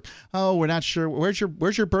paperwork. Oh, we're not sure. Where's your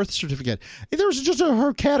birth certificate? There was just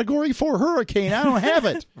her Category 4 hurricane. I don't have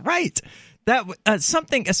it. Right. That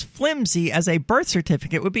something as flimsy as a birth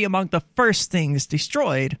certificate would be among the first things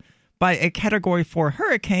destroyed by a Category 4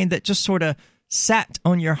 hurricane that just sort of sat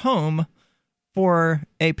on your home for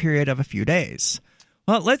a period of a few days.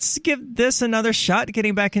 Well, let's give this another shot,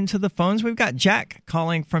 getting back into the phones. We've got Jack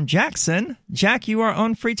calling from Jackson. Jack, you are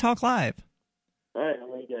on Free Talk Live. Hi,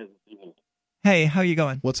 how are you guys this evening? Hey, how you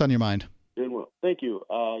going? What's on your mind? Doing well. Thank you.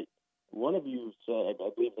 One of you said, I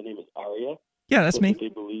believe the name is Arya. Yeah, that's me. They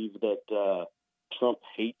believe that Trump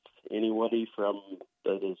hates anybody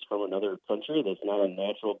that is from another country that's not a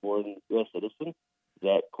natural-born U.S. citizen.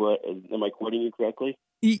 Am I quoting you correctly?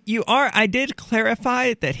 You are. I did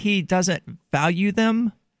clarify that he doesn't value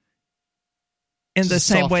them in the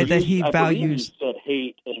same way that he values. You said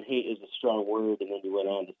hate, and hate is a strong word, and then you went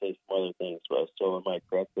on to say some other things. So am I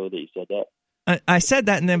correct, though, that you said that? I said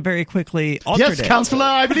that and then very quickly altered it. Yes, Counselor,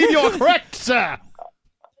 I believe you're correct, sir.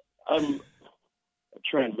 I'm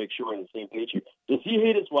trying to make sure we're on the same page here. Does he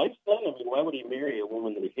hate his wife, then? I mean, why would he marry a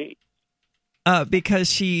woman that he hates? Because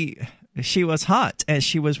she was hot, and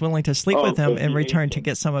she was willing to sleep with him in return to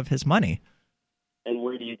get some of his money. And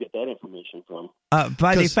where do you get that information from?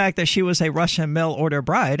 By the fact that she was a Russian mail-order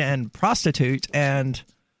bride and prostitute and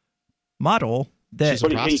model. She's a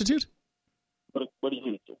prostitute? What do you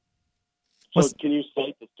hate? So can you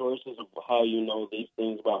cite the sources of how you know these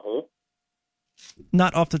things about her?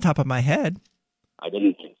 Not off the top of my head. I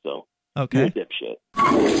didn't think so. Okay. You're a dipshit.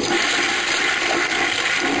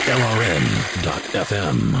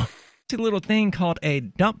 LRN.FM. It's a little thing called a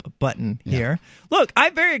dump button here. Look, I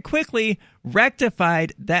very quickly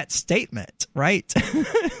rectified that statement, right?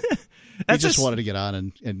 I just wanted to get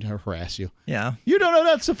on and harass you. Yeah. You don't know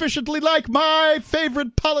that sufficiently like my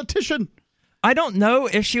favorite politician. I don't know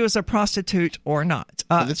if she was a prostitute or not.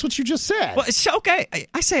 That's what you just said. Well, it's okay.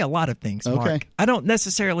 I say a lot of things, Mark. Okay. I don't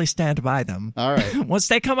necessarily stand by them. All right. Once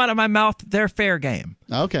they come out of my mouth, they're fair game.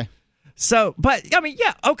 Okay. So, but I mean,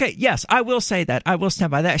 yeah, okay, yes, I will say that. I will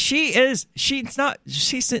stand by that. She was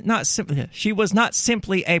not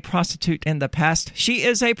simply a prostitute in the past. She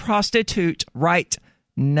is a prostitute right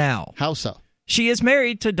now. How so? She is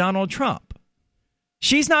married to Donald Trump.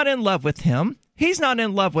 She's not in love with him. He's not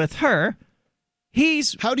in love with her.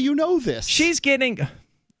 How do you know this? She's getting...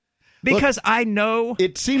 Because look, I know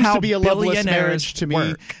it seems to be a loveless marriage to me,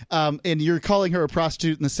 work. And you're calling her a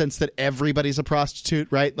prostitute in the sense that everybody's a prostitute,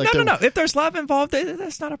 right? Like no. If there's love involved,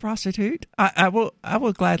 that's not a prostitute. I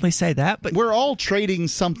will gladly say that. But we're all trading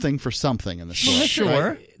something for something in this world. Sure,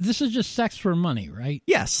 right? This is just sex for money, right?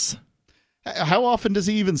 Yes. How often does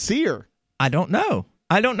he even see her? I don't know.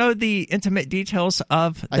 I don't know the intimate details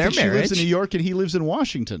of their marriage. She lives in New York and he lives in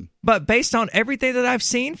Washington. But based on everything that I've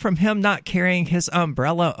seen, from him not carrying his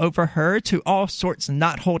umbrella over her to all sorts of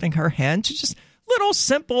not holding her hand to just little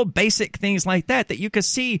simple basic things like that you could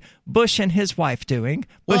see Bush and his wife doing,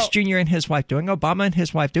 Bush Jr. and his wife doing, Obama and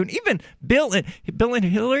his wife doing, even Bill and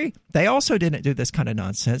Hillary, they also didn't do this kind of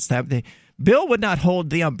nonsense. Bill would not hold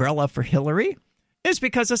the umbrella for Hillary. It's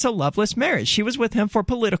because it's a loveless marriage. She was with him for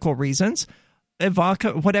political reasons.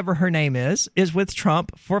 Ivanka, whatever her name is with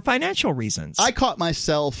Trump for financial reasons. I caught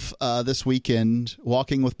myself this weekend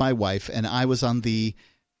walking with my wife, and I was on the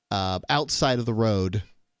outside of the road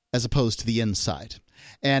as opposed to the inside.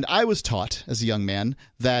 And I was taught as a young man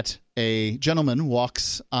that a gentleman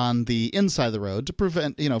walks on the inside of the road to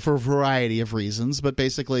prevent, for a variety of reasons, but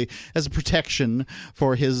basically as a protection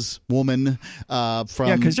for his woman from...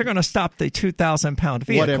 Yeah, because you're going to stop the 2,000-pound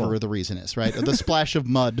vehicle. Whatever the reason is, right? The splash of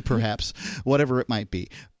mud, perhaps, whatever it might be.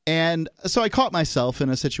 And so I caught myself in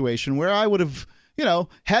a situation where I would have...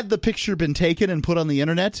 had the picture been taken and put on the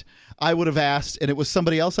internet, I would have asked, and it was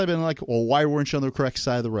somebody else, I'd been like, well, why weren't you on the correct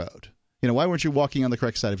side of the road? Why weren't you walking on the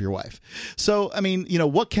correct side of your wife? So, I mean,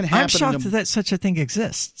 what can happen? I'm shocked that such a thing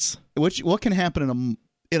exists. What can happen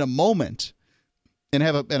in a moment and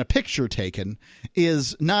have a picture taken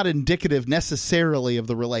is not indicative necessarily of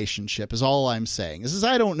the relationship, is all I'm saying. This is,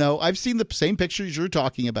 I don't know. I've seen the same pictures you're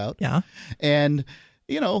talking about. Yeah. And,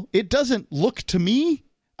 it doesn't look to me.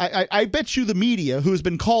 I bet you the media, who has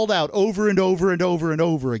been called out over and over and over and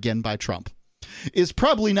over again by Trump, is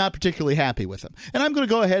probably not particularly happy with him. And I'm going to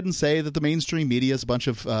go ahead and say that the mainstream media is a bunch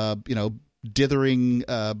of, dithering,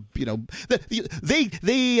 they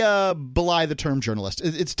belie the term journalist.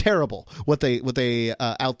 It's terrible what they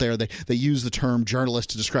out there. They use the term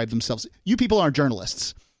journalist to describe themselves. You people aren't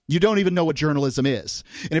journalists. You don't even know what journalism is.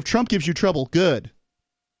 And if Trump gives you trouble, good.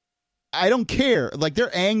 I don't care. Like,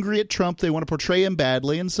 they're angry at Trump. They want to portray him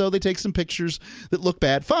badly, and so they take some pictures that look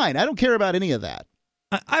bad. Fine. I don't care about any of that.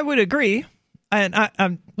 I would agree. And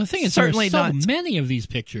I'm the thing is, certainly there are so not many of these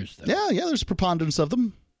pictures, though. Yeah, there's preponderance of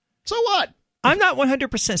them. So what? I'm not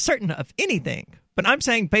 100% certain of anything, but I'm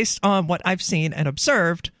saying based on what I've seen and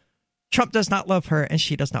observed, Trump does not love her and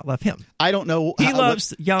she does not love him. I don't know. He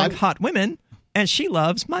loves young, hot women, and she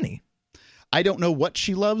loves money. I don't know what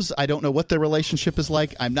she loves. I don't know what their relationship is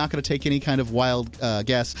like. I'm not going to take any kind of wild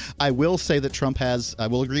guess. I will say that I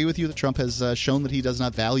will agree with you that Trump has shown that he does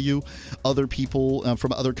not value other people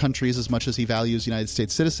from other countries as much as he values United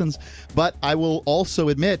States citizens. But I will also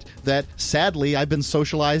admit that, sadly, I've been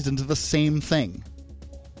socialized into the same thing.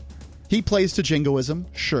 He plays to jingoism,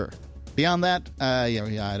 sure. Beyond that, I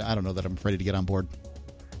don't know that I'm ready to get on board.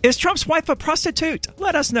 Is Trump's wife a prostitute?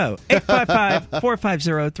 Let us know.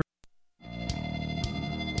 855-4503.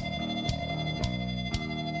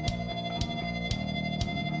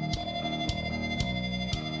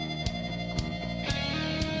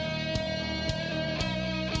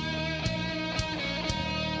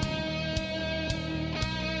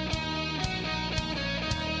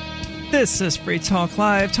 This is Free Talk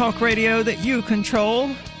Live, talk radio that you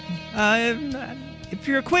control. If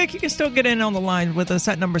you're quick, you can still get in on the line with us.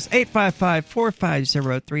 That number's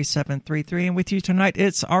 855-450-3733. And with you tonight,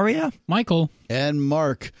 it's Aria, Michael, and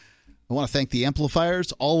Mark. I want to thank the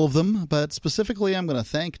amplifiers, all of them, but specifically I'm going to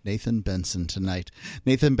thank Nathan Benson tonight.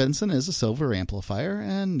 Nathan Benson is a silver amplifier,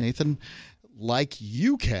 and Nathan, like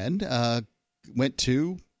you can, went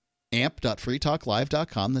to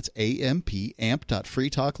amp.freetalklive.com. That's AMP,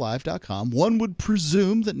 amp.freetalklive.com. One would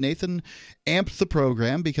presume that Nathan amped the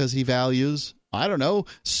program because he values, I don't know,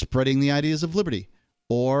 spreading the ideas of liberty,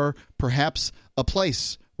 or perhaps a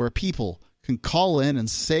place where people can call in and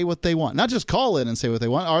say what they want. Not just call in and say what they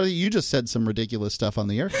want. Arlie, you just said some ridiculous stuff on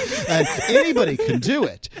the air. And anybody can do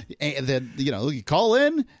it. And then, you call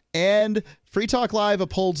in, and Free Talk Live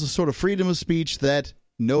upholds a sort of freedom of speech that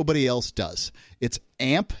nobody else does. It's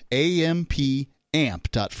amp, A-M-P,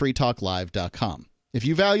 amp.freetalklive.com. If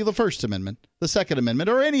you value the First Amendment, the Second Amendment,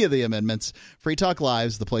 or any of the amendments, Free Talk Live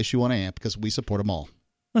is the place you want to amp because we support them all.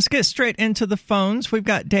 Let's get straight into the phones. We've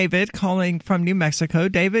got David calling from New Mexico.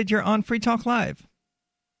 David, you're on Free Talk Live.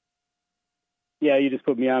 Yeah, you just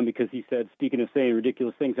put me on because he said, speaking of saying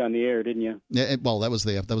ridiculous things on the air, didn't you? Yeah, that was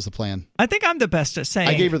the plan. I think I'm the best at saying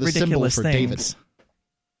I gave her the ridiculous symbol for things. David.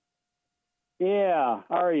 Yeah,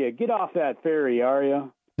 Arya, get off that ferry,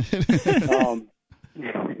 Arya.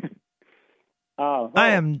 I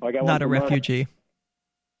am not a refugee.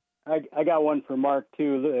 I got one for Mark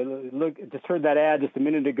too. Look, just heard that ad just a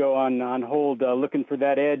minute ago on hold, looking for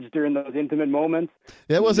that edge during those intimate moments.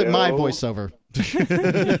 That wasn't my voiceover,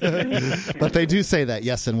 but they do say that.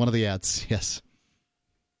 Yes, in one of the ads. Yes.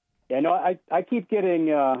 Yeah, no, I keep getting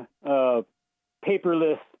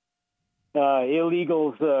paperless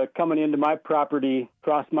illegals coming into my property,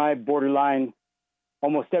 across my borderline,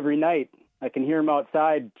 almost every night. I can hear them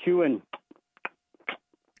outside chewing.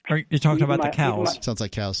 You're talking about the cows. Sounds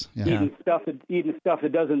like cows. Yeah. Eating stuff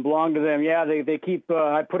that doesn't belong to them. Yeah, they keep.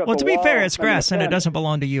 I put up. Well, to be fair, it's grass and it doesn't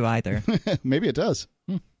belong to you either. Maybe it does.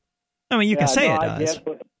 I mean, you can say it does.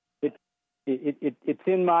 It's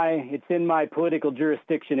in my political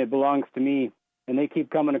jurisdiction. It belongs to me, and they keep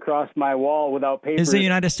coming across my wall without papers. Is the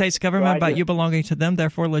United States government by you belonging to them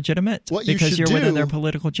therefore legitimate? What because you you're within do their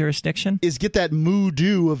political jurisdiction? Is get that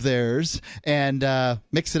moo-doo of theirs and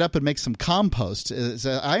mix it up and make some compost. As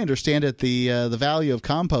I understand it, the value of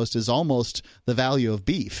compost is almost the value of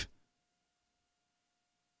beef.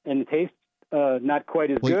 And it tastes not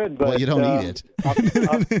quite as good, but you don't eat it. I'll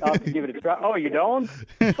give it a try. Oh, you don't?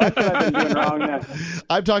 That's what I've been doing wrong then.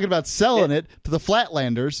 I'm talking about selling it to the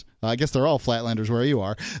Flatlanders. I guess they're all Flatlanders where you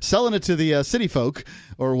are. Selling it to the city folk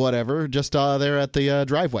or whatever, just there at the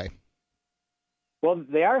driveway. Well,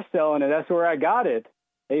 they are selling it. That's where I got it.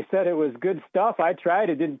 They said it was good stuff. I tried.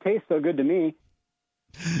 It didn't taste so good to me.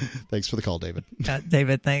 Thanks for the call, David.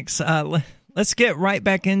 David, thanks. Let's get right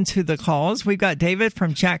back into the calls. We've got David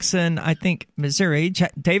from Jackson, I think, Missouri.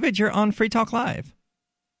 David, you're on Free Talk Live.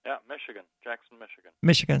 Yeah, Michigan. Jackson, Michigan.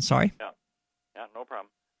 Michigan, sorry. Yeah, no problem.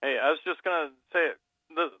 Hey, I was just going to say,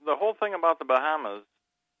 the whole thing about the Bahamas,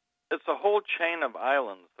 it's a whole chain of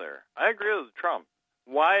islands there. I agree with Trump.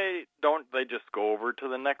 Why don't they just go over to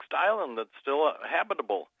the next island that's still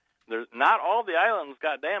habitable? Not all the islands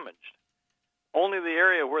got damaged. Only the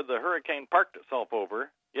area where the hurricane parked itself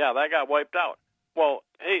over, yeah, that got wiped out. Well,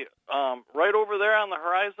 hey, right over there on the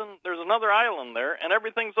horizon, there's another island there, and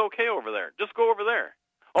everything's okay over there. Just go over there.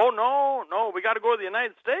 Oh, no, we got to go to the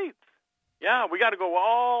United States. Yeah, we got to go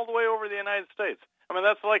all the way over to the United States. I mean,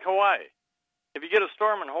 that's like Hawaii. If you get a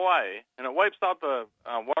storm in Hawaii and it wipes out the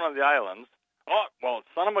one of the islands, Oh, well,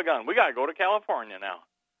 son of a gun, we got to go to California now.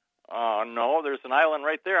 No, there's an island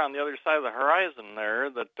right there on the other side of the horizon there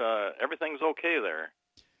that everything's okay there.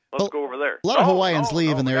 Let's go over there. A lot of Hawaiians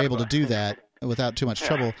leave, and they're able to do that without too much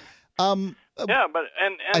trouble. Yeah, but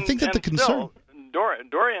I think that the concern...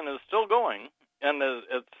 Dorian is still going, and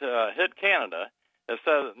it's hit Canada. It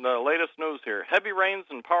says the latest news here: heavy rains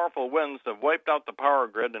and powerful winds have wiped out the power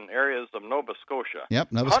grid in areas of Nova Scotia.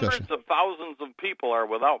 Yep, Nova Scotia. Hundreds of thousands of people are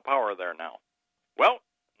without power there now. Well,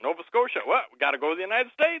 Nova Scotia, what? We got to go to the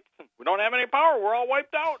United States. We don't have any power. We're all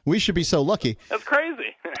wiped out. We should be so lucky. That's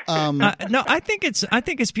crazy. No, I think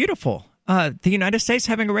it's beautiful. The United States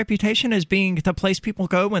having a reputation as being the place people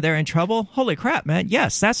go when they're in trouble. Holy crap, man!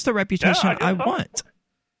 Yes, that's the reputation I want.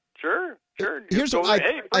 Sure. Here's what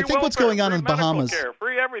I think what's going on in the Bahamas. Care,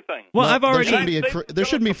 free everything. Well, I've already. There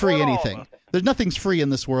shouldn't be free anything. There's nothing's free in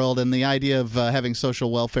this world, and the idea of having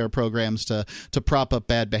social welfare programs to prop up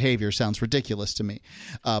bad behavior sounds ridiculous to me.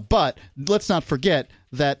 But let's not forget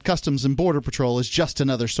that Customs and Border Patrol is just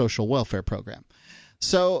another social welfare program.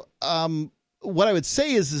 So what I would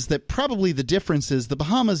say is that probably the difference is the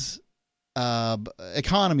Bahamas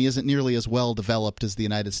economy isn't nearly as well developed as the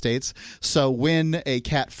United States. So when a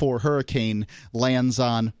Cat 4 hurricane lands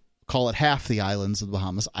on, call it half the islands of the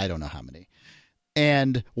Bahamas, I don't know how many,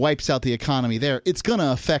 and wipes out the economy there, it's going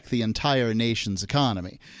to affect the entire nation's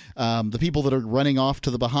economy. The people that are running off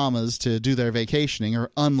to the Bahamas to do their vacationing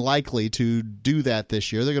are unlikely to do that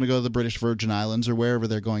this year. They're going to go to the British Virgin Islands or wherever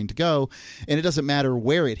they're going to go, and it doesn't matter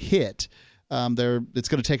where it hit. It's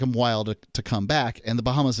going to take them a while to come back, and the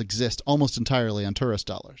Bahamas exist almost entirely on tourist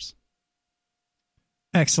dollars.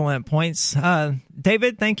 Excellent points.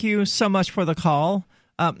 David, thank you so much for the call.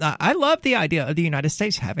 I love the idea of the United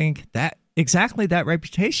States having exactly that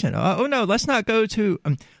reputation. Let's not go to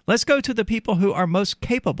let's go to the people who are most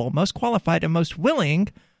capable, most qualified, and most willing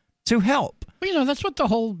to help. Well, that's what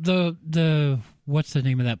the what's the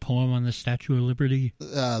name of that poem on the Statue of Liberty?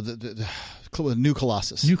 New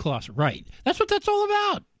Colossus. New Colossus, right. That's what that's all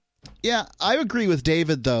about. Yeah, I agree with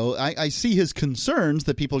David, though. I see his concerns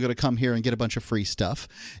that people are going to come here and get a bunch of free stuff.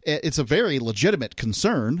 It's a very legitimate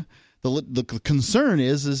concern. The concern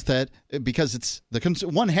is that because it's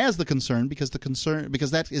one has the concern because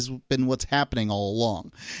that has been what's happening all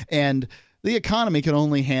along, and the economy can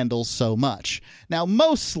only handle so much. Now,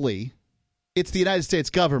 mostly, it's the United States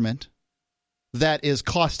government that is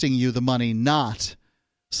costing you the money, not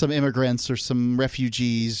some immigrants or some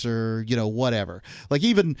refugees or whatever. Like,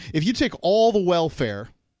 even if you take all the welfare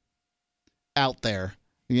out there,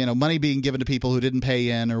 money being given to people who didn't pay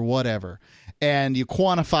in or whatever, and you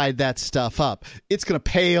quantified that stuff up, it's going to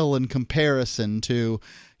pale in comparison to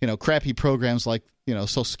crappy programs like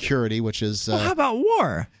Social Security, which is how about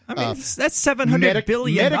war? I mean, that's $700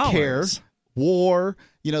 billion. Medicare, war.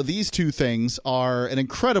 These two things are an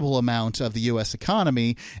incredible amount of the U.S.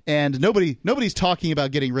 economy, and nobody's talking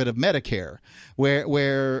about getting rid of Medicare,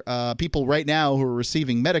 where people right now who are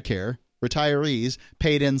receiving Medicare, retirees,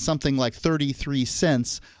 paid in something like 33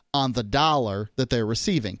 cents on the dollar that they're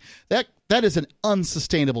receiving. That is an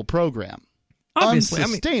unsustainable program. Obviously,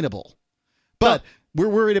 unsustainable. But we're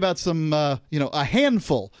worried about some, a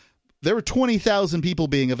handful. There were 20,000 people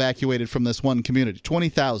being evacuated from this one community.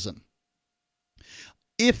 20,000.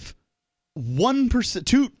 If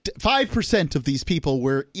 5% of these people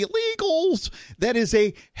were illegals, that is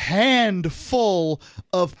a handful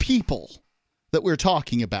of people that we're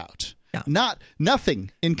talking about. Yeah.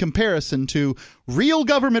 Nothing in comparison to real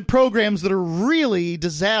government programs that are really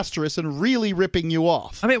disastrous and really ripping you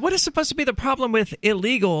off. I mean, what is supposed to be the problem with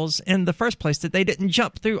illegals in the first place? That they didn't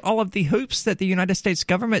jump through all of the hoops that the United States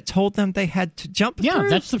government told them they had to jump through? Yeah,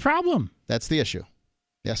 that's the problem. That's the issue.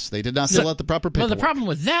 Yes, they did not fill out the proper paperwork. Well, the problem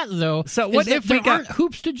with that, though, is that there aren't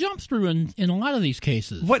hoops to jump through in a lot of these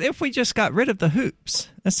cases. What if we just got rid of the hoops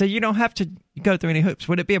and say you don't have to go through any hoops?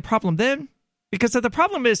 Would it be a problem then? Because if the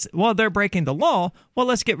problem is, they're breaking the law,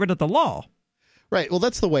 let's get rid of the law. Right. Well,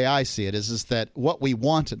 that's the way I see it, is that what we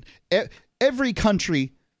wanted. Every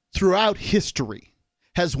country throughout history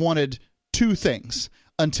has wanted two things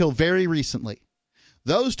until very recently.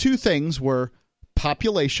 Those two things were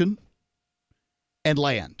population and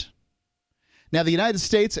land. Now, the United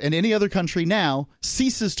States and any other country now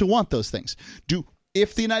ceases to want those things.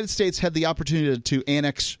 If the United States had the opportunity to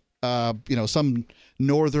annex, some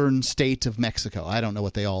northern state of Mexico, I don't know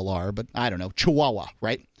what they all are, but I don't know, Chihuahua,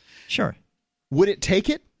 right? Sure. Would it take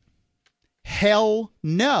it? Hell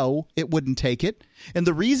no, it wouldn't take it. And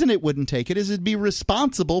the reason it wouldn't take it is it'd be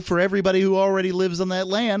responsible for everybody who already lives on that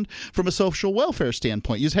land from a social welfare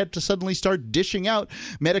standpoint. You just had to suddenly start dishing out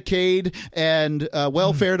Medicaid and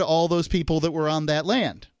welfare to all those people that were on that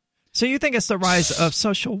land. So you think it's the rise of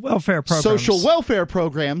social welfare programs? Social welfare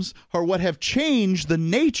programs are what have changed the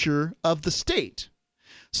nature of the state.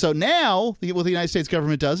 So now what the United States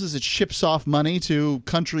government does is it ships off money to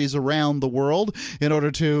countries around the world in order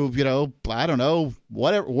to, I don't know,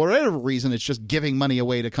 whatever reason, it's just giving money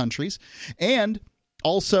away to countries. And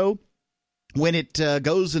also when it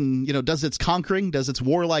goes and, does its conquering, does its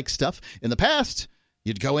warlike stuff. In the past,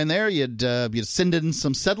 you'd go in there, you'd send in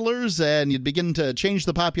some settlers, and you'd begin to change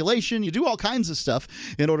the population. You do all kinds of stuff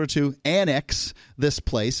in order to annex this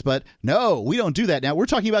place. But no, we don't do that now. We're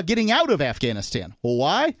talking about getting out of Afghanistan. Well,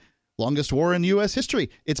 why? Longest war in U.S. history.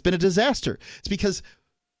 It's been a disaster. It's because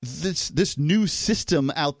this new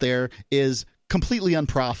system out there is completely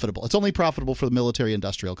unprofitable. It's only profitable for the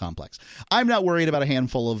military-industrial complex. I'm not worried about a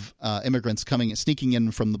handful of immigrants sneaking in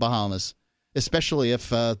from the Bahamas, especially if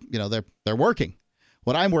they're working.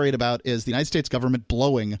 What I'm worried about is the United States government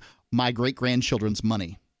blowing my great-grandchildren's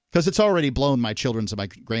money, because it's already blown my children's and my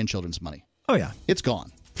grandchildren's money. Oh, yeah. It's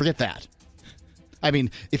gone. Forget that. I mean,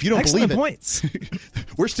 if you don't Excellent believe it, points.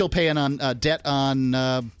 we're still paying on debt on,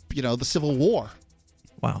 the Civil War.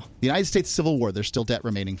 Wow. The United States Civil War, there's still debt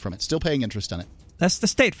remaining from it, still paying interest on it. That's the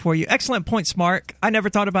state for you. Excellent points, Mark. I never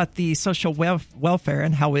thought about the social welfare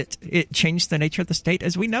and how it changed the nature of the state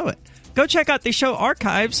as we know it. Go check out the show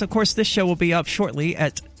archives. Of course, this show will be up shortly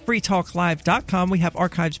at freetalklive.com. We have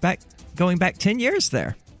archives going back 10 years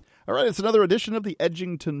there. All right, it's another edition of the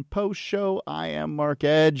Edgington Post Show. I am Mark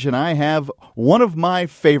Edge, and I have one of my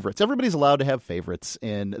favorites. Everybody's allowed to have favorites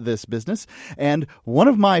in this business, and one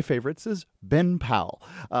of my favorites is Ben Powell.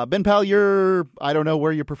 Ben Powell, I don't know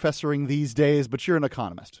where you're professoring these days, but you're an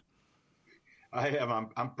economist. I am.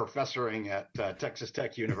 I'm professoring at Texas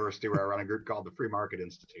Tech University, where I run a group called the Free Market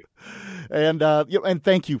Institute. And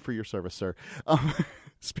thank you for your service, sir.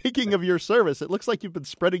 Speaking of your service, it looks like you've been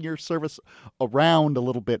spreading your service around a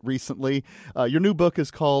little bit recently. Your new book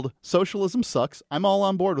is called Socialism Sucks. I'm all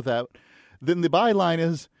on board with that. Then the byline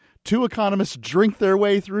is, 2 economists drink their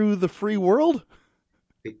way through the free world?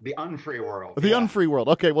 The unfree world. The unfree world.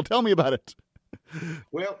 Okay, well, tell me about it.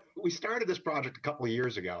 Well, we started this project a couple of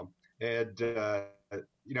years ago. And,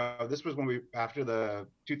 this was after the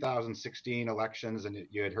 2016 elections, and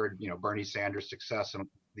you had heard, Bernie Sanders' success, and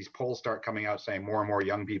these polls start coming out saying more and more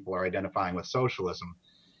young people are identifying with socialism.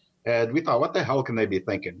 And we thought, what the hell can they be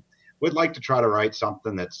thinking? We'd like to try to write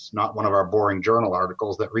something that's not one of our boring journal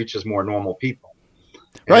articles that reaches more normal people.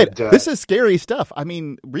 Right. And, this is scary stuff. I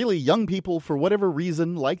mean, really, young people, for whatever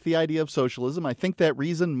reason, like the idea of socialism. I think that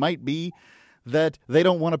reason might be that they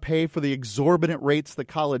don't want to pay for the exorbitant rates that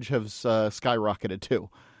college has skyrocketed to.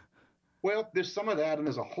 Well, there's some of that, and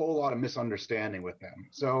there's a whole lot of misunderstanding with them.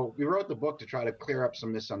 So we wrote the book to try to clear up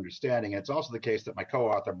some misunderstanding. It's also the case that my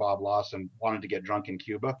co-author, Bob Lawson, wanted to get drunk in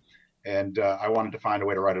Cuba, and I wanted to find a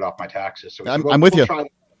way to write it off my taxes. So I'm with you.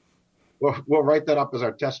 We'll write that up as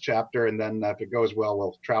our test chapter, and then if it goes well,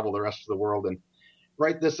 we'll travel the rest of the world and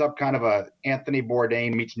write this up kind of a Anthony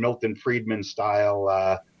Bourdain meets Milton Friedman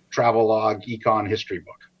style travelogue econ history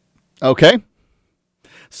book. Okay.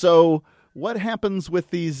 So what happens with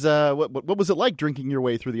these? What was it like drinking your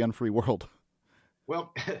way through the unfree world?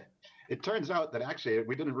 Well, it turns out that actually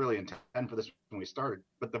we didn't really intend for this when we started,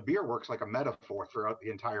 but the beer works like a metaphor throughout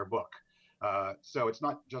the entire book. So it's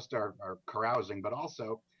not just our carousing, but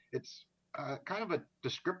also it's kind of a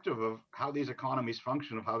descriptive of how these economies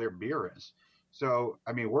function, of how their beer is. So,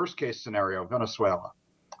 I mean, worst case scenario, Venezuela.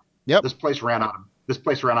 Yep. This place ran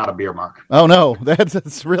out of beer, Mark. Oh no,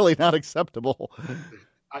 that's really not acceptable.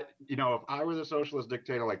 If I was a socialist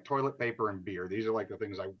dictator, like toilet paper and beer, these are like the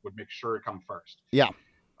things I would make sure come first. Yeah.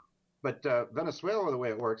 But Venezuela, the way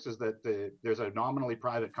it works is that there's a nominally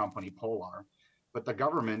private company, Polar, but the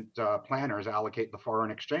government planners allocate the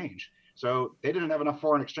foreign exchange. So they didn't have enough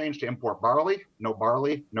foreign exchange to import barley, no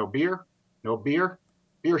beer,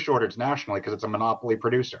 beer shortage nationally because it's a monopoly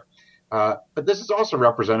producer. But this is also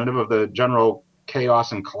representative of the general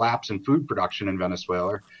chaos and collapse in food production in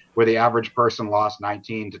Venezuela, where the average person lost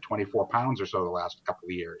 19 to 24 pounds or so the last couple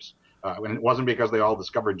of years. And it wasn't because they all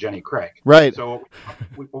discovered Jenny Craig. Right. So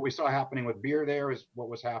what we saw happening with beer there is what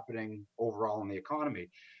was happening overall in the economy.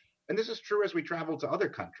 And this is true as we travel to other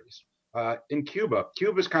countries. In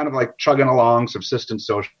Cuba's kind of like chugging along, subsistence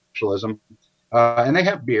socialism. And they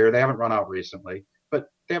have beer. They haven't run out recently. But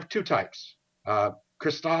they have 2 types,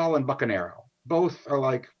 Cristal and Bucanero. Both are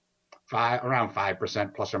like around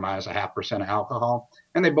 5% plus or minus 0.5% alcohol.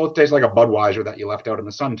 And they both taste like a Budweiser that you left out in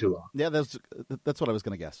the sun too long. Yeah, that's what I was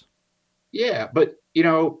going to guess. Yeah, but,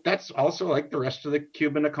 that's also like the rest of the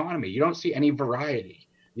Cuban economy. You don't see any variety.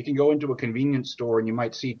 You can go into a convenience store and you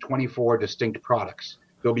might see 24 distinct products.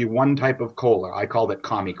 There'll be one type of cola. I called it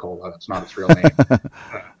Commie Cola. That's not its real name.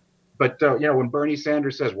 But when Bernie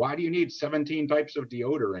Sanders says, "Why do you need 17 types of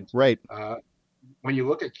deodorant?" Right. When you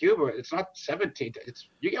look at Cuba, it's not 17.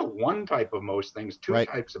 You get one type of most things, two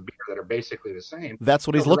types of beer that are basically the same. That's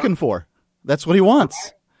what he's looking for. That's what he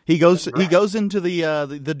wants. He goes into the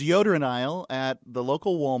deodorant aisle at the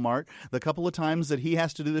local Walmart. The couple of times that he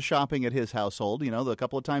has to do the shopping at his household, the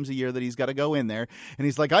couple of times a year that he's got to go in there, and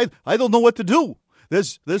he's like, I don't know what to do.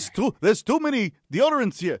 There's too many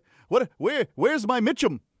deodorants here. Where's my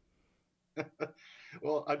Mitchum?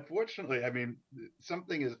 Well, unfortunately, I mean,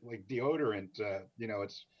 something is like deodorant.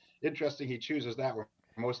 It's interesting he chooses that, where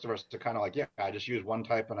most of us are kind of like, I just use one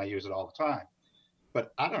type and I use it all the time.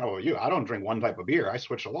 But I don't know about you. I don't drink one type of beer. I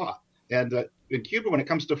switch a lot. And in Cuba, when it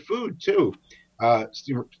comes to food, too,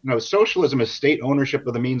 socialism is state ownership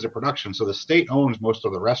of the means of production. So the state owns most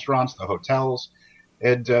of the restaurants, the hotels.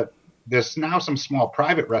 And there's now some small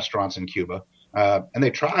private restaurants in Cuba. And they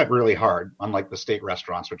try really hard, unlike the state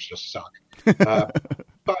restaurants, which just suck.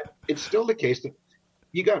 But it's still the case that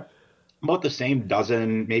you got about the same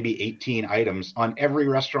dozen, maybe 18 items on every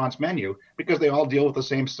restaurant's menu because they all deal with the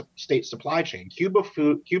same state supply chain. Cuban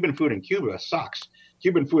food in Cuba sucks.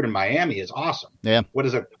 Cuban food in Miami is awesome. Yeah. What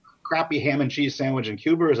is a crappy ham and cheese sandwich in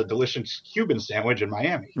Cuba is a delicious Cuban sandwich in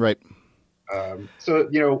Miami. Right.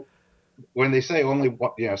 So, when they say only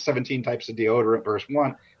 17 types of deodorant versus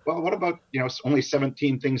one, well, what about only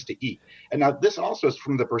 17 things to eat? And now this also is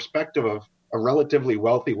from the perspective of a relatively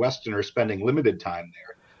wealthy Westerner spending limited time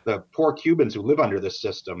there. The poor Cubans who live under this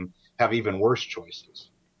system have even worse choices.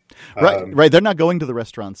 Right. They're not going to the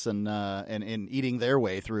restaurants and eating their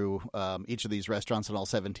way through each of these restaurants and all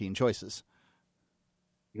 17 choices.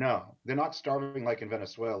 No, they're not starving like in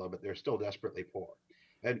Venezuela, but they're still desperately poor.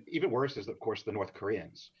 And even worse is, of course, the North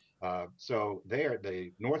Koreans. So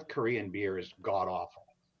the North Korean beer is god awful.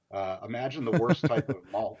 Imagine the worst type of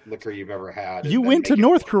malt liquor you've ever had. You went to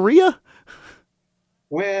North Korea?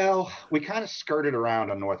 Well, we kind of skirted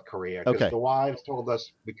around on North Korea because the wives told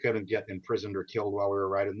us we couldn't get imprisoned or killed while we were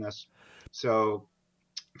writing this. So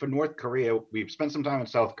for North Korea, we've spent some time in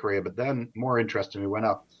South Korea, but then more interesting, we went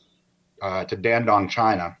up to Dandong,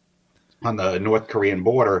 China on the North Korean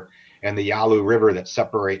border and the Yalu River that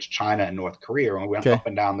separates China and North Korea. And we went up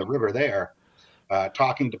and down the river there,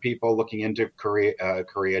 talking to people, looking into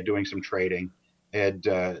Korea, doing some trading. And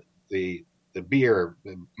the beer,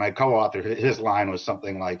 my co-author, his line was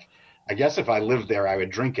something like, I guess if I lived there, I would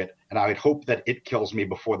drink it, and I would hope that it kills me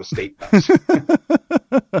before the state does.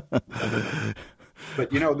 But,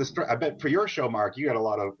 I bet for your show, Mark, you got a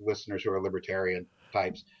lot of listeners who are libertarian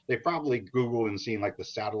types. They probably Googled and seen like the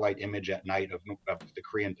satellite image at night of the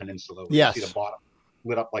Korean Peninsula. Yes. You see the bottom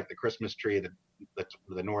lit up like the Christmas tree.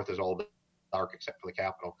 The north is all dark except for the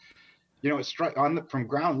capital. It's from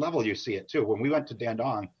ground level, you see it too. When we went to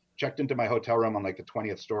Dandong, checked into my hotel room on like the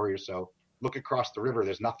 20th story or so, look across the river,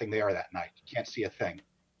 there's nothing there that night. You can't see a thing.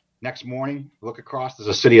 Next morning, look across, there's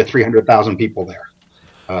a city of 300,000 people there.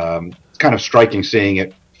 It's kind of striking seeing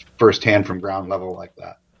it firsthand from ground level like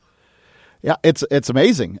that. Yeah, it's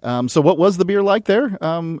amazing. So what was the beer like there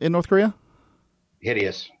in North Korea?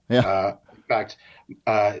 Hideous. Yeah. In fact,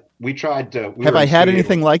 we tried to... Have I had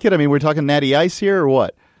anything like it? I mean, we're talking Natty Ice here or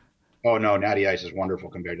what? Oh, no, Natty Ice is wonderful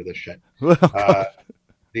compared to this shit.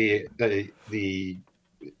 The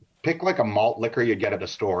pick like a malt liquor you get at a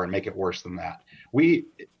store and make it worse than that. We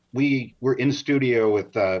were in studio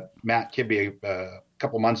with Matt Kibbe a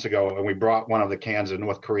couple months ago, and we brought one of the cans of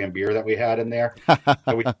North Korean beer that we had in there.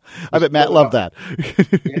 So I bet Matt loved that.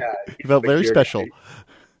 Yeah, he felt very special.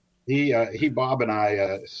 He, Bob, and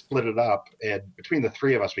I split it up, and between the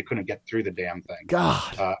three of us, we couldn't get through the damn thing.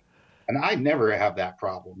 God. And I never have that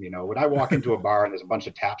problem. When I walk into a bar and there's a bunch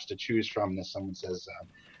of taps to choose from, and someone says,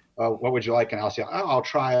 what would you like? And I'll say, I'll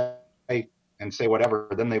try and say whatever.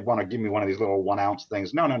 Then they want to give me one of these little 1 ounce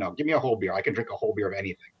things. No. Give me a whole beer. I can drink a whole beer of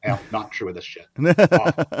anything. Not true of this shit.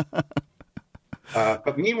 But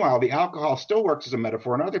meanwhile, the alcohol still works as a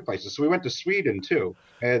metaphor in other places. So we went to Sweden too.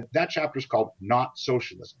 And that chapter is called Not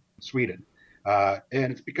Socialism, Sweden.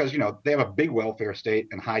 And it's because, they have a big welfare state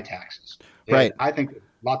and high taxes. And right. I think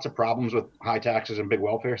lots of problems with high taxes and big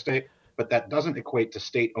welfare state, but that doesn't equate to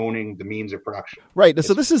state owning the means of production. Right.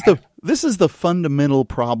 So this is the fundamental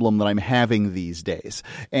problem that I'm having these days.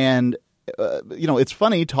 And it's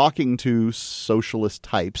funny talking to socialist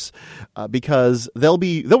types because they'll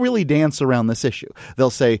really dance around this issue.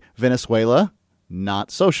 They'll say Venezuela,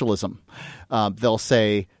 not socialism. They'll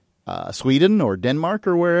say Sweden or Denmark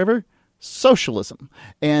or wherever, socialism.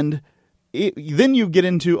 And then you get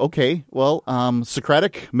into,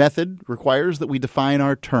 Socratic method requires that we define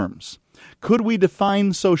our terms. Could we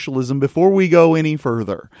define socialism before we go any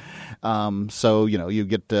further? So you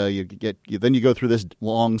then you go through this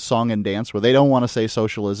long song and dance where they don't want to say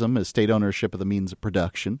socialism is state ownership of the means of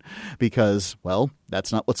production because, well,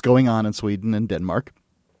 that's not what's going on in Sweden and Denmark.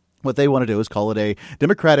 What they want to do is call it a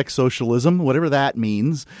democratic socialism, whatever that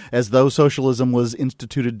means, as though socialism was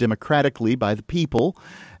instituted democratically by the people.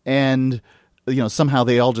 And somehow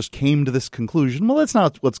they all just came to this conclusion. Well, that's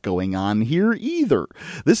not what's going on here either.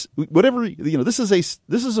 This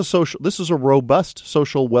is a robust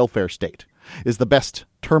social welfare state is the best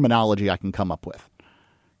terminology I can come up with.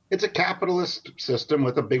 It's a capitalist system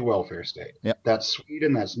with a big welfare state. Yep. That's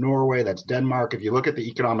Sweden, that's Norway, that's Denmark. If you look at the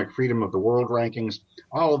economic freedom of the world rankings,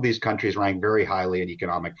 all of these countries rank very highly in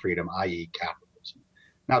economic freedom, i.e. capitalism.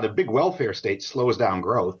 Now, the big welfare state slows down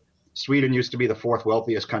growth. Sweden used to be the fourth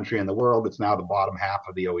wealthiest country in the world. It's now the bottom half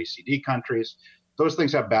of the OECD countries. Those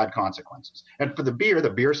things have bad consequences. And for the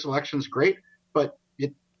beer selection is great, but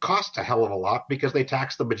it costs a hell of a lot because they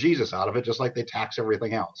tax the bejesus out of it, just like they tax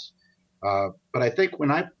everything else. But I think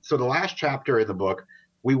so the last chapter in the book,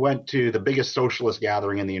 we went to the biggest socialist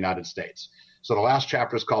gathering in the United States. So the last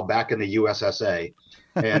chapter is called Back in the USSA.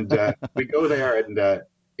 And we go there and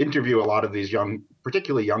interview a lot of these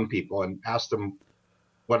particularly young people, and ask them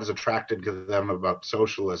what has attracted to them about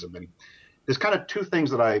socialism. And there's kind of two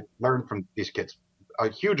things that I learned from these kids. A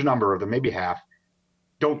huge number of them, maybe half,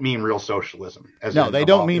 don't mean real socialism. No, they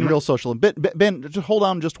don't mean real socialism. Ben, just hold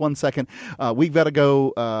on just 1 second. We've got to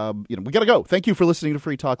go. We got to go. Thank you for listening to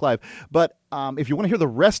Free Talk Live. But if you want to hear the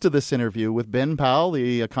rest of this interview with Ben Powell,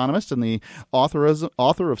 the economist and the author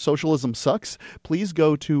of Socialism Sucks, please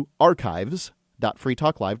go to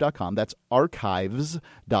archives.freetalklive.com. That's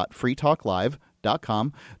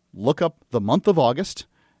archives.freetalklive.com. Look up the month of August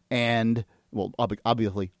and, well,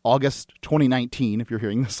 obviously August 2019 if you're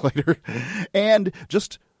hearing this later, and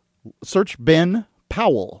just search Ben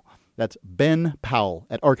Powell. That's Ben Powell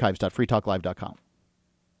at archives.freetalklive.com.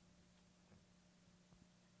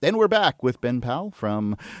 Then we're back with Ben Powell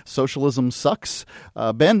from Socialism Sucks.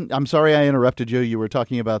 Ben, I'm sorry I interrupted you. You were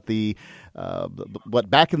talking about the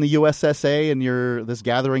back in the USSA and this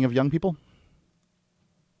gathering of young people?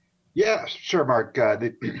 Yeah, sure, Mark.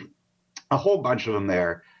 A whole bunch of them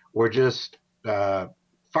there were just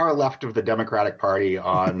far left of the Democratic Party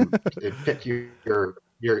on pick your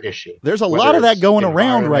issue. There's a lot of that going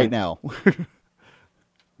around right now.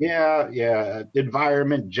 Yeah.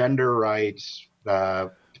 Environment, gender rights,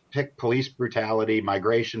 pick police brutality,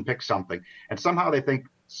 migration, pick something. And somehow they think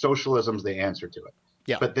socialism's the answer to it.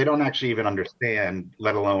 Yeah. But they don't actually even understand,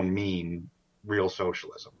 let alone mean, real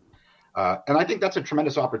socialism. And I think that's a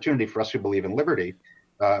tremendous opportunity for us who believe in liberty,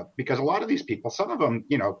 because a lot of these people, some of them,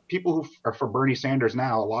 people who are for Bernie Sanders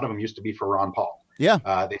now, a lot of them used to be for Ron Paul. Yeah.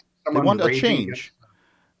 They want a change.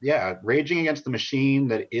 Raging against the machine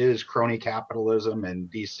that is crony capitalism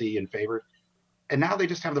and DC in favor. And now they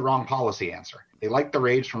just have the wrong policy answer. They like the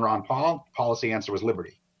rage from Ron Paul. Policy answer was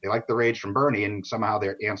liberty. They like the rage from Bernie, and somehow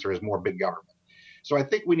their answer is more big government. So I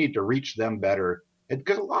think we need to reach them better.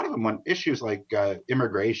 Because a lot of them on issues like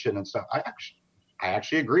immigration and stuff, I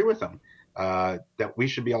actually agree with them that we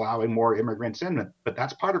should be allowing more immigrants in. But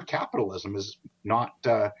that's part of capitalism, is not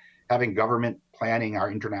having government planning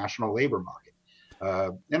our international labor market.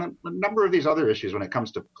 And a number of these other issues when it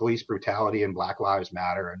comes to police brutality and Black Lives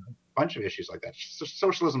Matter and a bunch of issues like that.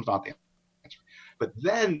 Socialism's not the answer. But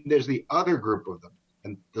then there's the other group of them,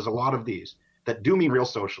 and there's a lot of these, that do mean real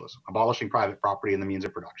socialism, abolishing private property and the means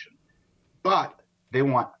of production. But they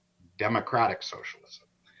want democratic socialism,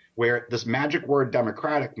 where this magic word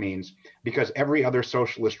democratic means because every other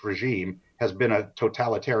socialist regime has been a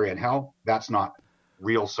totalitarian hell, that's not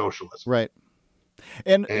real socialism. Right.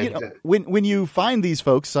 And when you find these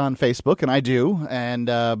folks on Facebook, and I do, and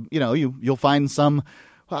you'll find some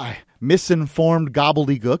misinformed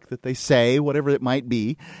gobbledygook that they say, whatever it might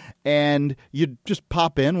be, and you just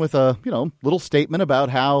pop in with a little statement about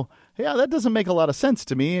how, yeah, that doesn't make a lot of sense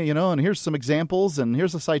to me, and here's some examples, and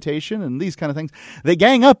here's a citation, and these kind of things. They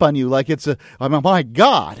gang up on you like it's my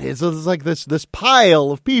God, it's like this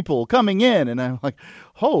pile of people coming in, and I'm like,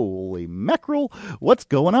 holy mackerel, what's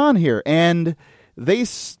going on here? And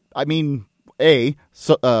Facebook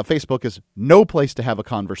is no place to have a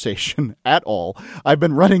conversation at all. I've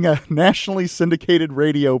been running a nationally syndicated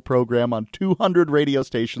radio program on 200 radio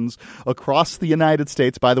stations across the United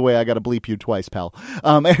States. By the way, I got to bleep you twice, pal.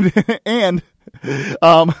 And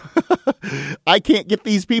I can't get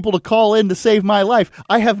these people to call in to save my life.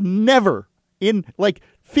 I have never, in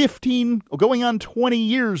 15, going on 20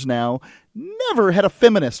 years now, never had a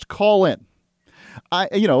feminist call in.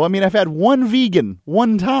 I've had one vegan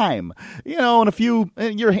one time, and a few,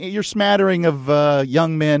 you're smattering of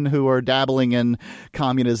young men who are dabbling in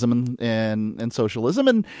communism and socialism.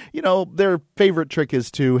 And, their favorite trick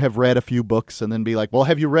is to have read a few books and then be like, well,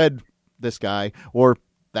 have you read this guy or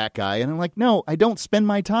that guy? And I'm like, no, I don't spend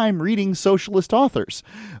my time reading socialist authors.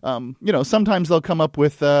 Sometimes they'll come up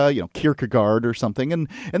with, Kierkegaard or something. And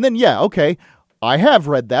then, okay, I have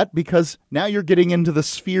read that because now you're getting into the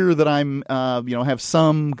sphere that I'm, have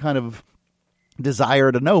some kind of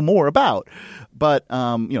desire to know more about. But,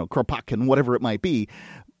 Kropotkin, whatever it might be.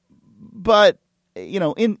 But,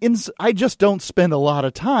 I just don't spend a lot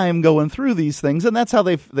of time going through these things. And that's how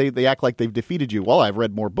they act like they've defeated you. Well, I've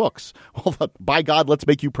read more books. Well, by God, let's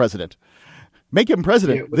make you president. Make him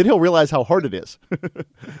president. Then he'll realize how hard it is.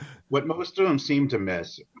 What most of them seem to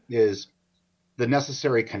miss is the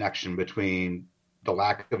necessary connection between the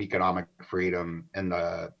lack of economic freedom and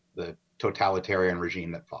the totalitarian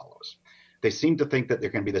regime that follows. They seem to think that there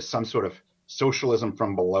can be some sort of socialism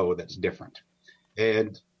from below that's different.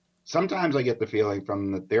 And sometimes I get the feeling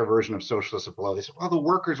from their version of socialism below, they say, well, the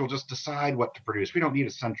workers will just decide what to produce. We don't need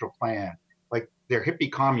a central plan. Like their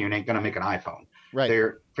hippie commune ain't going to make an iPhone.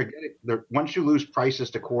 Right. Once you lose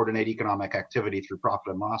prices to coordinate economic activity through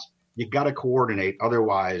profit and loss, you got to coordinate.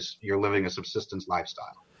 Otherwise, you're living a subsistence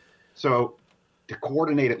lifestyle. So to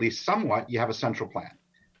coordinate at least somewhat, you have a central plan.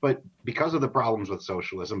 But because of the problems with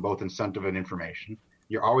socialism, both incentive and information,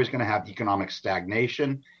 you're always going to have economic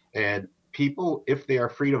stagnation. And people, if they are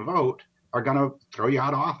free to vote, are going to throw you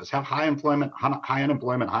out of office. Have high employment, high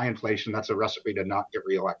unemployment, high inflation. That's a recipe to not get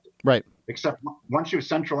reelected. Right. Except once you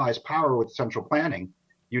centralize power with central planning,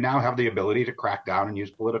 you now have the ability to crack down and use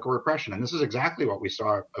political repression. And this is exactly what we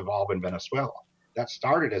saw evolve in Venezuela. That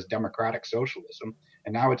started as democratic socialism,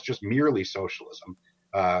 and now it's just merely socialism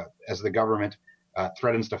as the government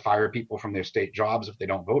threatens to fire people from their state jobs if they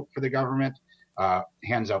don't vote for the government,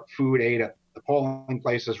 hands out food aid at the polling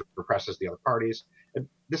places, represses the other parties.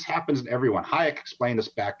 This happens to everyone. Hayek explained this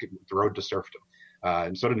back at The Road to Serfdom,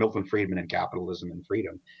 and so did Milton Friedman in Capitalism and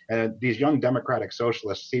Freedom. And these young democratic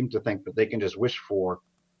socialists seem to think that they can just wish for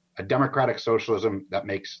a democratic socialism that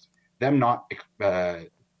makes them not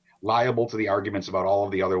liable to the arguments about all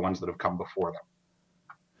of the other ones that have come before them.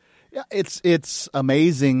 Yeah, it's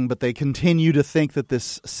amazing, but they continue to think that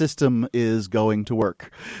this system is going to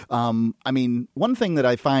work. One thing that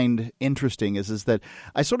I find interesting is that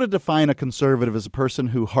I sort of define a conservative as a person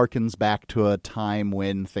who harkens back to a time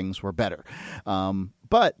when things were better.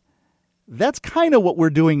 But that's kind of what we're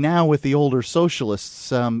doing now with the older socialists.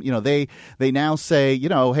 They now say,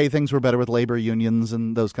 hey, things were better with labor unions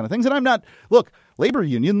and those kind of things. And labor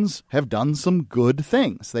unions have done some good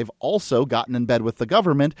things. They've also gotten in bed with the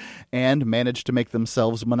government and managed to make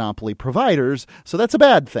themselves monopoly providers. So that's a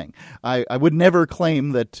bad thing. I would never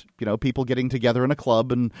claim that, people getting together in a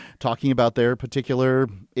club and talking about their particular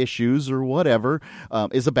issues or whatever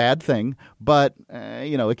is a bad thing. But,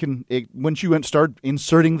 once you start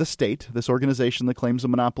inserting the state, this organization that claims a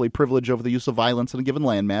monopoly privilege over the use of violence in a given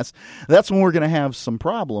landmass, that's when we're going to have some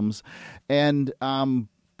problems. And,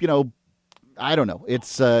 I don't know.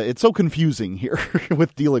 It's so confusing here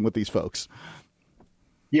with dealing with these folks.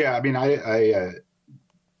 Yeah, I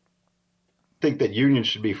think that unions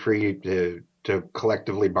should be free to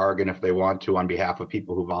collectively bargain if they want to on behalf of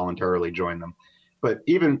people who voluntarily join them. But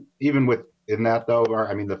even within that, though,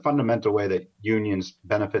 the fundamental way that unions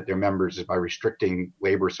benefit their members is by restricting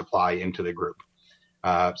labor supply into the group.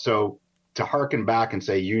 So to hearken back and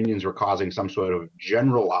say unions were causing some sort of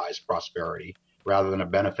generalized prosperity rather than a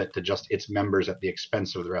benefit to just its members at the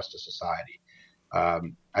expense of the rest of society,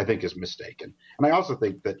 I think is mistaken. And I also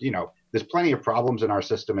think that, there's plenty of problems in our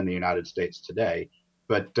system in the United States today,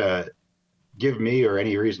 but give me or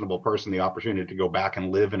any reasonable person the opportunity to go back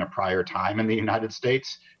and live in a prior time in the United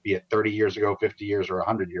States, be it 30 years ago, 50 years, or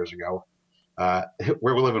 100 years ago,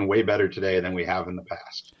 we're living way better today than we have in the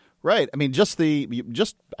past. Right.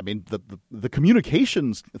 The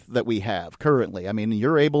communications that we have currently.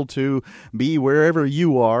 You're able to be wherever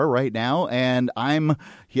you are right now, and I'm,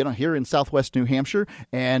 here in Southwest New Hampshire,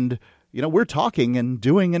 and we're talking and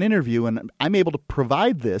doing an interview, and I'm able to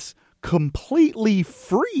provide this completely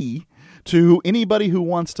free to anybody who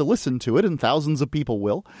wants to listen to it, and thousands of people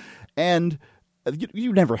will. And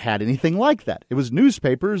you never had anything like that. It was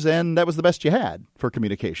newspapers, and that was the best you had for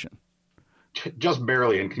communication. Just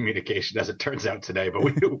barely in communication, as it turns out today, but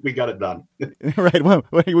we got it done. Right. Well,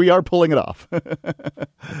 we are pulling it off.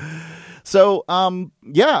 So,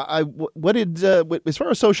 what did as far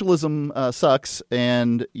as socialism sucks,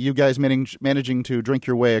 and you guys managing to drink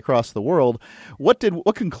your way across the world, what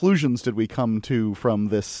conclusions did we come to from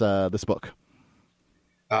this book?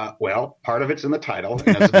 Well, part of it's in the title,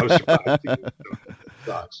 and it's no surprise to you. It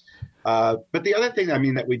sucks. But the other thing, I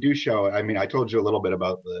mean, that we do show, I mean, I told you a little bit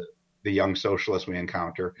about the young socialists we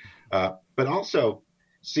encounter, but also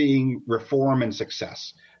seeing reform and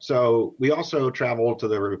success. So we also traveled to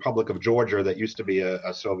the Republic of Georgia that used to be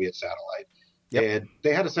a Soviet satellite. Yep. And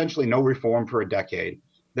they had essentially no reform for a decade.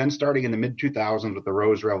 Then starting in the mid-2000s with the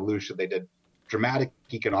Rose Revolution, they did dramatic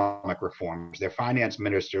economic reforms. Their finance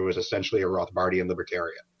minister was essentially a Rothbardian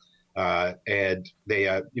libertarian. And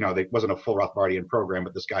they wasn't a full Rothbardian program,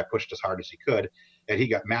 but this guy pushed as hard as he could. And he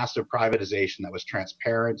got massive privatization that was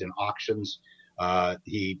transparent in auctions.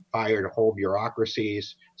 He fired whole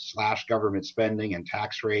bureaucracies, slashed government spending and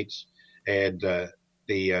tax rates. And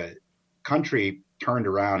the country turned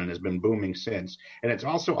around and has been booming since. And it's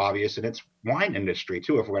also obvious in its wine industry,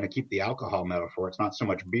 too, if we're going to keep the alcohol metaphor. It's not so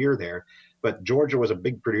much beer there, but Georgia was a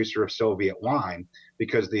big producer of Soviet wine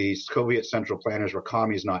because the Soviet central planners were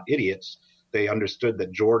commies, not idiots. They understood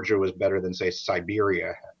that Georgia was better than, say, Siberia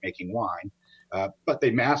at making wine. But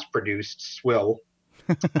they mass-produced swill,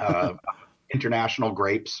 international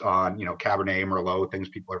grapes on, Cabernet, Merlot, things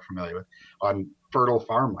people are familiar with, on fertile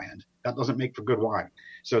farmland. That doesn't make for good wine.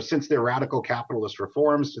 So since their radical capitalist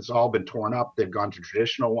reforms, it's all been torn up. They've gone to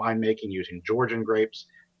traditional winemaking using Georgian grapes,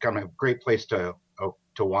 kind of a great place to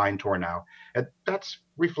wine tour now. And that's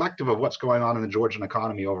reflective of what's going on in the Georgian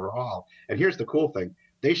economy overall. And here's the cool thing.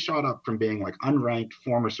 They shot up from being like unranked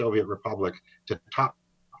former Soviet republic to top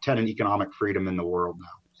 10 in economic freedom in the world now.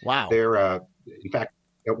 Wow. They're, in fact,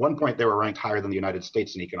 at one point, they were ranked higher than the United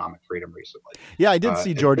States in economic freedom recently. Yeah, I did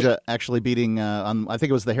see Georgia actually beating, on I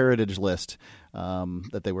think it was the Heritage list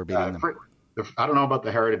that they were beating them. I don't know about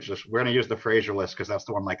the Heritage list. We're going to use the Fraser list because that's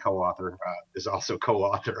the one my co-author is also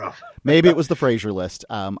co-author of. Maybe it was the Fraser list.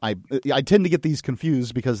 I tend to get these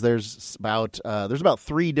confused because there's about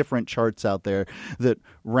 3 different charts out there that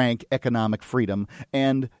rank economic freedom.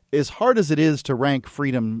 And as hard as it is to rank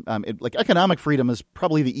freedom, economic freedom is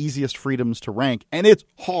probably the easiest freedoms to rank, and it's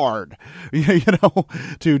hard,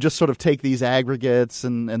 to just sort of take these aggregates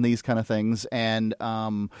and these kind of things. And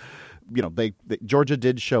Georgia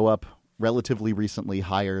did show up relatively recently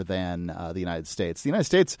higher than the United States. The United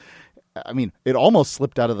States, I mean, it almost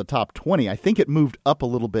slipped out of the top 20. I think it moved up a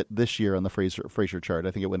little bit this year on the Fraser chart.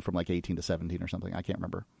 I think it went from like 18 to 17 or something. I can't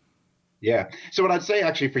remember. Yeah. So what I'd say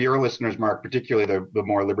actually for your listeners, Mark, particularly the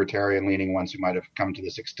more libertarian leaning ones who might have come to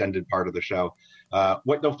this extended part of the show,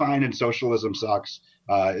 what they'll find in Socialism Sucks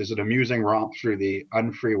is an amusing romp through the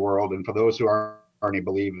unfree world. And for those who already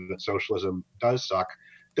believe that socialism does suck,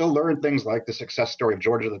 they'll learn things like the success story of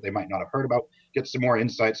Georgia that they might not have heard about, get some more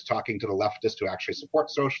insights talking to the leftists who actually support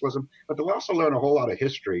socialism, but they'll also learn a whole lot of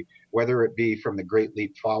history, whether it be from the Great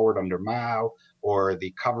Leap Forward under Mao or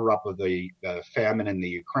the cover-up of the famine in the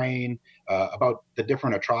Ukraine, about the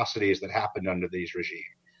different atrocities that happened under these regimes,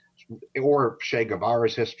 or Che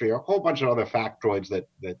Guevara's history, or a whole bunch of other factoids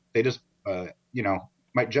that they just,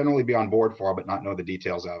 might generally be on board for, but not know the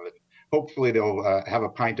details of it. Hopefully they'll have a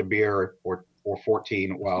pint of beer or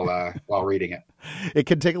 14 while reading it. It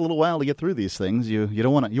can take a little while to get through these things. You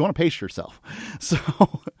want to pace yourself. So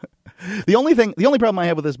the only problem I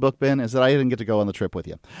have with this book, Ben, is that I didn't get to go on the trip with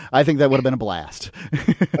you. I think that would have been a blast.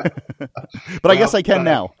 But I guess I can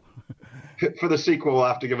now. For the sequel, we'll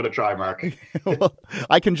have to give it a try, Mark. Well,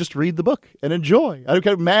 I can just read the book and enjoy. I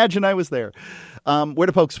can imagine I was there. Where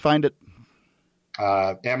do folks find it?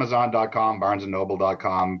 Amazon.com,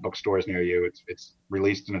 BarnesandNoble.com, bookstores near you. It's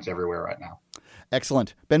released and it's everywhere right now.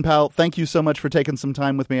 Excellent. Ben Powell, thank you so much for taking some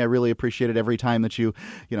time with me. I really appreciate it every time that you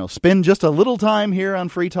spend just a little time here on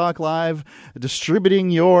Free Talk Live distributing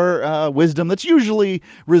your wisdom that's usually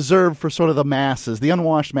reserved for sort of the masses, the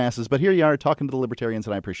unwashed masses. But here you are talking to the libertarians,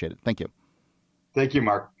 and I appreciate it. Thank you. Thank you,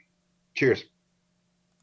 Mark. Cheers.